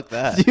like, fuck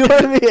that. Do you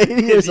want to be 80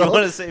 If years you old?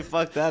 want to say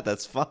fuck that,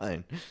 that's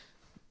fine.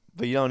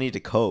 But you don't need to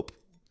cope.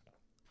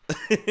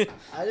 I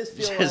just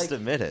feel Just like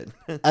admit it.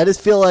 I just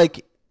feel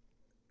like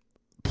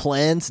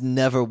plans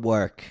never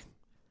work.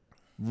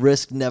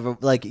 Risk never,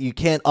 like, you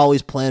can't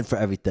always plan for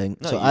everything.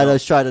 No, So you I don't.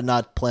 just try to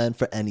not plan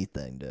for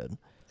anything, dude.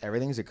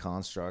 Everything's a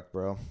construct,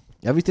 bro.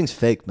 Everything's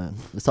fake, man.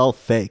 It's all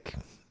fake.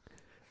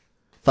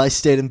 If I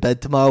stayed in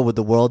bed tomorrow, would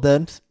the world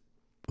end?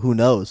 Who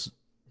knows?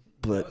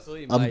 But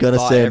I'm gonna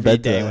stay in every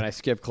bed day today. when I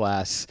skip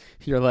class.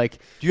 You're like,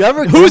 Do you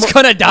ever? who's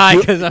gonna die? Do,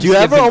 Because do you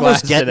ever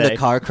almost get today? in a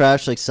car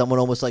crash? Like someone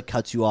almost like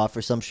cuts you off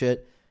or some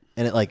shit,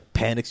 and it like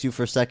panics you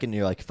for a second. And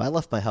you're like, if I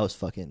left my house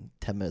fucking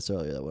 10 minutes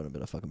earlier, that wouldn't have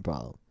been a fucking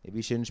problem. Maybe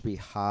you shouldn't be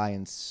high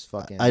and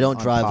fucking. I don't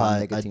on drive pot high.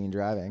 Nicotine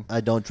driving.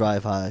 I don't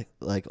drive high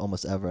like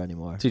almost ever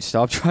anymore. Dude,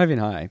 stop driving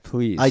high,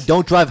 please. I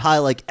don't drive high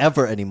like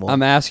ever anymore.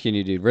 I'm asking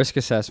you, dude. Risk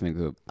assessment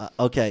group.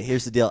 Okay,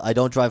 here's the deal. I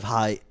don't drive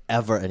high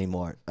ever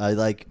anymore.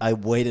 I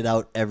wait it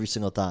out every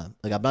single time.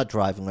 Like I'm not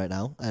driving right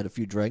now. I had a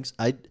few drinks.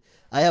 I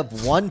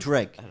have one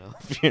drink. I don't know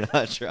if you're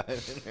not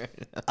driving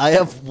right now. I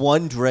have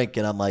one drink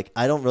and I'm like,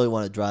 I don't really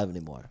want to drive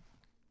anymore.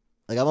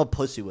 Like I'm a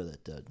pussy with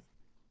it, dude.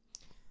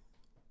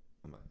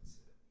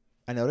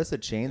 I noticed the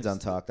chains on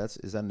top.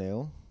 Is that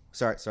new?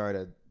 Sorry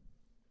to.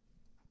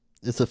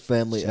 It's a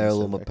family change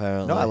heirloom subject.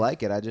 apparently. No, I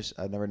like it.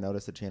 I've never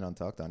noticed the chain on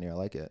tucked on here. I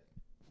like it.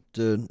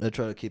 Dude, I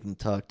try to keep them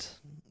tucked.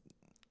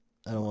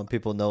 I don't want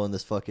people knowing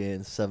this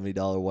fucking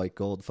 $70 white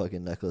gold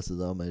fucking necklace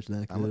is on my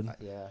neck, dude.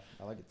 Yeah,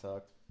 I like it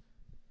tucked.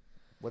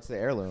 What's the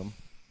heirloom?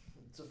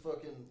 It's a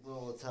fucking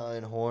little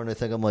Italian horn. I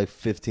think I'm like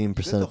 15% You got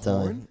the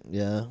Italian. horn?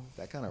 Yeah.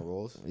 That kind of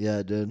rolls.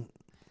 Yeah, dude.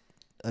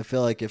 I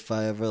feel like if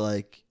I ever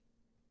like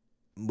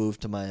move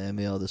to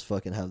Miami, I'll just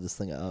fucking have this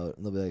thing out,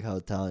 and they'll be like, "How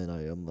Italian are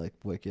you?" I'm like,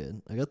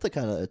 "Wicked." I got the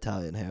kind of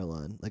Italian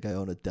hairline. Like I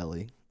own a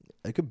deli.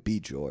 I could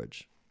be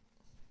George.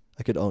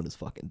 I could own his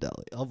fucking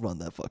deli. I'll run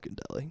that fucking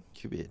deli.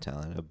 Could be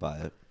Italian. I'd buy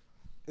it.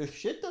 If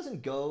shit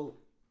doesn't go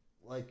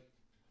like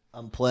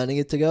I'm planning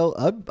it to go,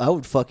 I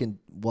would fucking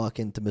walk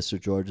into Mr.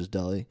 George's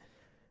deli,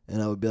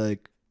 and I would be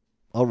like,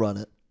 "I'll run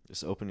it."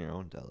 Just open your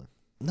own deli.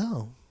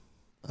 No,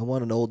 I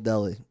want an old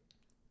deli.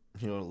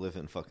 You don't live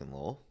in fucking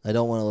Lowell? I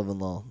don't want to live in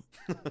Lowell.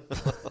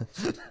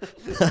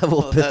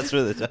 Well, that's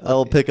where the deli I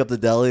will pick up the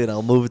deli and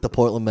I'll move it to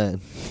Portland,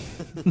 Maine.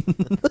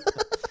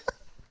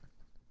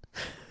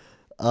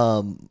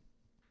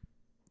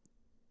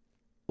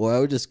 Or I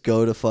would just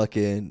go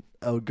to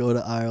I would go to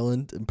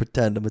Ireland and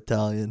pretend I'm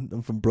Italian.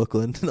 I'm from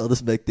Brooklyn, and I'll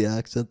just make the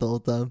accent the whole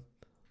time.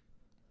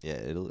 Yeah,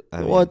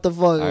 What the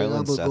fuck?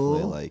 Ireland's I'm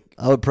definitely cool. like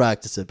I would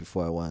practice it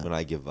before I went. when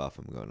I give up,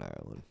 I'm going to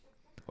Ireland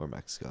or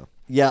Mexico.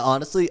 Yeah,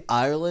 honestly,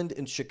 Ireland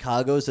and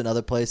Chicago is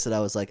another place that I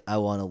was like, I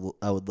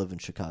would live in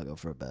Chicago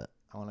for a bit.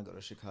 I want to go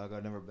to Chicago.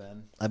 I've never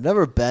been. I've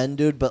never been,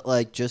 dude, but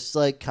like just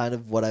like kind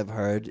of what I've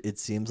heard, it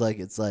seems like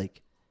it's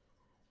like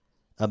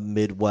a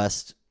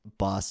Midwest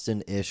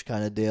Boston-ish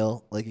kind of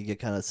deal. Like you get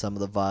kind of some of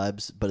the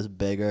vibes, but it's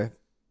bigger,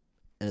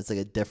 and it's like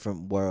a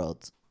different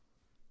world.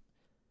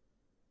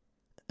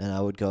 And I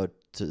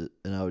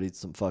would eat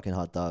some fucking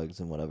hot dogs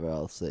and whatever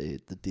else they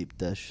eat, the deep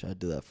dish. I'd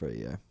do that for a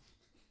year.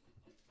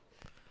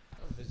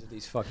 Visit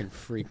these fucking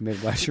freak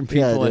Midwestern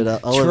Yeah, people dude, and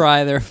I'll-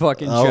 try their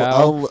fucking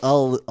chow.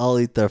 I'll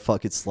eat their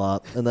fucking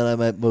slop, and then I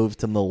might move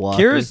to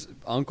Milwaukee. Kira's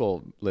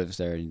uncle lives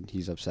there, and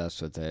he's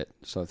obsessed with it.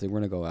 So if they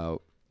want to go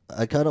out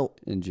I kind of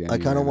in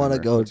January, wanna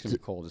go It's gonna to-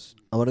 be cold as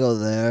I want to go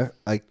there.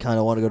 I kind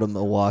of want to go to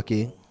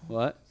Milwaukee.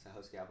 what? It's the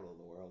house capital of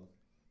the world.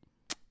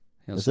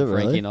 You know, Is some it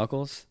really? Frankie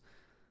Knuckles.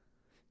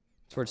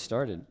 That's where it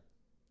started.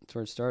 That's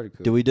where it started.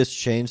 Coop. Do we just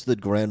change the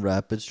Grand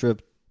Rapids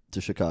trip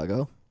to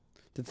Chicago?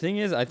 The thing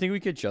is, I think we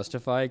could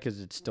justify it because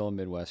it's still a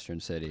Midwestern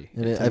city.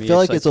 And To I me, feel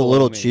like it's a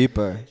little below me.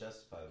 cheaper.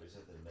 Justify. We just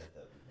have to admit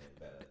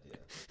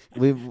that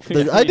we made a bad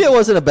idea. The idea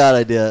wasn't a bad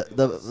idea.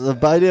 The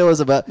idea was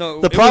about. No,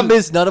 the it problem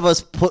was- is none of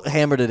us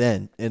hammered it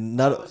in, and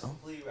I none. took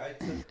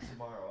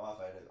tomorrow off.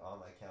 I had it on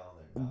my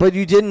calendar. But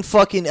you didn't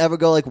fucking ever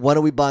go like, when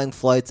are we buying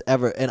flights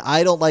ever? And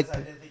I don't like, I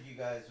didn't think you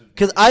guys would.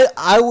 because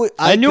I would.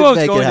 I knew could I was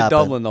make going it to happen.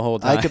 Dublin the whole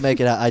time. I could make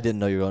it. I didn't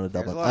know you were going to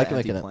There's a Dublin. lot I of can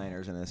make empty it. Happen.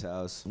 planners in this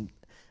house.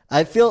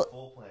 I feel.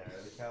 full planner.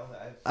 The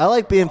calendar, I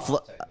like being.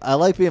 I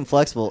like being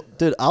flexible,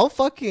 dude. I'll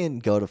fucking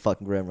go to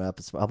fucking Grand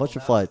Rapids. How much are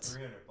flights?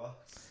 $300.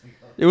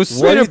 It was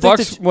What do you think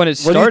 $300 the- when it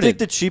What do you started. think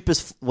the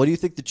cheapest? What do you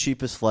think the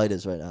cheapest flight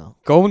is right now?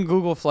 Go and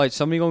Google flights.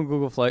 Somebody go and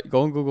Google flight.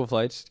 Go and Google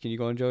flights. Can you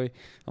go in, Joey?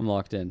 I'm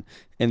locked in.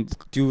 And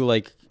do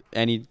like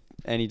any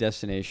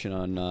destination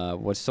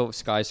on what's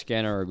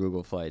Skyscanner or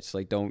Google Flights.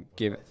 Like don't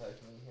give.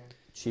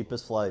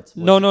 Cheapest flights.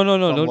 No. from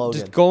Don't Logan.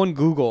 just go and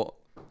Google.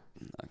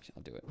 Actually,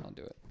 I'll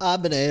do it.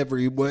 I've been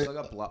everywhere.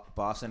 Look up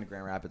Boston to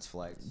Grand Rapids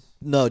flights.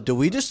 No, do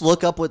we just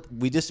look up what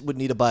we just would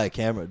need to buy a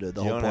camera, dude?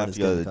 The You whole don't point have is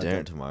to go to getting the dinner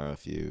content. tomorrow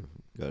if you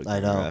go to I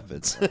Grand know.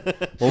 Rapids.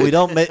 Well, we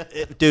don't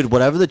make, dude.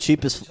 Whatever the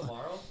cheapest.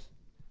 Tomorrow?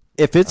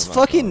 If it's I'm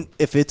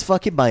not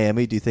fucking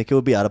Miami, do you think it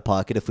would be out of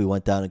pocket if we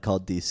went down and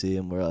called DC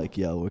and we're like,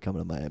 yo, we're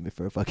coming to Miami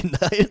for a fucking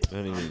night? I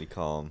don't even need to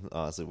call him.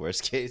 Honestly,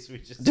 worst case, we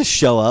just Just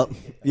show up.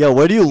 Yo,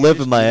 where do you live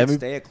in You could Miami?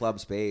 stay at Club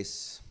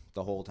Space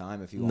the whole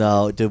time if you want.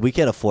 No, dude, we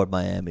can't afford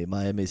Miami.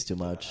 Miami's too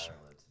much.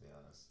 Ireland, to be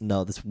honest.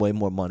 No, that's way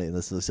more money.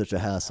 This is such a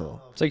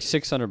hassle. It's like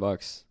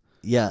 $600.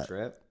 Yeah,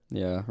 Trip.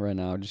 Yeah, right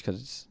now just because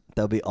it's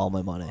that would be all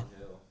my money.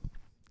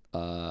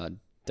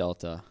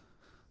 Delta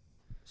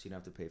So you don't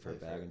have to pay for a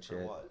Pay bag for- and for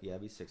shit. what? Yeah,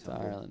 it'd be to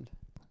 600. Ireland.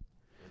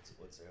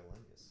 What's Aer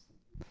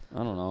Lingus?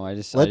 I don't know.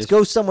 Let's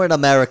go somewhere in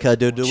America,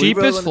 dude. Do we really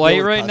Cheapest wanna flight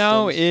deal with right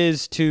now customs?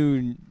 is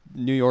to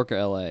New York or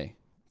LA.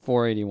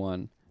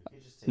 $481.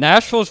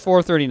 Nashville's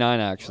 $439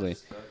 actually.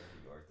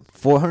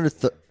 400.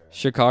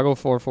 Chicago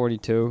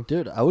 $442.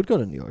 Dude, I would go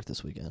to New York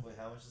this weekend. Wait,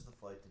 how much is the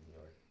flight to New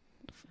York?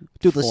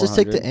 Dude, let's just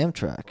take the 400.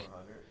 Amtrak.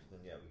 400? Then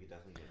yeah, we could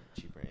definitely get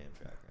a cheaper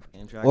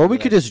Amtrak. Amtrak Or would we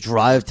be could like just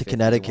drive to 150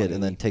 Connecticut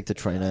and then 180. take the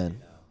train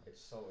in.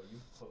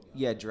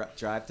 Yeah,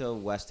 drive to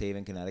West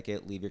Haven,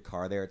 Connecticut. Leave your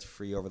car there. It's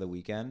free over the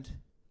weekend.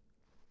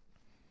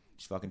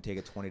 Just fucking take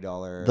a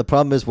 $20. The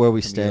problem is where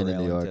we commuter stand in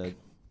rail New York. into-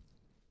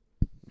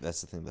 That's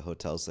the thing. The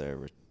hotels there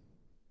are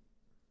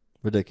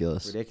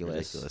Ridiculous.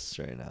 Ridiculous.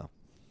 right now.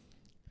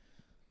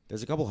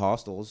 There's a couple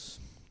hostels.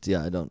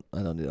 Yeah, I don't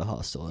need a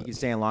hostel. You can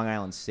stay in Long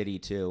Island City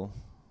too.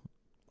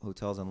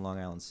 Hotels in Long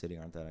Island City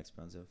aren't that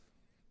expensive.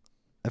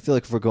 I feel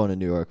like if we're going to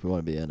New York, we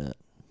want to be in it.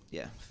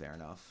 Yeah, fair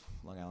enough.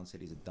 Long Island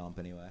City's a dump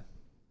anyway.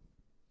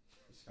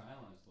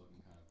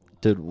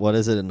 Dude, what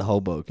is it in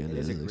Hoboken? It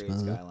is a it great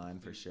expensive? skyline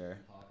for sure.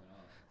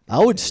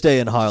 I would stay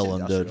in It's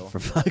Harlem, dude. industrial. For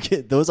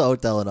fucking those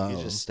hotel in You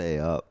Harlem. just stay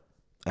up.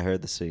 I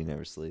heard the city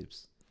never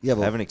sleeps. Yeah, I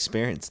but haven't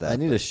experienced that. I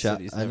need but a the shower.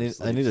 city's I never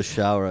need a sleeps.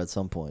 shower at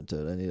some point,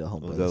 dude. I need a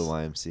home We'll place. go to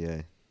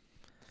YMCA.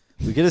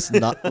 We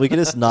could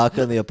just knock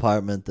on the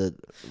apartment that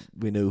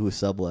we knew who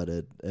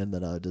subletted, and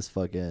then I would just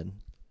fucking.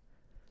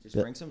 Just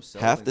Yeah. bring some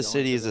soap Half and the go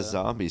city into is a the-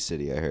 zombie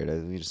city. I heard. I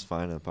think we just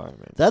find an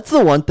apartment. That's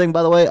the one thing,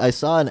 by the way. I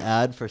saw an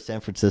ad for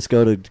San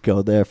Francisco to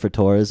go there for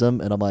tourism,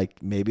 and I'm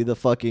like, maybe the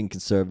fucking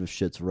conservative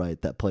shit's right.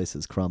 That place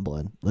is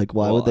crumbling. Like,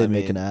 why Well, would they I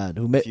make an mean, ad?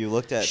 Who If you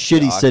looked at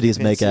shitty the cities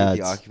make occupancy- ads?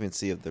 The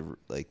occupancy of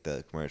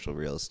the commercial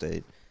real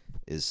estate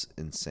is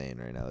insane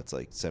right now. It's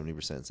like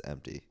 70% is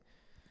empty.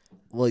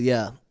 Well,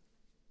 yeah.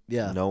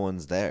 No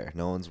one's there.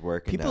 No one's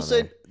working. People down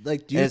say there.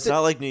 like, do you? And it's thi-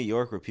 not like New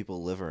York where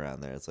people live around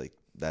there. It's like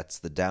that's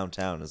the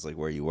downtown is like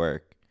where you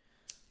work.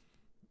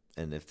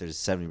 And if there's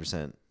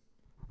 70%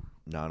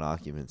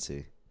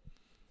 non-occupancy,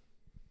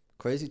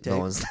 crazy take. no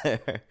one's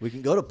there. We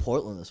can go to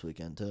Portland this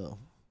weekend too.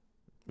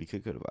 We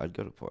could go to. I'd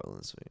go to Portland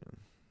this weekend.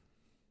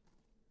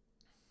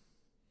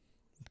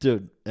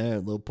 Dude,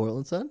 Aaron, little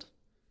Portland send?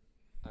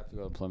 I have to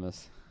go to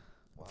Plymouth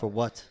For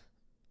what?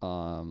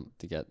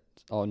 to get.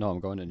 Oh no, I'm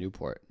going to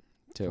Newport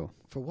too.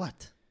 For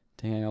what?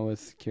 To hang out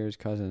with Kira's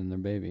cousin and their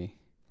baby.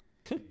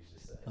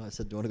 Oh, I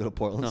said, do you want to go to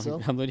Portland No, still?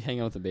 I'm literally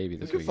hanging out with the baby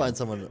We this could weekend. find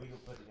someone. We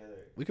could put together.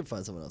 We could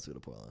find someone else to go to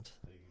Portland.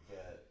 We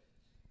could get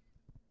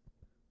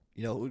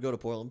You know who would go to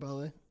Portland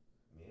probably?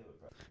 me.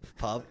 Would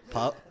probably.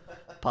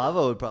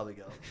 Pavo would probably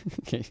go.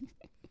 Okay.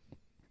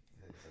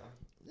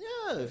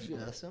 Yeah, if you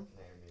ask him.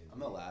 I'm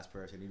the last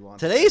person you'd want.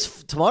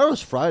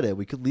 Tomorrow's Friday.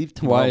 We could leave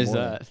tomorrow. Why is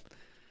morning. that?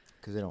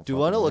 Because they don't. Do you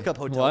want to look up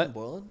hotels What? in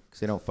Portland? Because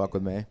they don't fuck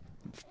with me.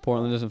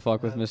 Portland doesn't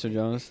fuck with Mr.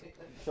 Jones.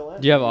 Do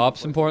you have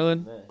ops in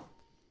Portland?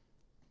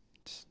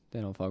 They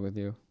don't fuck with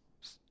you.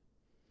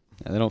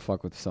 Yeah, they don't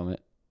fuck with Summit.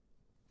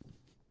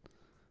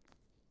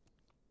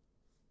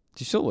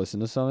 Do you still listen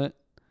to Summit?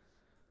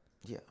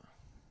 Yeah.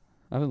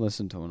 I haven't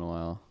listened to him in a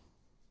while.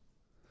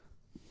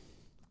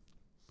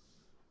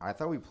 I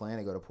thought we planned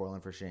to go to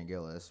Portland for Shane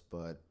Gillis,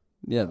 but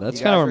Yeah, that's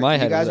you kind of guys where were- my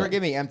head You guys is were at.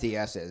 giving me empty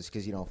S's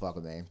because you don't fuck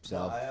with me. So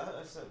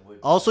I said would.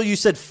 Also, you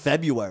said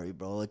February,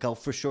 bro. Like, I'll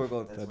for sure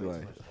go in That's way February.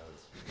 too much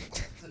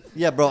notice.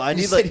 Yeah, bro. I you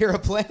need said like you're a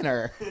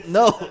planner.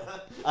 no.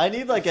 I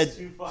need like a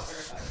Too far.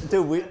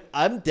 dude.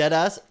 I'm dead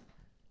ass.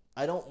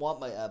 I don't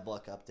want my ad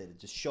block updated.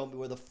 Just show me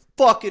where the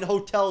fucking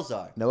hotels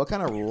are. Know what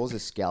kind of rules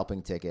is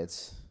scalping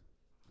tickets?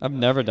 I've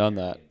never done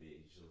that.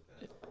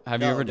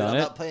 Have you No, ever dude, done I'm it?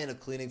 not paying a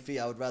cleaning fee.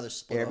 I would rather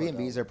split.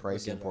 Airbnbs a are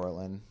pricey in hotel.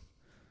 Portland.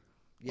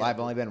 Yeah, I've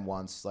only been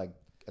once, like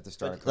at the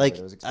start of COVID. like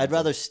it was I'd expensive.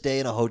 rather stay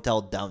in a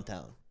hotel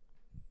downtown.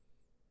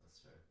 That's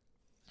fair.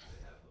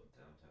 They have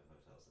downtown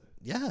hotels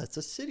there. Yeah, it's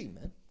a city,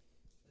 man.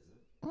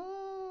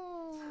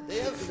 They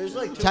have. There's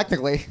like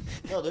Technically,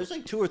 there's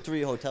like 2 or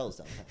 3 hotels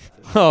downtown.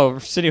 Oh,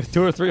 city with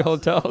 2 or 3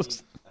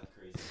 hotels. A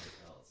crazy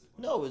hotels.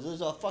 No, there's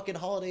a fucking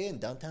Holiday Inn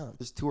downtown.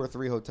 there's 2 or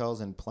 3 hotels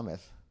in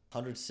Plymouth.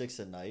 106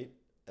 a night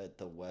at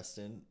the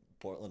Westin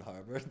Portland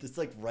Harbor. It's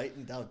like right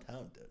in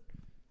downtown, dude.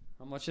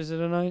 How much is it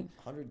a night?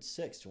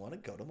 106. Do you want to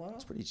go tomorrow?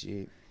 It's pretty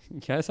cheap. You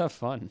guys have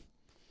fun.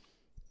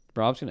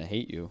 Rob's gonna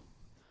hate you.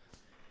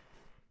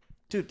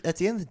 Dude, at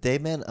the end of the day,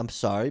 man, I'm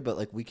sorry, but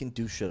like we can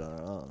do shit on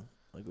our own.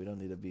 Like we don't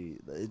need to be.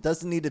 It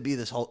doesn't need to be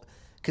this whole.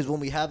 Because when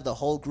we have the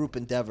whole group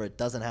endeavor, it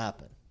doesn't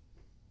happen.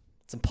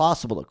 It's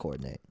impossible to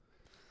coordinate.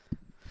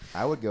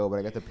 I would go, but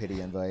I got the pity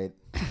invite.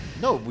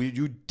 No,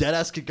 you dead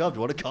ass could come. Do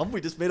you want to come?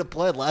 We just made a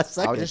plan last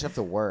I second. would just have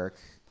to work,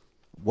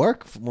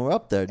 Work when we're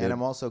up there, dude. and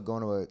I'm also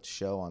going to a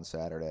show on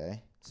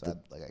Saturday, so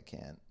I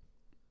can't.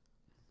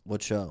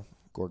 What show?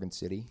 Gorgon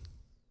City.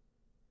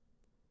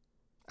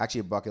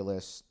 Actually, a bucket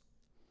list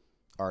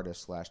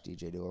artist /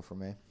 DJ duo for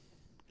me.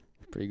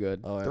 Pretty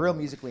good. Oh, They're real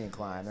musically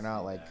inclined. They're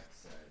not like.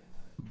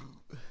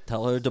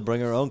 Tell her to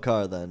bring her own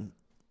car then.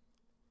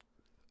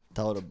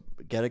 Tell her to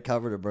get it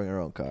covered or bring her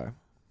own car.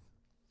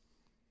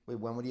 Wait,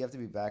 when would you have to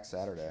be back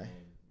Saturday?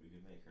 We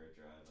could make her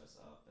drive us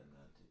up and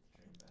then take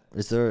the train back.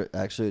 Is there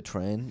actually a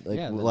train? Like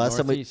yeah, the last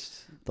time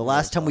Northeast. the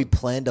last time we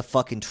planned a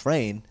fucking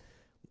train,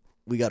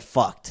 we got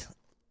fucked.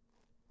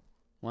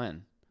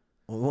 When?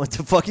 We went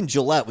to fucking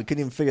Gillette. We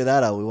couldn't even figure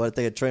that out. We wanted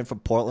to take a train from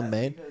Portland,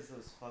 Maine. Because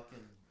those fucking.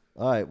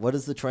 All right, what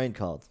is the train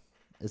called?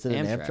 Is it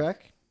an Amtrak. Amtrak?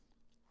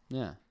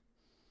 Yeah.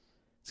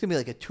 It's gonna be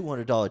like a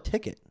 $200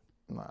 ticket.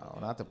 No,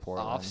 not to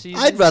Portland. Off season.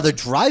 I'd rather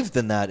drive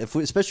than that.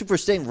 Especially if we're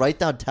staying right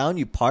downtown,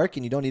 you park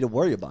and you don't need to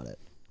worry about it.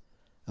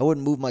 I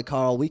wouldn't move my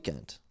car all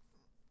weekend.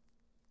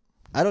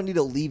 I don't need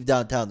to leave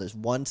downtown. There's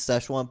one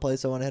Szechuan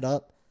place I want to hit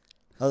up.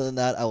 Other than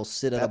that, I will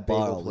sit at a That bar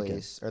bagel all weekend.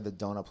 place or the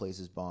donut place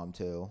is bomb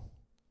too.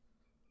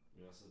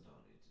 We also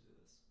don't need to do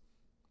this.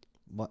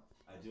 What?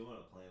 I do want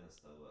to plan this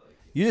though, but like.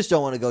 You just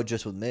don't want to go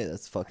just with me.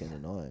 That's fucking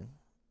annoying.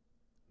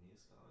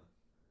 He's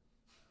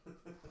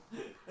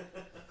going.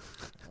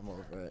 I'm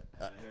over it.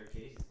 I heard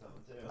Casey's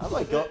coming too. I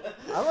might go.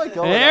 I might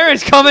go. And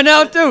Aaron's coming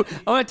out too.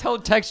 I'm gonna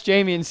text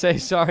Jamie and say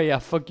sorry. Yeah,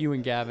 fuck you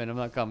and Gavin. I'm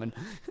not coming.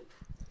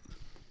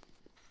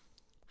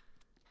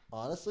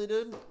 Honestly,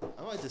 dude,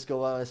 I might just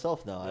go by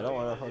myself now. I don't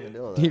want to fucking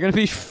deal with You're it. gonna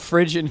be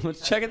frigid.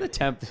 Let's check at the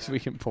temp this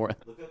week in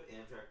Portland. Look up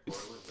Amtrak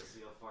Portland to see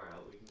how far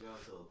out we can go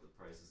until the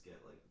prices get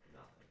like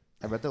nothing.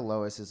 I bet the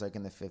lowest is like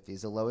in the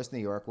 50s. The lowest New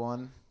York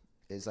one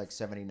is like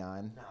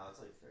 79. No, it's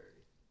like 30.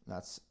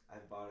 That's I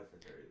bought it for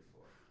 30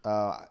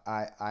 before.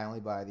 I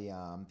only buy the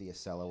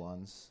Acela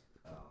ones.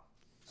 Oh.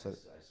 So I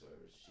swear it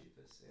was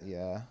cheapest. Yeah.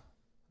 yeah.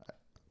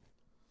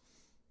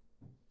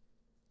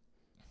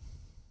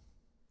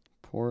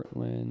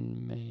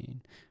 Portland,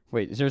 Maine.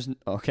 Wait, there's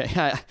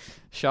okay.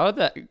 Shout out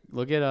that.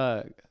 Look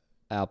at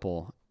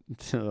Apple.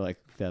 Like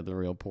that, the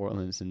real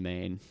Portland's in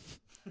Maine.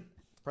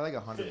 Probably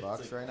like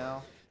 $100 right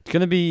now. It's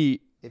gonna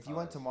be If you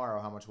went tomorrow,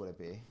 how much would it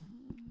be?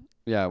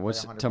 yeah.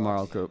 What's $100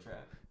 tomorrow, Coop? Amtrak.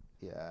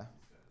 Yeah.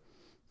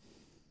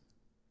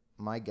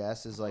 My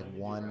guess is like When you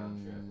do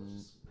round trip, one. we'll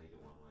just make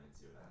it one way and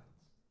see what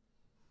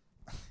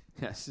happens.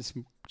 Yes, just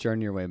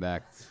journey your way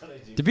back. That's what I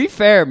do. To be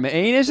fair,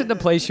 Maine isn't the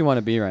place you want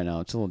to be right now.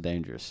 It's a little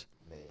dangerous.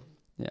 Maine.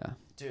 Yeah.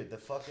 Dude,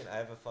 I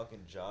have a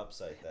fucking job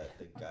site that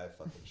the guy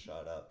fucking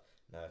shot up.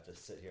 Now I have to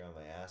sit here on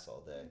my ass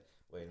all day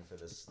waiting for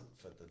the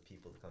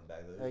people to come back.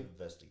 There's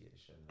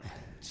investigation.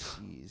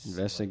 Jeez.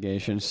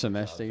 Investigation,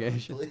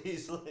 semestigation.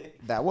 Please, like.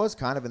 That was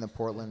kind of in the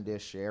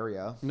Portland-ish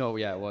area. No,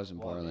 yeah, it was in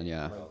Portland.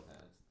 Yeah.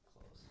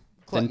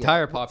 The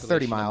entire population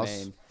 30 of miles.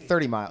 Maine.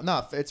 30 miles.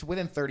 No, it's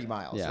within 30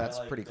 miles. Yeah. That's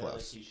pretty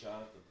close. He shot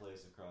up the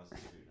place across the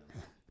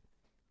street.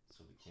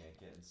 So we can't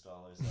get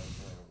installers out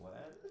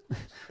there.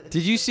 What?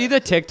 Did you see the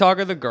TikTok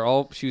of the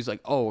girl? She was like,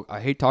 "Oh, I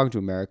hate talking to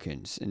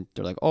Americans," and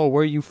they're like, "Oh,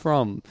 where are you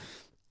from?"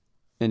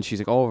 And she's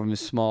like, "Oh, from a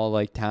small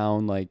like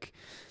town like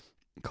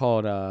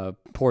called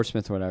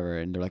Portsmouth or whatever."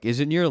 And they're like, "Is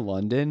it near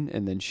London?"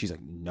 And then she's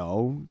like,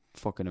 "No,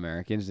 fucking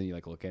Americans." And you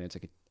like look at it, it's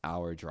like an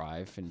hour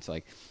drive, and it's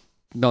like,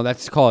 "No,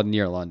 that's called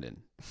near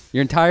London.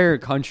 Your entire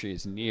country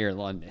is near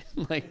London.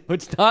 Like,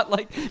 it's not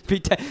like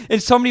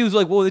and somebody was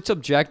like, "Well, it's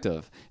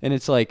objective," and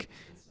it's like,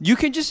 you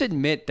can just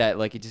admit that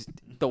like it just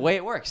the way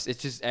it works.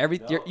 It's just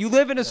you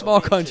live in a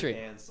small country.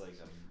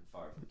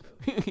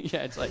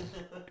 Yeah, it's like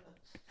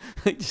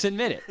just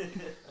admit it.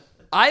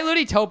 I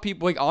literally tell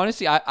people, like,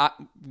 honestly, I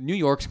New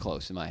York's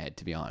close in my head,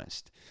 to be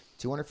honest.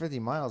 250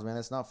 miles, man.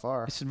 That's not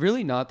far. It's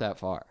really not that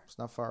far. It's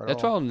not far at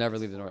That's why all. I'll never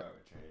leave the North.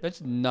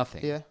 That's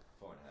nothing. Yeah.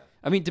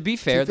 I mean, to be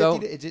fair, though.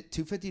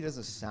 250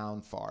 doesn't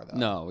sound far, though.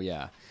 No,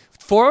 yeah.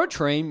 4-hour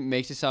train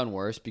makes it sound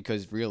worse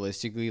because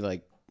realistically,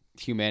 like,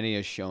 humanity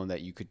has shown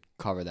that you could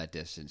cover that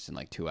distance in,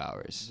 like, 2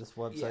 hours. This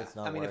website's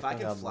not I mean, if I working,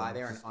 can I'm fly not-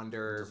 there in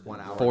under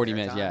 1 hour. 40 air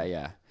minutes, time,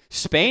 yeah.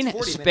 Spain, It's 40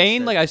 minutes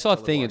Spain. to- Like I saw a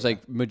to thing. It's LaGuardia.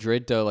 like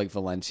Madrid to like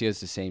Valencia is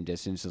the same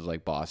distance as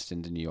like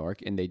Boston to New York,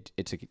 and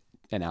it's like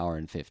an hour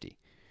and 50.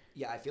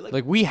 Yeah, I feel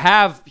Like we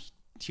have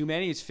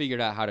humanity has figured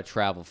out how to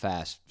travel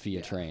fast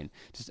via train.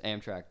 Just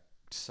Amtrak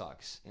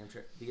sucks.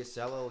 the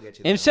Acela will get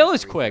you there Amtrak in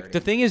is quick. 3:30. The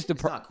thing is,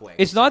 It's not quick.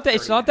 It's not like that.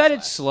 It's 30 not that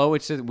minutes it's less. slow.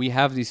 It's that we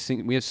have these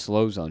things. We have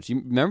slow zones.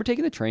 You remember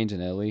taking the trains in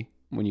Italy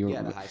when you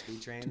Yeah, were? the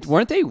high-speed trains.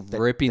 Weren't they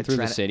ripping through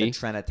the city? The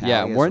Trenitalia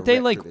Yeah, weren't they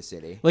rip like through the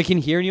city? like in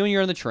here? You know, when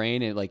you're on the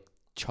train and it like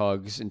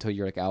chugs until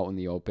you're like out in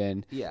the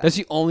open. Yeah. That's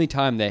the only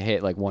time they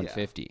hit like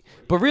 150.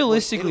 But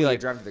realistically, Italy, like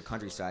you drive to the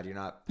countryside, you're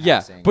not. yeah,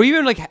 passing. but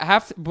even like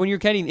when you're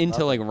getting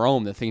into like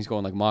Rome, the thing's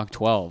going like Mach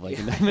 12, like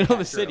in the middle of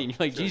the city, and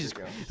you're like, Jesus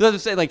Christ. So I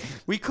was saying, like,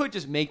 we could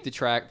just make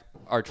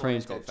our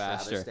trains go into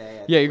faster. Travis Day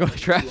at Yeah, you go to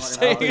Travis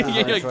Day, 200 and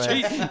you're miles.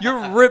 like, "Gee,"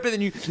 you're ripping,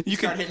 and you Start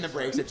can hitting the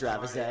brakes at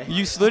Travis Day.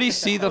 you literally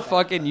see the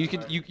fucking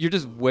you're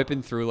just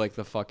whipping through like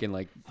the fucking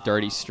like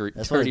dirty street,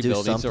 That's why they dirty do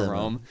buildings of something,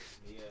 Rome.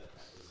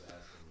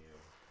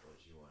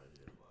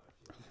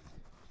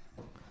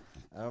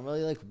 I don't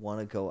really like want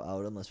to go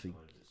out unless we.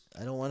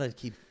 I don't want to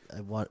keep.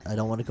 I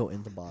don't want to go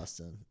into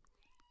Boston.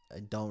 I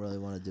don't really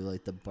want to do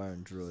like the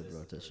Burn Druid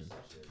rotation.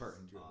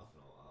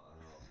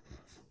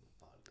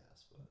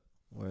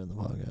 We're in the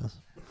podcast.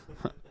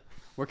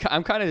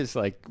 I'm kind of just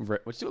like,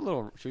 let's do a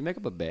little. Should we make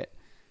up a bit?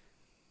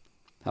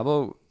 How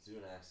about? Do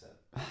an accent.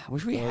 I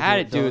wish we Don't had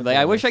do- it, don't dude. do Like,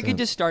 I an wish I could accent.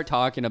 just start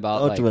talking about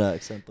Don't like, do an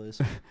accent, please.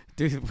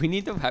 dude. We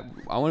need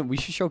to. We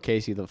should show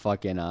Casey the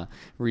fucking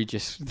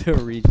Regis. The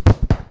Regis.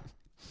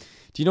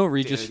 Do you know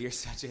Regis? Dude, you're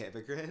such a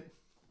hypocrite.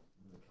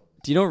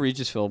 Do you know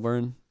Regis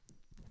Philburn?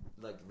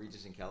 Like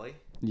Regis and Kelly.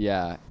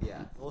 Yeah.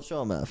 Yeah. We'll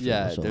show them after.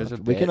 Yeah, We'll show 'em there's a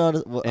after. We bit, can.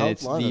 and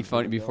it's the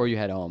funny before you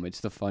head home. It's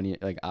the funny.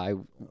 Like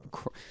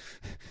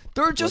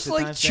they're just the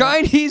like timestamp?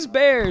 Chinese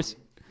bears.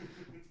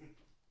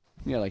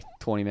 Yeah, like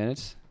 20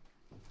 minutes.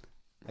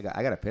 I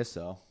got to piss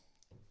though.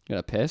 You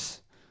got to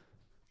piss.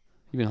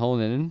 You been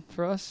holding it in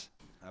for us?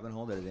 I've been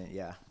holding it in,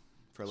 yeah,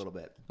 for a little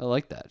bit. I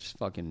like that. Just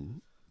fucking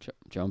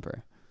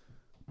jumper.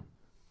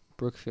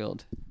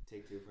 Brookfield.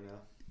 Take 2 for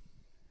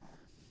now.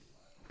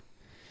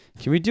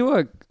 Can we do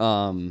a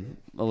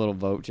little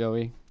vote,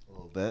 Joey? A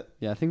little bit.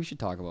 Yeah, I think we should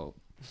talk about.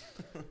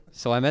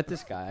 So I met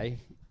this guy,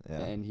 Yeah.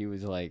 and he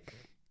was like,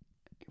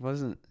 he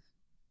wasn't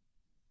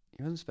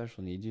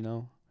special needs, you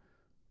know,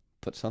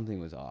 but something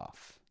was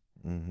off.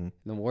 Mm-hmm. And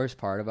the worst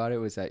part about it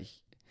was that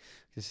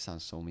this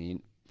sounds so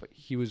mean, but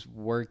he was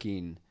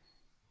working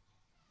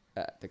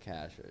at the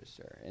cash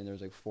register, and there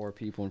was like 4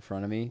 people in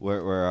front of me.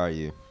 Where are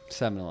you?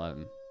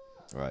 7-Eleven.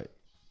 Right.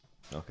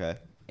 Okay.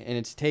 And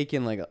it's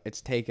taken a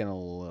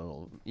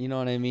little, you know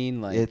what I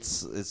mean? Like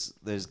It's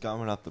there's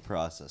gumming up the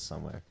process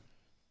somewhere.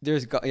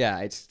 there's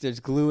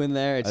glue in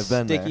there. It's I've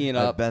been sticking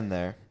there. it I've up. been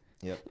there.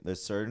 Yep.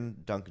 There's certain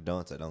Dunkin'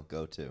 Donuts I don't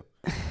go to,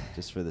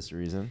 just for this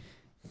reason.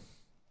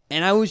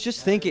 And I was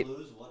just thinking,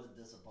 What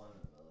a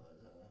disappointment.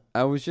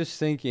 I was just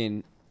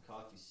thinking,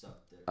 Coffee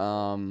sucked.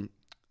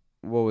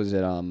 what was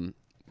it?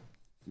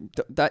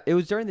 That it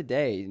was during the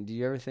day. Do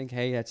you ever think,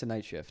 hey, that's a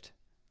night shift?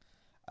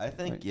 I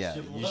think Right. yeah.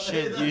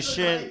 You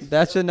should.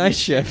 That's a night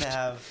shouldn't shift.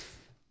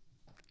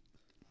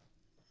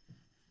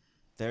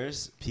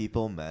 There's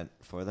people meant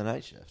for the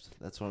night shift.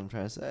 That's what I'm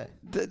trying to say.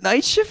 The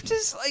night shift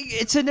is like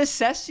it's a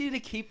necessity to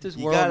keep this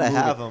You world gotta moving.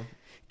 have them.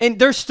 And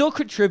they're still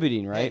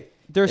contributing, right? Hey,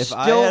 they're if still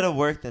I had to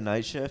work the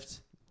night shift,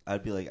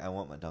 I'd be like, I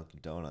want my Dunkin'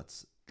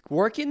 Donuts.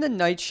 working the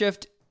night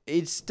shift.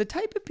 It's the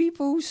type of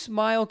people who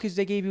smile because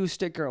they gave you a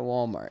sticker at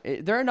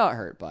Walmart. They're not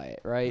hurt by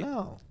it, right?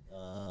 No.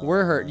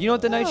 We're hurt. You know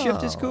what the night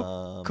shift is,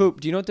 Coop? Coop,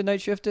 do you know what the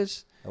night shift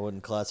is? I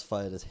wouldn't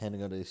classify it as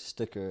handing out a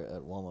sticker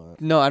at Walmart.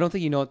 No, I don't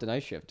think you know what the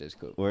night shift is,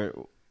 Coop.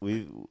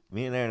 Me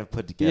and Aaron have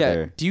put Yeah.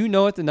 together Do you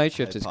know what the night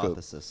shift is, Coop?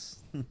 hypothesis.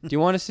 Do you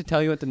want us to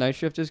tell you what the night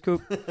shift is,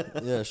 Coop? Do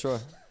Yeah, sure.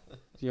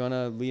 you want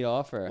to lead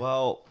off or?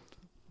 Well,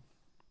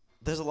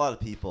 there's a lot of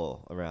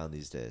people around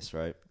these days,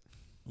 right?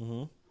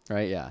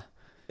 Right? Yeah.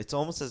 It's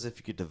almost as if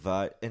you could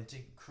divide and to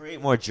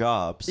create more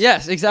jobs.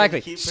 Yes,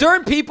 exactly. keep it-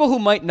 Certain people who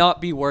might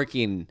not be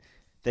working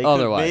They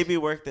otherwise. could maybe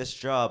work this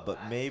job, but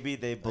maybe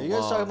they Are belong. you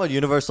guys talking about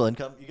universal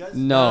income? You guys?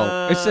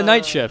 No, it's the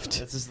night shift.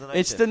 This is the night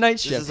It's shift. the night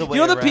This shift. is the You way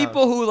know the around.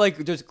 people who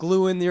like just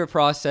glue in your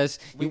process.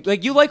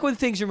 You like when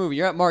things are moving.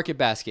 You're at Market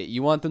Basket.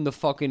 You want them to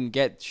fucking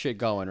get shit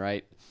going,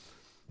 right?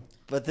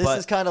 But this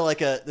is kind of like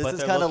a. This But is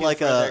they're kind of looking like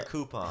for a. their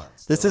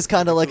coupons. This They're is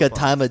kind of looking like for a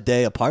time coupons. of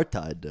day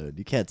apartheid, dude.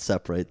 You can't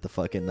separate the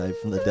fucking night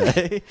from the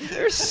day.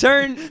 There's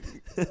certain.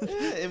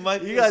 It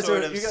might be you guys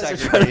sort are. of You guys are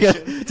trying to.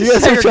 segregation. You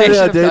guys are trying Segregation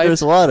to of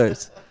dangerous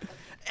waters.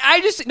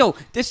 I just no.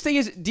 This thing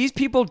is these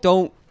people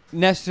don't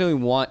necessarily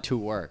want to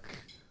work.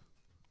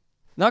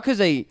 Not because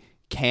they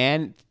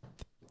can.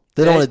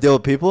 They don't want to deal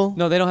with people.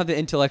 No, they don't have the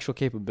intellectual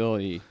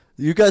capability.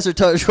 You guys are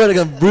trying to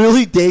go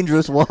really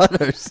dangerous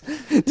waters.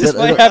 This That-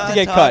 might I have don't- to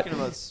get We're not cut. talking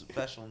about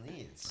special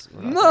needs.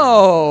 We're not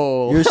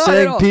No, You're not at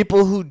saying all.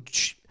 people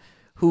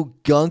who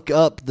gunk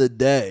up the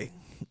day.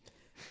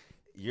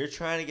 You're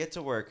trying to get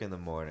to work in the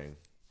morning.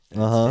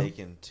 And Uh-huh. It's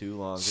taking too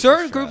long. 'cause Certain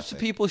there's groups of traffic.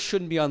 people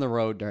shouldn't be on the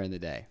road during the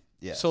day.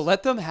 Yes. So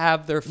let them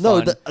have their fun.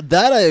 No,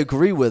 that I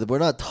agree with. We're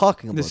not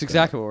talking about This is that.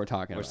 exactly what we're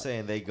talking We're about.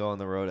 saying they go on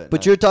the road at But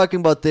night. you're talking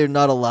about they're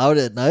not allowed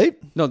at night?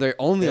 No, they're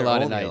only They're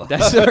allowed only at night. allowed.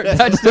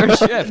 That's their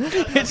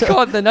shift. It's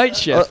called the night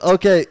shift.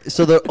 Okay,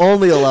 so they're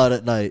only allowed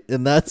at night,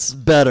 and that's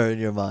better in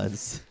your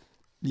minds.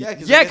 yeah,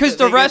 Yeah, because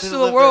the rest of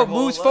the world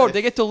moves forward. Life.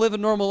 They get to live a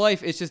normal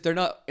life. It's just they're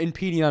not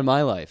impeding on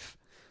my life.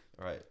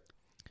 Right.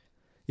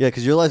 Yeah,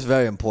 because your life's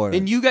very important.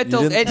 And you get to-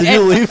 didn't- and- did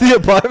you and- leave the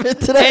apartment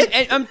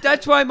today? And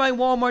that's why my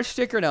Walmart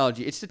sticker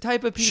analogy. It's the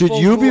type of people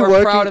Should you who be are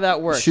working? proud of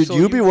that work. Should So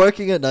you be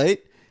working at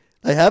night?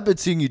 I have been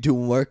seeing you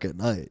doing work at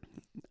night.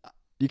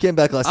 You came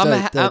back last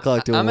night, 10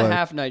 o'clock doing I'm work. a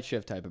half night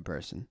shift type of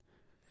person.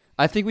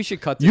 I think we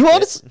should cut this. You bit.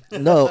 honest?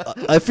 No,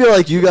 I feel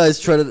like you guys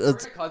try to. We're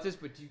gonna cut this,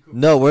 but you could.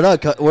 No, we're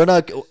not. We're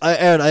not.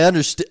 Aaron, I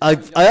understand.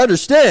 I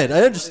understand.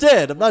 I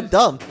understand. I'm not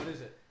dumb. What is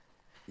it?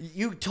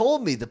 You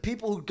told me the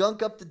people who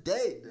gunk up the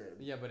day. Dude.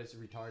 Yeah, but it's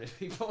retarded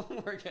people who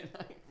work at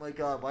night. My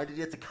God, why did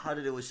you have to cut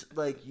it? It was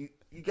like you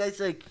guys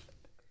like.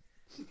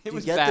 It do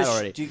was you get bad the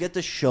already. Do you get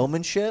the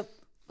showmanship?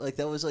 Like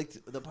that was like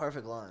the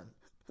perfect line,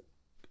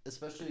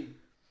 especially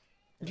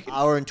an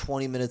hour and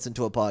 20 minutes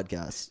into a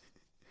podcast.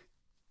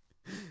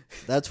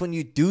 That's when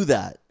you do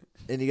that,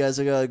 and you guys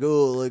are like,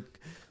 "Oh, like,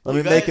 let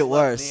me make it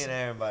worse." Me and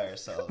Aaron by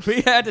ourselves.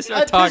 We had to I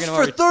start talking pissed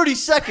about for 30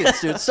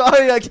 seconds, dude.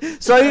 Sorry,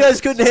 sorry you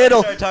guys couldn't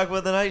handle. Start talking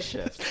about the night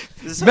shift.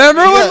 This is-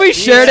 Remember when we Me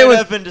shared and it Aaron with?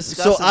 have been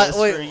discussing this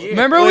for a year.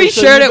 Remember we Wait,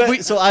 so shared you it.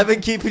 guys- so I've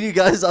been keeping you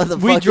guys on the.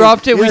 We fucking,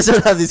 dropped it. You guys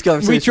don't have these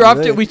conversations. We dropped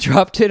with it. me. We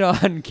dropped it on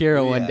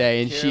Kira one Yeah,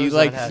 day, and Kira she was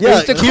like. unhappy. it Yeah,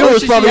 was the Kira was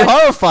closest she probably had-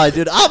 horrified,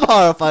 dude. I'm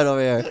horrified over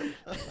here.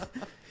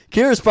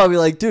 Kira's probably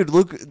like, dude,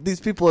 look, these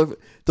people are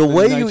the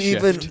way night you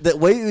shift. the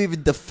way you even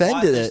Why?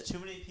 defended There's it. too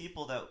many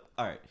people that.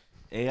 All right,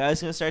 AI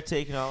is gonna start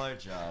taking all our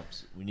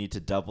jobs. We need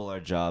to double our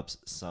jobs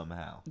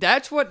somehow.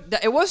 That's what.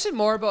 It wasn't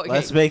more about.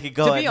 Let's make it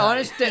go To at be night.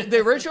 honest, the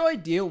original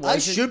idea was. I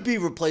should be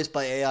replaced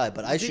by AI,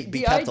 but I should be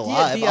the kept idea-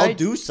 alive. the I'll idea-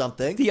 do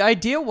something. The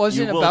idea You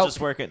wasn't will about. just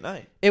work at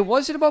night. It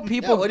wasn't about Yeah,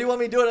 people. what do you want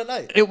me doing at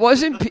night? It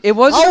wasn't. It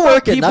wasn't I'll about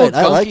work at people night.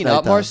 I like gunking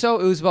up more nighttime. so.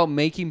 It was about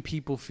making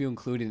people feel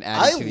included and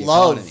adding I to the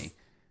love- economy.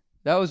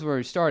 That was where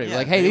it started. Yeah,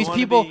 like, hey, they these wanna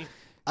people. be-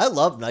 I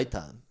love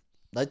nighttime.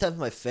 Nighttime's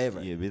my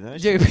favorite. You'd be the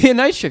night You shift. could be a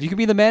night shift. You could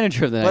be the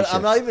manager of the night But shift.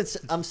 I'm not even.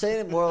 I'm saying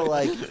it more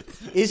like,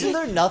 isn't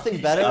there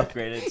nothing better?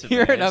 Upgraded to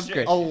You're an manager.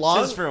 upgrade. A long,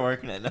 Just for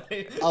working at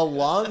night. a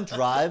long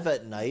drive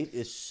at night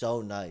is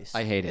so nice.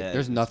 I hate it. Yeah,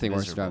 There's it's nothing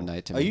worse miserable. than driving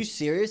night to Are me. you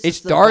serious? It's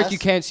the dark. best? You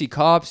can't see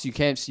cops. You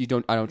can't.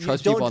 I don't You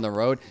trust don't- people on the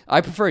road.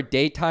 I prefer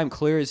daytime,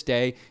 clear as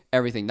day.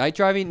 Everything. Night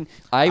driving.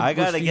 I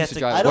gotta refuse get to to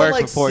drive. I don't work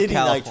like before city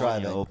night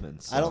California driving.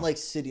 opens. I don't so. like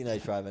city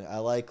night driving. I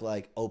like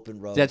open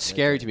roads. That's like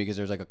scary that. to me because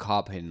there's like a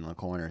cop hidden in the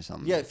corner or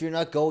something. Yeah, if you're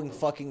not going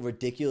fucking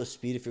ridiculous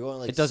speed, if you're going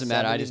like it doesn't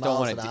matter. I 70 just don't miles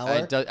want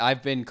an to. hour-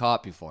 I've been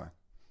caught before.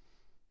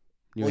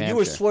 New Well, you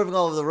were Hampshire. swerving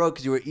all over the road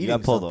because you were eating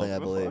got pulled something, I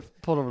over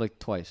believe. Pulled over like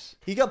twice.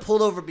 He got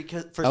pulled over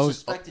because for I was-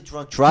 suspected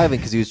drunk driving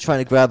because he was trying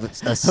to grab a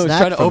I was snack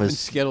trying to from open his.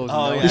 Skittles.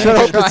 Oh, and yeah. I was You're trying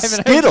to open driving,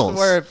 I Skittles.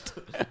 swerved.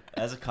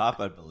 As a cop,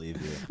 I'd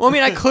believe you. Well, I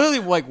mean, I clearly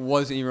like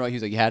wasn't even right. He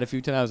was like, "You had a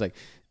few tonight." I was like,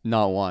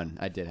 "Not one.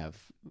 I did have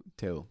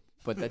two,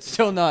 but that's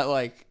still not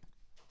like."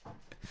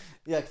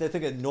 Yeah, because I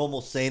think a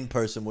normal sane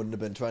person wouldn't have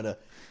been trying to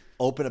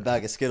open a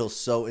bag of Skittles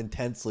so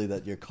intensely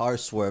that your car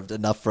swerved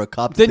enough for a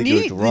cop to The think you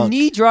knee, were the drunk.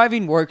 knee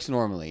driving works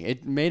normally.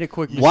 It made a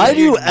quick. Why mistake.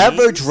 do you Your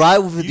ever knees?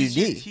 drive with your Use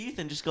your knee? teeth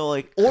and just go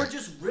like. Or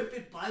just rip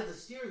it by the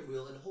steering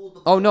wheel and hold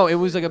the. Oh no! It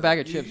was like a bag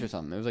of chips or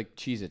something. It was like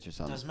Cheez-Its or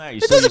something. Doesn't matter.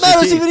 It doesn't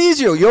matter. It's even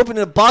easier. You open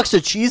a box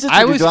of Cheez-Its when I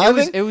you're was.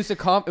 driving. It was a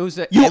comp. It was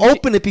a. You empty-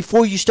 open it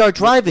before you start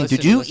driving. Listen,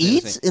 Did you listen,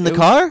 eat listen. in the It was-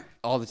 car?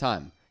 all the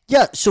time.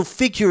 Yeah, so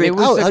figure it,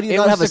 was out. the, How do you it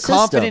not was have a the system?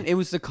 confident. It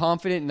was the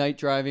confident night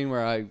driving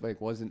where I like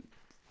wasn't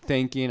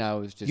thinking. I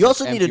was just. You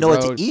also need to empty know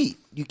what road. to eat.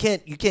 You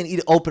can't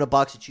eat open a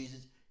box of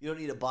cheeses. You don't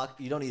need a box.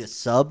 You don't need a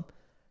sub.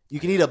 You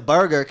can eat a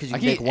burger because you I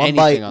can can take eat one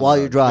anything bite on while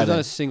the you're road. There's driving. not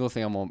a single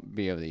thing I won't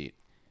be able to eat.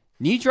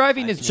 Knee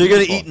driving is So you're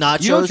gonna beautiful. eat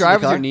nachos You don't in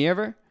drive the with car? your knee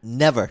ever?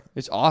 Never.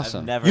 It's awesome.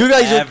 I've never You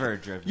guys ever are,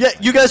 driven. yeah,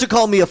 you guys are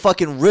calling me a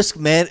fucking risk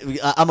man.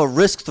 I'm a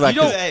risk threat. You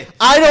don't- 'cause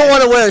I don't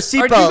want to wear a Are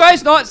seatbelt. you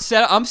guys not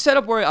set up? I'm set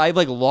up where I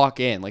like lock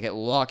in. Like it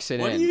locks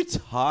it What in. are you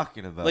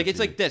talking about? Like it's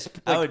dude? like this.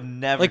 I Like, would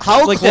never. like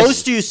How like close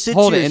this. do you sit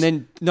Hold to it your and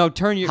then no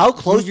turn your. How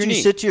close move your do you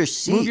knee. sit to your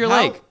seat? Move your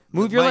How- leg.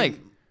 Move your leg.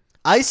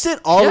 I sit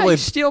all Yeah, the way. you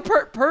steal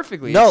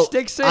perfectly. No, It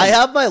sticks in. I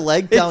have my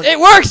leg down. It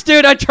works,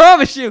 dude. I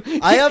promise you.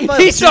 I have my-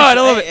 He saw it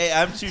a little bit. Hey,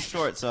 I'm too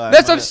short, so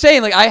That's what I'm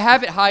saying. Like I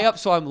have it high up,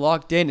 so I'm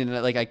locked in, and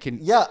like I can.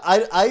 Yeah,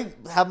 I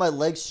have my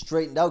legs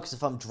straightened out because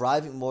if I'm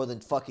driving more than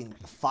fucking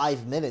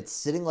 5 minutes,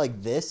 sitting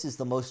like this is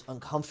the most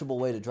uncomfortable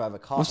way to drive a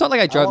car. Well, it's not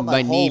like I drive want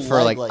my knee whole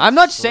for leg, like. I'm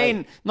not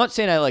straight.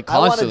 saying I like I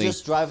want to constantly.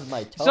 just drive with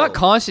my toe. It's not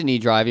constant knee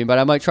driving, but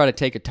I might try to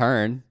take a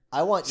turn.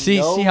 I want See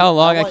no, how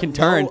long I want can no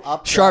turn.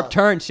 up, Sharp down.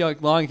 turn. See how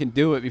long I can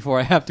do it before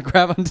I have to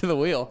grab onto the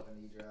wheel.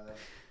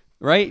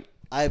 Right?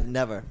 I've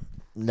never.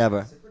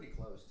 Pretty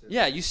close too.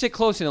 Yeah, you sit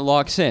close and it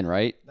locks in,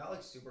 right? Not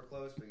like super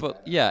close,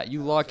 But yeah,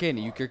 you lock in.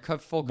 You can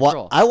cut full What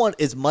control. I want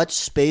as much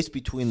space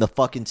between the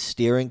fucking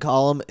steering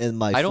column and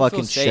my I don't fucking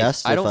feel safe.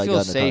 chest. I if don't I feel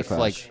got in a car safe. crash.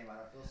 Like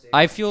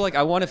I feel like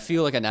I want to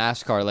feel like a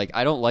NASCAR. Like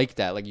I don't like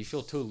that. Like you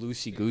feel too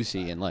loosey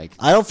goosey and like.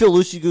 I don't feel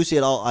loosey goosey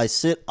at all. I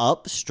sit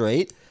up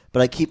straight,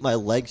 but I keep my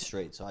legs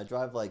straight, so I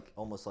drive like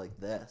almost like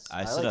this.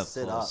 I like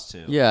sit up close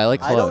too. Yeah, I like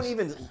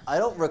close. I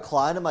don't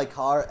recline in my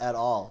car at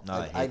all. No, I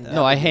Like, hate that.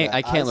 No, I never hate- do that.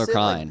 I can't sit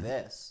recline. Like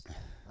this.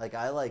 Like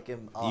I like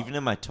him up. Even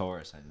in my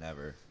Taurus, I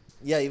never.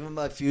 Yeah, even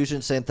my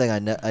Fusion, same thing. I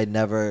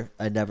never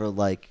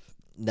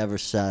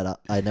sat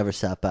up. I never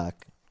sat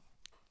back.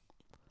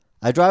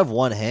 I drive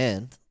one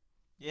hand.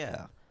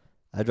 Yeah.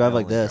 I drive I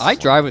like only this. I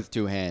drive with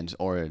two hands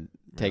or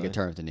take a Really?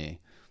 turn with the knee.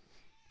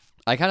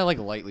 I kind of like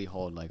lightly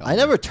hold like. I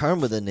never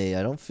turn with a knee.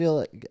 I don't feel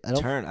like I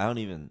don't. Turn. I don't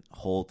even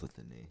hold with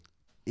the knee.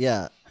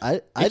 Yeah,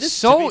 I It's just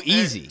so to be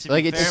fair- easy. to be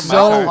Like fair, it's my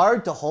so. car-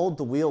 hard to hold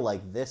the wheel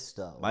like this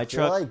though. My I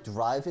feel truck- like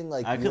driving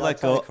like I you're could not let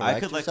trying go. to I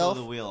correct could let yourself. go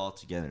of the wheel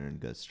altogether and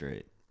go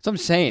straight. That's what I'm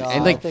saying. No,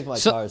 And I like, think my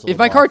so car's a if little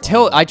my car off on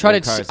tilt, that. I try Your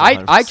to. car's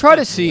I try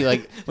to 100%. see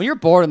like when you're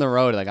bored on the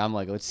road. Like I'm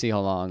like, let's see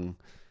how long.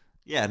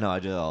 Yeah, no, I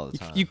do that all the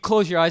time. You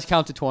close your eyes,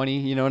 count to 20.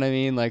 You know what I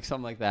mean? Like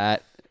something like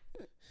that.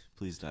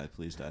 Please die,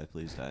 please die,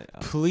 please die. Oh,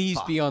 Please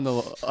fuck. be on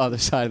the other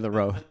side of the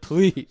road.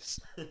 Please.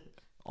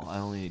 Oh, I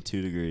only need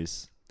 2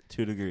 degrees.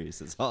 2 degrees.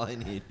 That's all I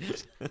need.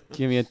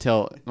 Give me a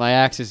tilt. My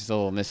axis is a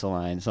little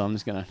misaligned, so I'm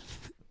just gonna.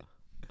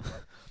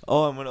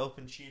 Oh, I'm gonna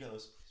open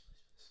Cheetos.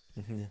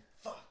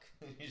 Fuck.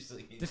 You just,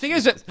 like, The thing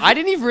is that I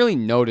didn't even really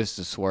notice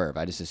the swerve.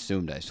 I just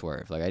assumed I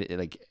swerved.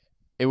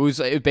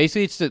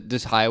 Basically it's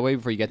this highway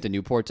before you get to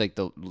Newport. It's like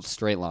the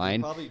straight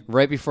line probably-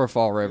 right before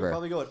Fall You're River.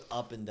 probably going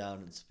up and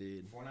down in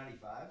speed.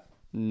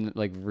 495.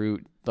 Like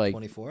route like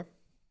 24.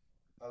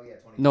 Oh yeah,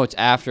 20. no, it's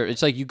after.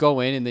 It's like you go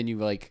in and then you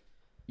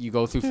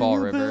go through Fall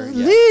River.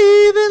 Yeah.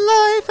 Leaving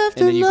life after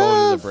And then you go to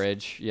love. the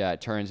bridge. Yeah,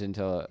 it turns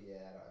into. Yeah,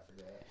 I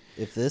forget.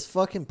 If this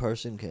fucking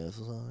person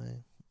cancels on me,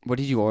 What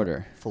did you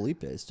order?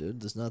 Felipe's,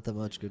 dude. There's not that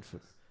much good for.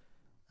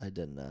 I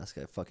didn't ask.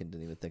 I fucking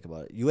didn't even think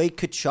about it. You ate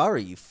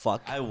Kachari, you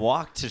fuck. I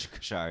walked to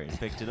Kashari and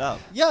picked it up.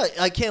 Yeah,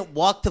 I can't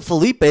walk to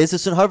Felipe's.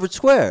 It's in Harvard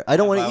Square. I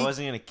don't want I to eat.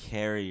 wasn't gonna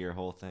carry your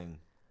whole thing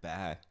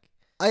back.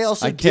 I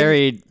also I didn't-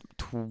 carried.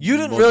 You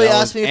didn't really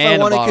ask me if I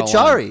wanted bottle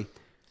Kachari.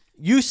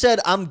 You said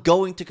I'm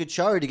going to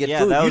Kachari to get Yeah,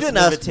 food. that You was didn't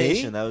an ask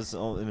invitation. me. That was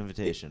an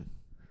invitation.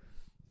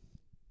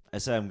 I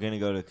said I'm gonna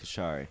go to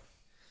Kashari.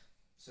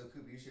 So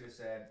Coop, you should have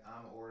said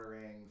I'm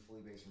ordering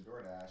Felipe's from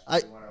DoorDash. I-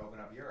 You want to open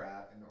up your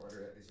app and order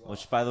it as well.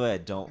 Which, by the way, I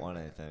don't want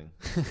anything.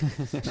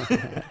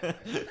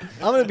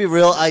 I'm gonna be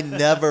real. I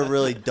never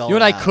really don't. You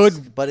and I ask.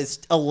 could- but it's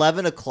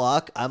 11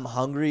 o'clock. I'm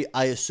hungry.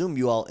 I assume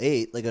you all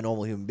ate like a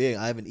normal human being.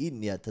 I haven't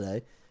eaten yet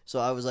today, so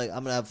I was like,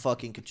 I'm gonna have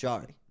fucking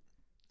Kachari.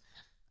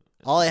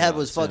 All I had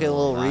was It's in fucking a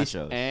little Reese.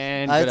 nachos.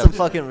 And I had good some up-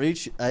 fucking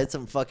Reese. I had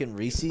some fucking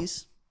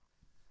Reese's.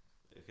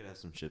 You could have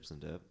some chips and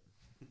dip.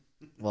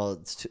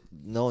 Well,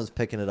 no one's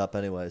picking it up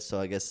anyway, so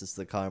I guess it's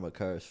the karma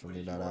curse from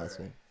you not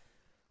asking.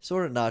 So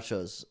ordered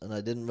nachos, and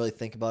I didn't really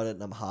think about it,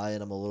 and I'm high,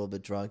 and I'm a little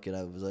bit drunk, and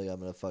I was like, I'm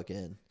gonna fuck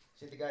in.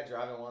 See, the guy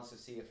driving wants to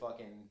see a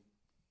fucking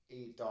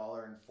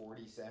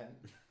 $8.40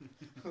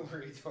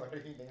 Uber Eats order.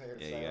 You think they're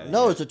Yeah, you gonna got say, it.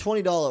 No, it's a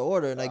 $20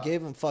 order, and I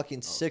gave him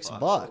fucking $6 fuck.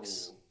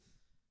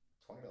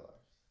 "Oh, $20.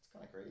 It's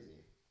kind of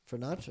crazy. for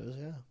nachos.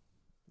 Yeah,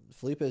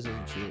 Felipe's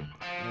isn't cheap.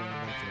 No,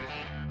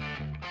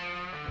 nachos.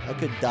 I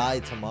could die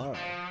tomorrow.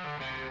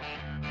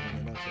 Yeah,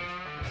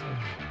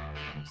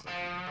 nachos.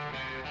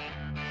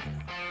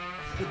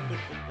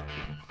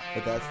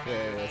 But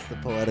that's the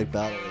poetic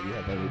battle that you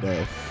have every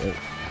day.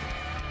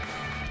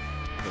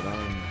 But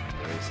on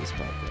racist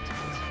podcast,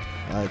 please.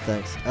 All right,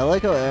 thanks. I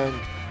like how Aaron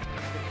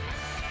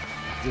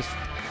just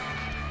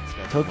It's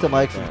got took the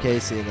one mic right from there.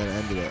 Casey and then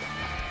ended it.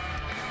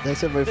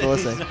 Thanks everybody for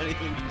He's listening. not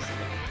even using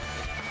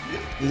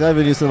it. He's not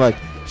even using the mic.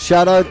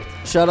 Shout out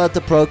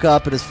to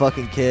Prokop and his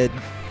fucking kid,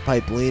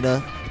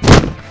 Pipelina.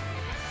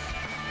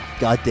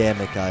 God damn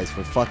it, guys,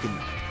 we're fucking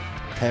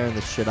tearing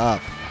this shit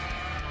up.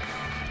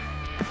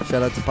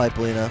 Shout out to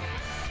Pipelina.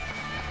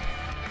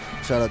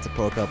 Shout out to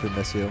Prokop, we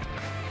miss you.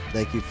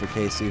 Thank you for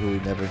Casey, who we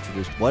never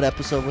introduced. What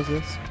episode was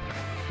this?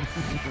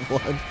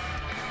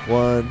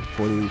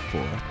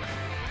 144.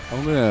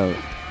 I'm gonna.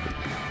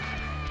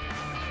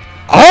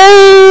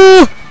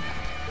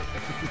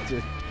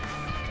 Dude,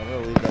 I'm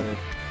gonna leave that in.